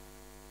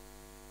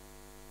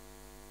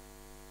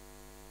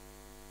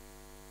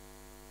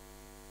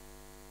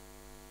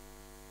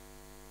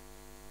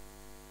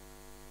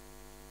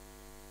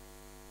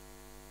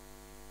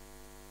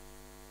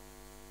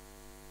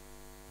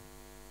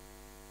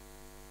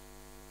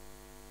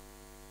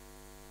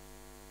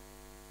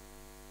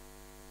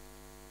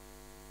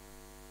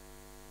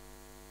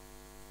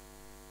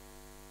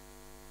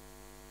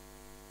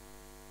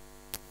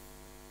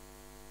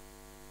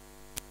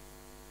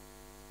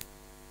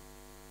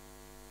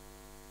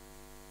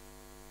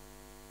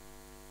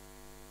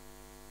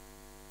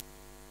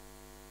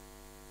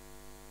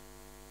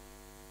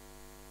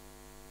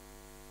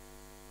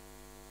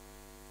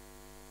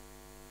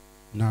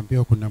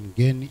 Naambiwa kuna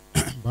mgeni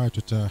ambaye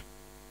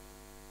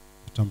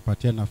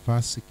tutampatia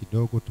nafasi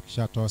kidogo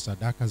tukishatoa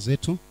sadaka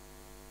zetu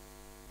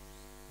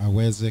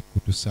aweze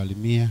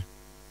kutusalimia.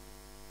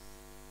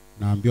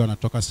 Naambiwa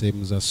anatoka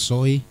sehemu za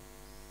Soi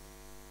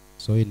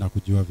na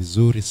kujua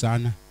vizuri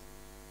sana,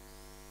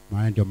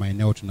 maana ndio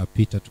maeneo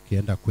tunapita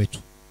tukienda kwetu,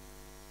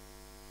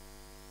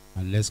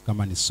 unless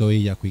kama ni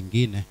Soi ya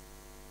kwingine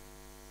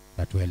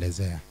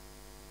tatuelezea.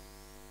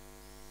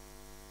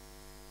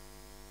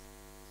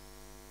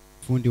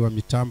 Fundi wa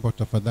mitambo,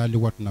 tafadhali,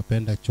 huwa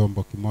tunapenda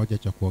chombo kimoja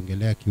cha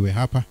kuongelea kiwe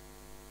hapa.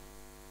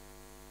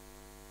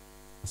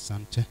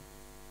 Asante.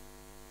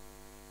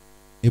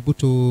 Hebu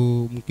tu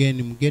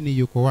mgeni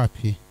yuko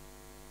wapi?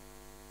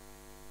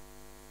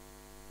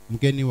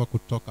 Mgeni wa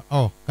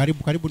kutoka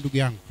karibu ndugu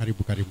yangu,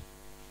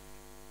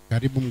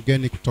 karibu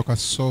mgeni kutoka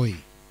Soi.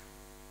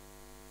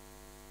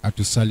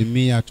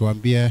 Atusalimia,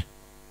 atuambie.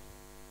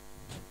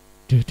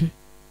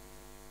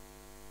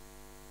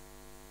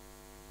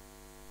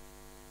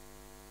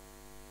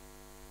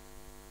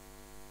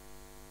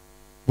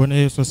 Bwana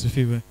Yesu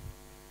asifiwe.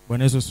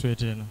 Bwana Yesu asifiwe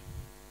tena.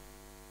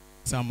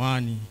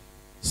 Samahani,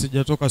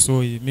 sijatoka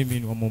Soi, mimi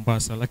ni wa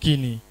Mombasa,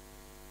 lakini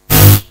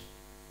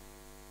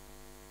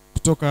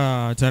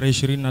kutoka tarehe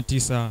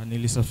 29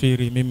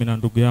 nilisafiri mimi na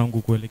ndugu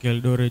yangu kuelekea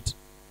Eldoret.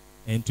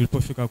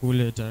 Tulipofika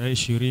kule tarehe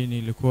 20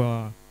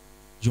 ilikuwa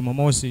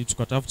Jumamosi,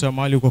 tukatafuta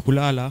mahali kwa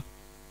kulala.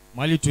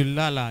 Mahali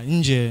tulilala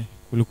nje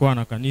kulikuwa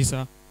na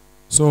kanisa.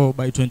 So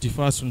by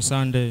 21st on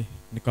Sunday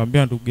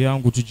nikamwambia ndugu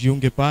yangu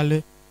tujiunge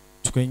pale.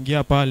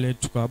 Tukaingia pale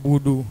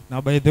tukaabudu,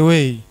 na by the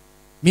way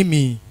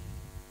mimi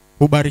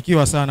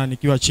hubarikiwa sana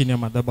nikiwa chini ya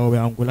madhabahu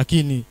yangu,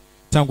 lakini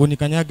tangu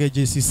nikanyage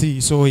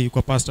JCC Soi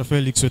kwa Pastor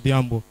Felix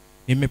Odhiambo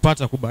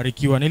nimepata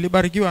kubarikiwa.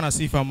 Nilibarikiwa na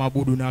sifa,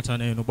 maabudu na hata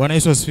neno. Bwana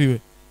Yesu asifiwe.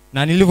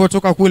 Na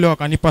nilivyotoka kule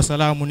wakanipa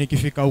salamu,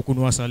 nikifika huku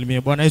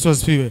niwasalimie. Bwana Yesu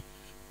asifiwe.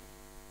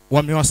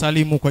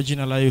 Wamewasalimu kwa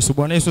jina la Yesu.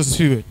 Bwana Yesu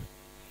asifiwe.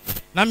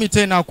 Nami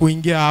tena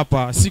kuingia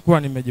hapa sikuwa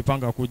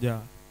nimejipanga kuja.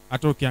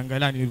 Hata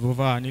ukiangalia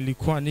nilivyovaa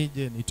nilikuwa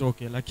nije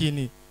nitoke,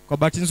 lakini kwa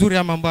bahati nzuri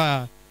ama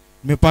mbaya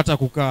nimepata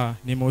kukaa,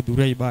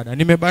 nimehudhuria ibada.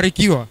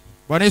 Nimebarikiwa.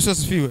 Bwana Yesu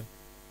asifiwe.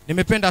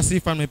 Nimependa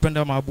sifa,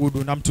 nimependa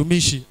maabudu na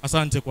mtumishi.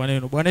 Asante kwa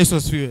neno. Bwana Yesu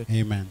asifiwe.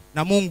 Amen.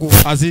 Na Mungu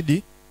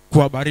azidi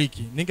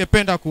kuwabariki.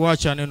 Ningependa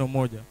kuacha neno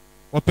moja.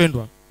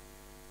 Wapendwa,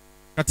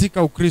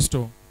 katika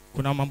Ukristo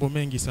kuna mambo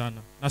mengi sana.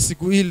 Na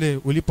siku ile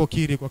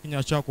ulipokiri kwa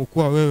kinywa chako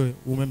kuwa wewe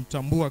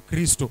umemtambua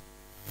Kristo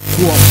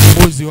kuwa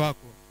mkombozi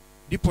wako,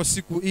 ndipo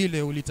siku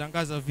ile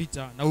ulitangaza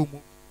vita na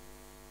umu.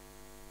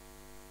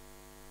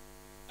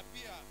 Na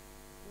pia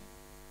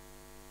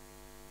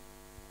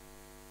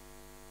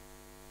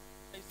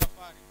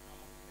safari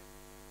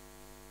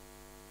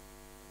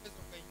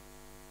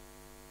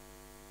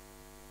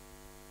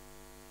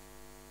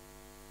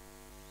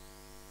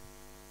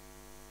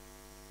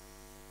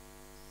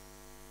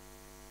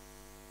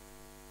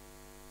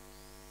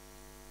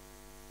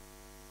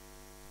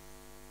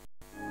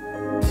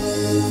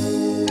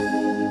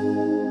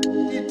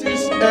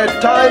a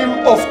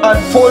time of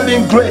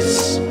unfolding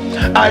grace.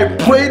 I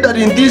pray that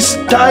in this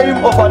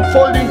time of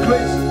unfolding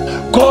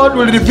grace, God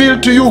will reveal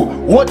to you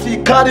what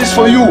He carries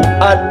for you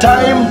at a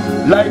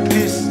time like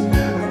this.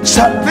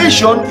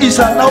 Salvation is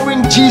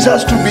allowing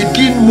Jesus to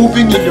begin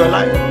moving in your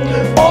life.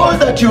 All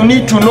that you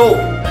need to know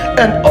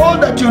and all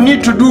that you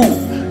need to do,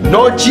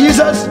 know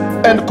Jesus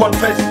and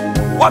confess.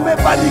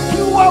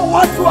 Wamebarikiwa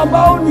watu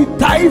ambao ni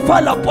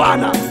taifa la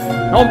Bwana.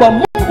 Naomba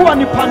Mungu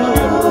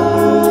anipanue.